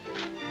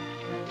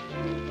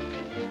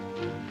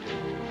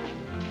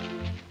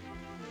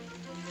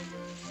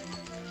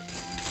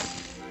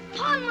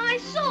 Upon my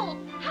soul,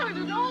 how did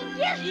it all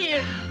get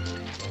here?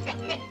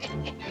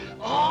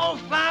 All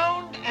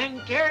found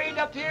and carried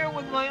up here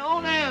with my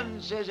own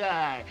hands, says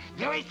I.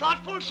 Very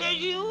thoughtful, says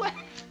you.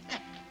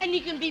 And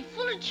you can be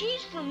full of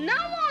cheese from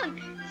now on,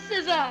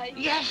 says I.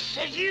 Yes,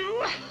 says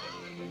you.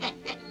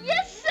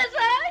 Yes, says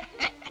I.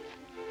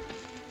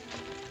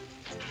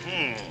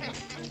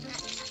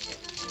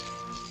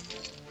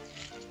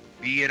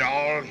 Be it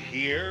all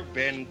here,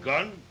 Ben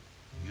Gunn?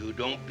 You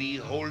don't be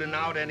holding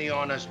out any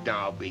on us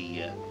now, be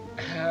ya?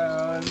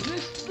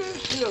 Mr.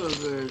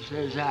 Silver,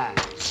 says I.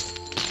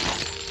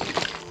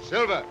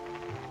 Silver.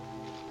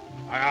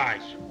 Aye, aye.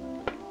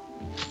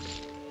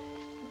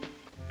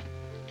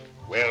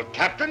 Well,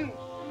 Captain,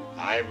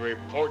 I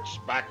reports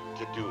back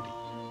to duty.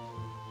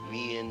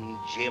 Me and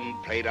Jim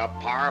played a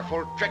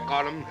powerful trick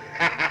on him.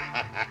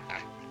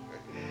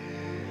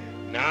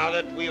 Now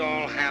that we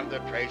all have the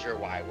treasure,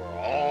 why, we're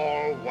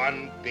all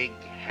one big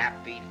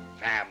happy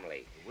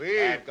family.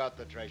 We've got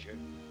the treasure.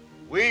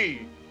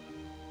 We.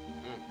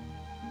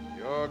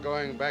 You're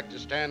going back to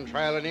stand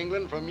trial in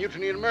England for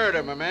mutiny and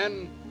murder, my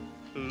man.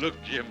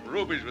 Look, Jim,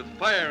 rubies with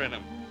fire in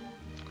them.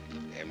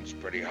 Them's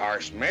pretty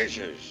harsh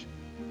measures.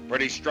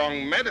 Pretty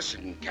strong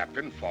medicine,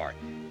 Captain, for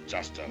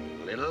just a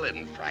little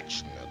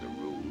infraction of the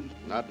rules.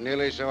 Not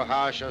nearly so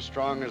harsh or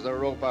strong as the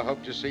rope I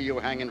hope to see you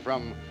hanging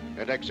from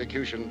at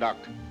execution dock.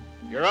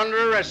 You're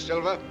under arrest,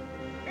 Silver.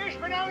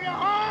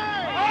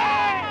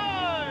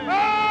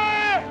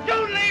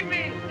 Don't leave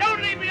me!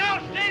 Don't leave me!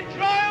 I'll stand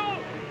trial!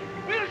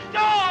 We'll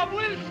starve!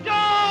 We'll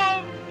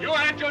starve! You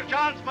had your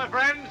chance, my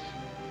friends.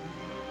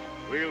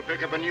 We'll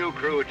pick up a new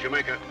crew at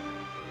Jamaica.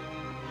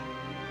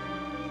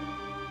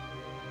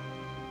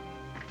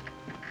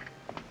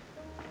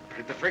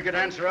 Did the frigate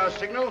answer our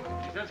signal?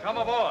 She says come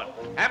aboard.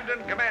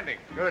 Hampton commanding.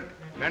 Good.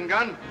 Ben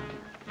Gunn,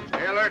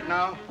 stay alert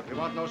now. We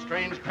want no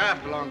strange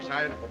craft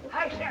alongside.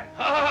 Hi, sir.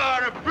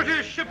 Ah, a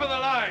British ship of the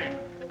line.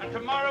 And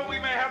tomorrow we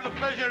may have the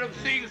pleasure of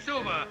seeing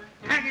Silver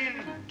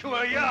hanging to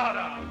a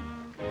yardarm.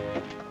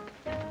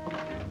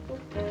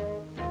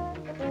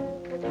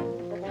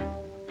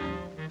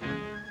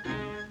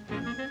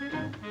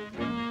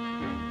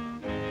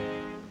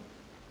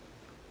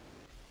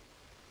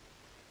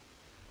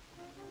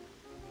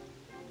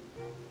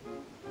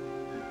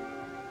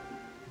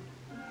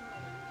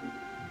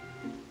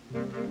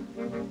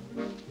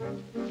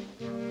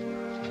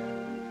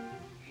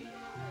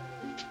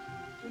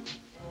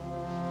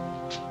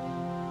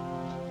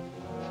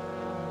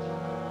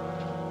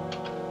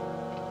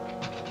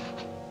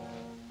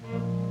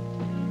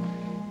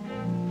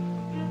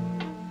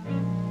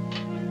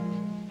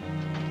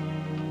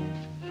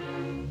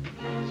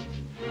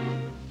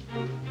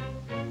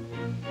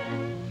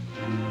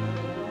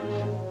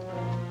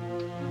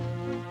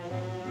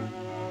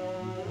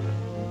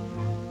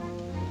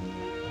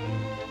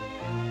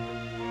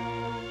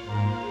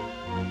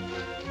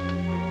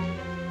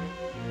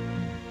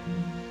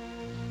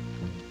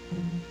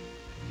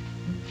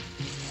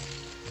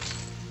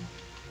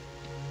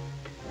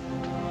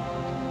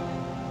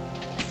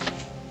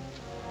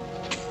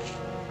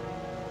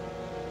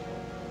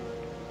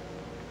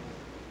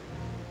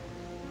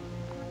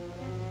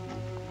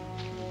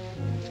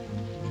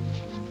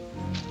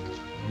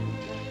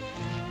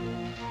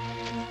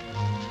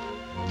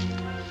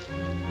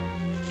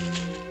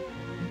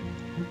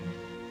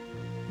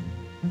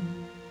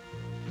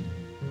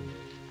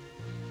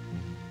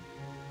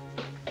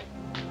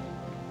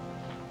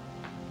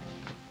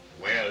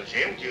 Well,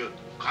 Jim, do you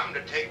come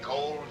to take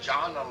old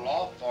John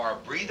aloft for a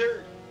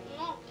breather?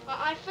 No,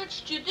 I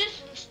fetched you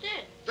this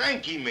instead.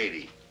 Thank ye,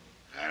 matey.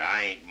 And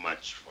I ain't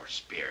much for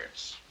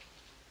spirits.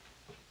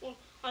 Well,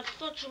 I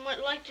thought you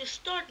might like to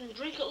start and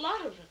drink a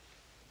lot of it.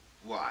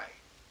 Why?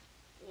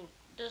 Well,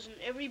 doesn't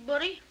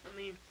everybody? I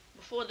mean,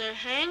 before they're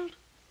hanged?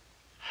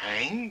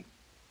 Hanged?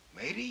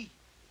 Matey?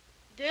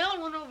 They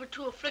all went over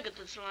to a frigate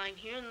that's lying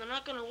here, and they're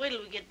not going to wait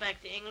till we get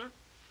back to England.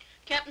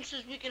 Captain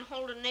says we can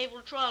hold a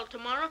naval trial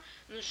tomorrow,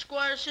 and the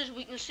squire says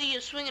we can see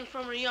you swinging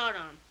from her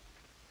yardarm.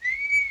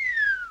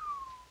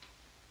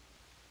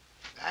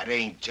 That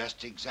ain't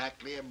just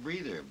exactly a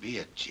breather, be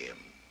it, Jim?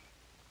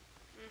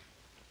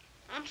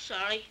 I'm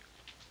sorry.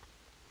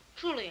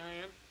 Truly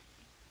I am.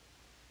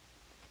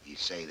 You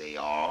say they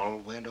all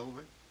went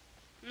over?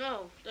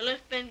 No, they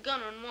left Ben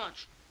Gunn on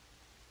watch.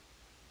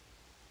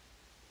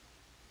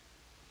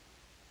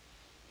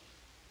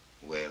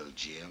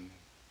 Jim,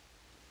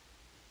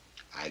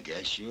 I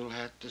guess you'll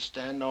have to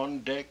stand on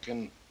deck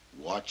and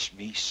watch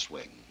me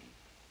swing.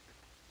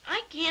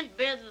 I can't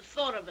bear the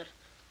thought of it.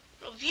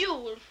 Of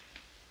you,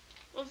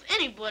 of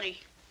anybody.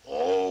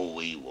 Oh,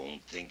 we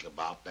won't think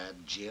about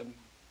that, Jim.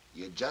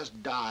 You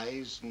just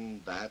dies,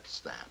 and that's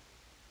that.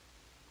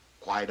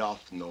 Quite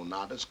often, though,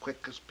 not as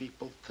quick as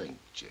people think,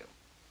 Jim.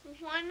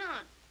 Why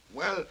not?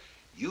 Well,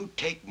 you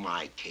take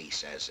my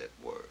case, as it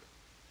were.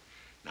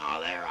 Now,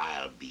 there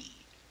I'll be,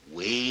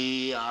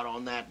 way out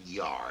on that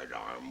yard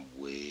arm,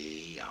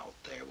 way out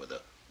there with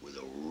a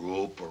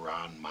rope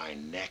around my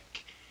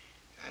neck,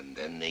 and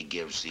then they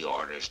gives the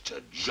orders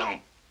to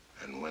jump.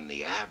 And when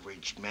the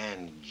average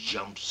man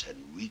jumps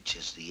and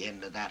reaches the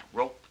end of that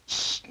rope,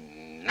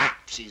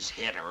 snaps his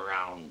head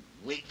around,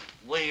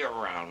 way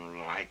around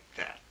like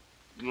that.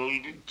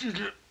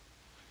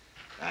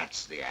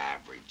 That's the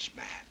average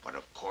man. But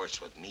of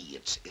course with me,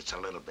 it's a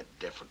little bit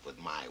different with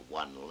my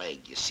one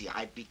leg. You see,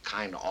 I'd be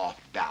kind of off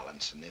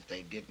balance, and if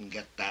they didn't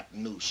get that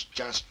noose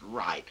just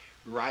right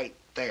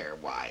there,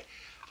 why,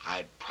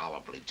 I'd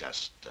probably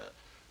just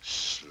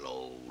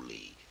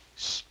slowly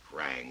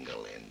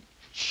strangle and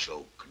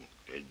choke,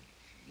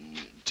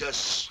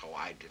 just so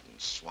I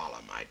didn't swallow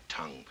my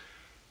tongue.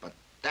 But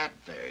that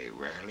very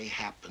rarely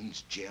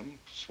happens, Jim,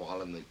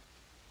 swallowing the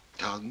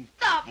tongue.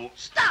 Stop!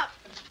 Stop!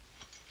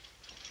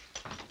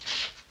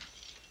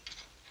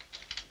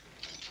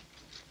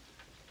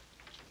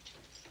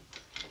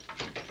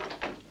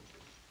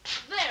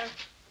 There.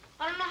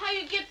 I don't know how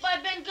you get by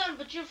Ben Gunn,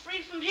 but you're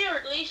free from here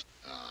at least.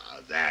 Ah,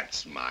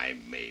 that's my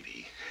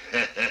matey.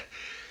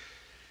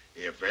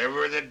 If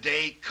ever the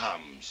day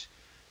comes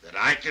that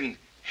I can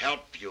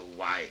help you,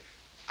 why,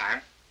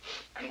 I'm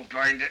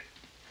going to...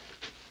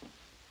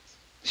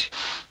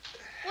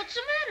 What's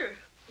the matter?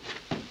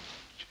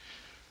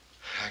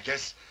 I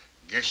guess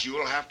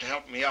you'll have to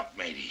help me up,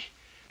 matey.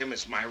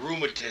 It's my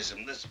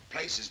rheumatism. This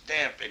place is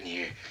damp in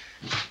here.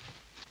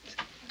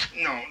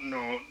 No.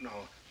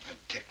 I'm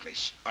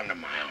ticklish under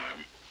my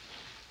arm.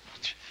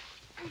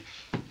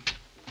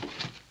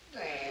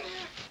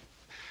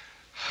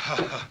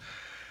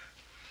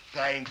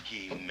 Thank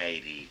you,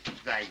 matey.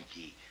 Thank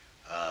you.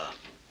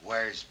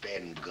 Where's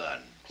Ben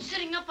Gunn?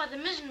 Sitting up by the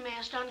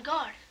mizzenmast on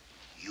guard.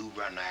 You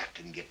run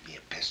after and get me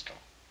a pistol.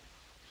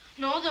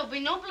 No, there'll be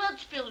no blood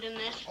spilled in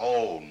this.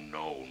 Oh,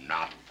 no,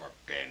 not for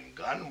Ben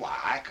Gunn. Why,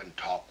 I can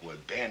talk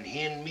with Ben.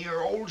 He and me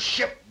are old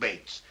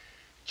shipmates.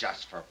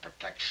 Just for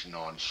protection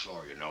on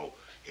shore, you know.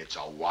 It's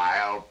a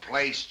wild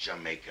place,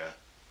 Jamaica.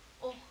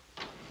 Oh,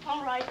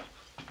 all right.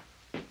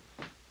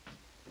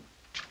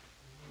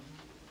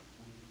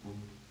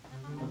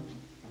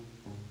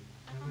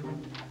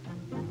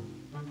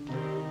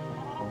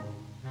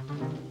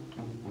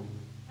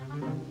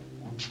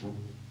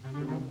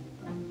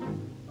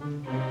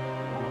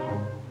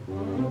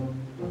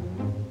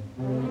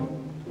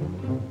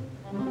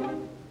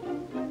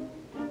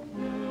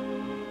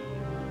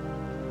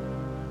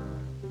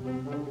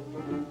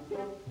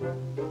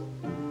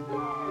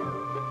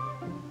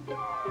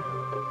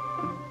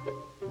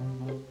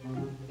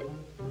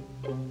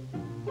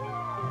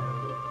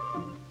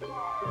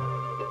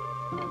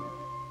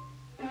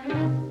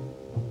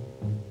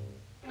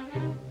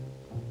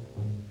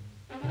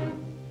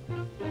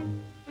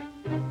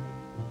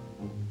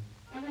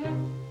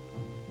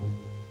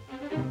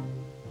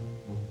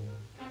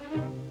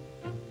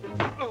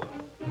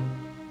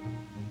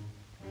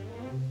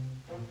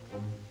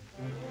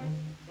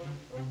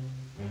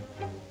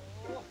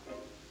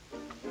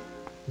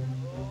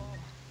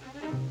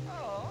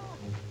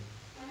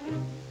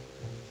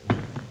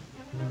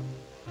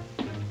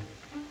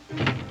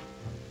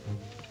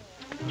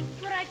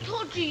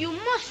 You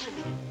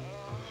mustn't.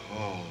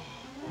 Oh,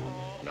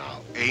 now,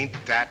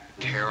 ain't that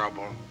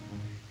terrible?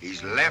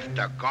 He's left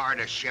to guard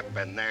a ship,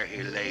 and there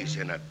he lays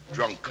in a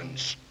drunken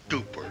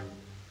stupor.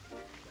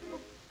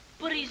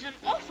 But he's an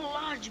awful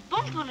large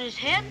bump on his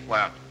head.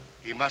 Well,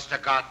 he must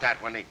have got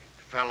that when he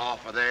fell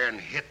off of there and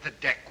hit the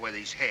deck with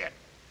his head.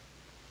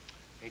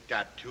 Ain't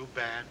that too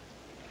bad?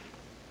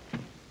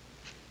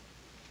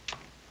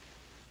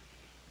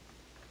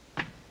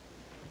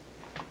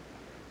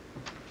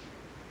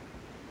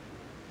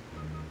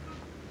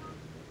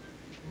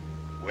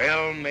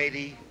 Well,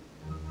 matey,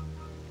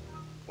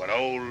 what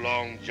old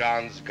Long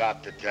John's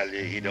got to tell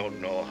you, he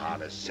don't know how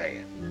to say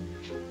it.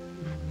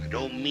 I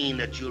don't mean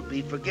that you'll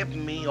be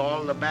forgiving me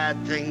all the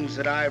bad things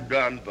that I've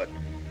done, but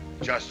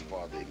just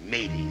for the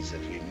mateys that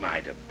we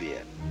might have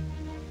been.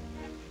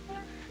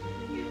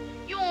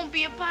 You won't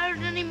be a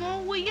pirate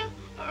anymore, will you?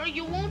 Or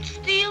you won't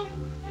steal?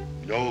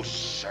 No,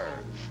 sir.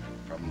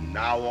 From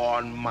now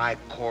on, my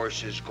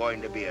course is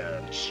going to be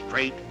a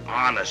straight,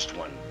 honest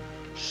one.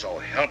 So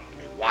help me.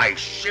 Why,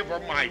 shiver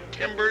my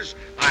timbers,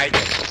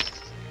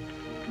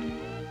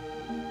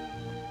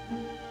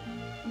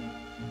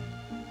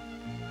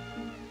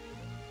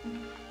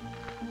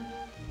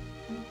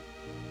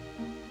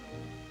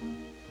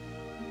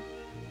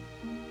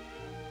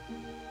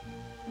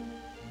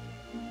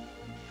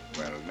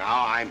 Well,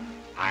 now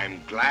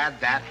I'm glad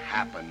that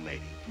happened,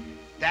 matey.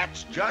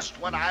 That's just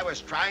what I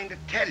was trying to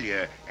tell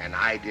you, and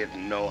I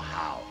didn't know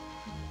how.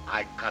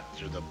 I cut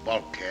through the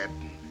bulkhead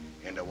and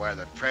into where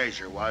the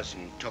treasure was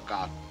and took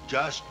out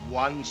just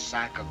one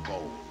sack of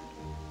gold.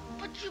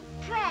 But you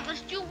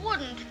promised you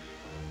wouldn't.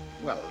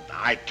 Well,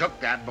 I took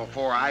that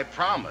before I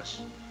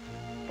promised.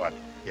 But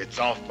it's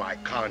off my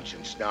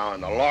conscience now,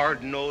 and the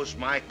Lord knows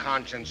my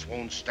conscience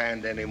won't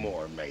stand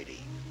anymore, matey.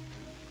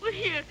 But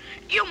here,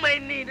 you may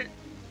need it.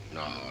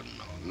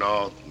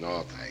 No,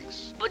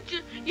 thanks. But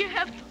you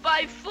have to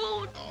buy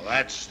food. Oh,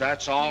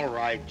 that's all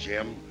right,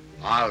 Jim.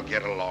 I'll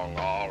get along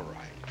all right.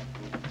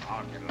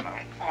 I'll get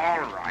along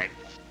all right.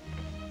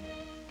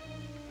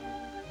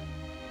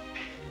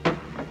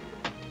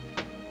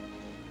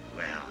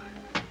 Well,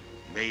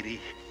 matey.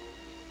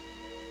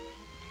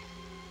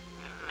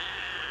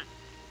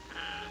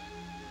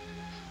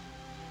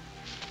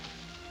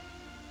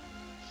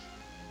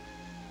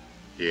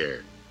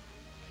 Here.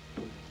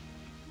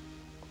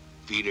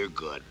 Feed her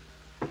good.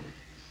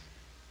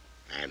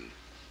 And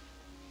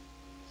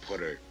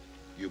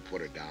you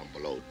put her down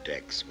below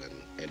decks when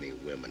any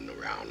women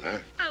around, huh?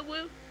 I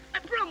will. I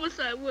promise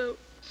I will.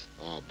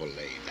 Oh,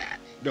 belay that.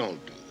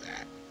 Don't do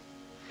that.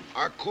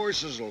 Our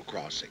courses will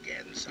cross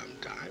again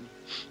sometime.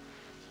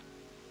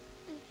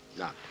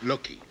 Now,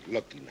 looky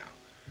now.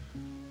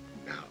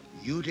 Now,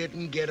 you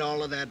didn't get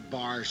all of that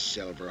bar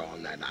silver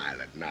on that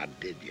island, now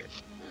did you?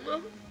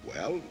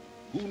 Well,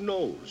 who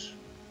knows?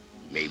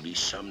 Maybe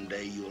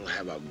someday you'll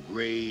have a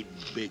great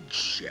big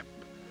ship,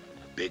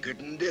 bigger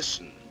than this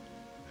one,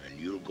 and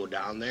you'll go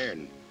down there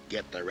and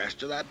get the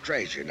rest of that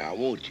treasure now,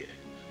 won't you?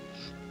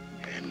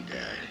 And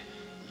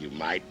you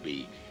might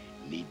be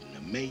needing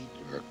a mate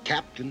or a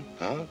captain,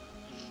 huh?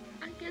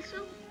 I guess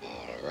so.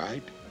 All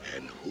right.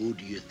 And who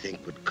do you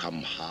think would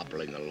come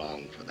hobbling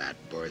along for that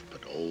berth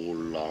but old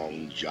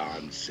Long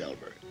John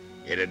Silver?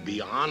 It'd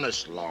be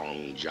honest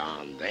Long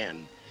John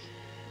then.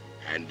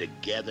 And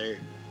together,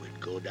 we'd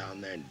go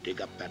down there and dig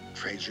up that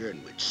treasure,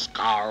 and we'd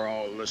scour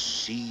all the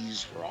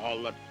seas for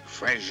all the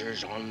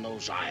treasures on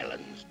those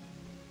islands.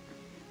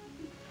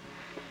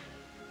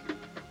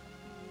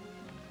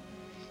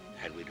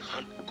 And we'd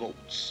hunt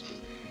goats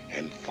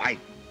and fight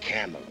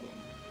camels.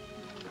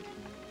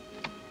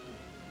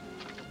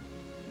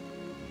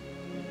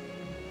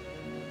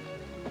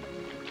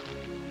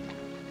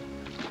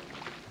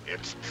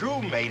 It's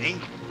true,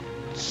 matey.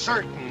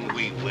 Certain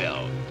we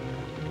will.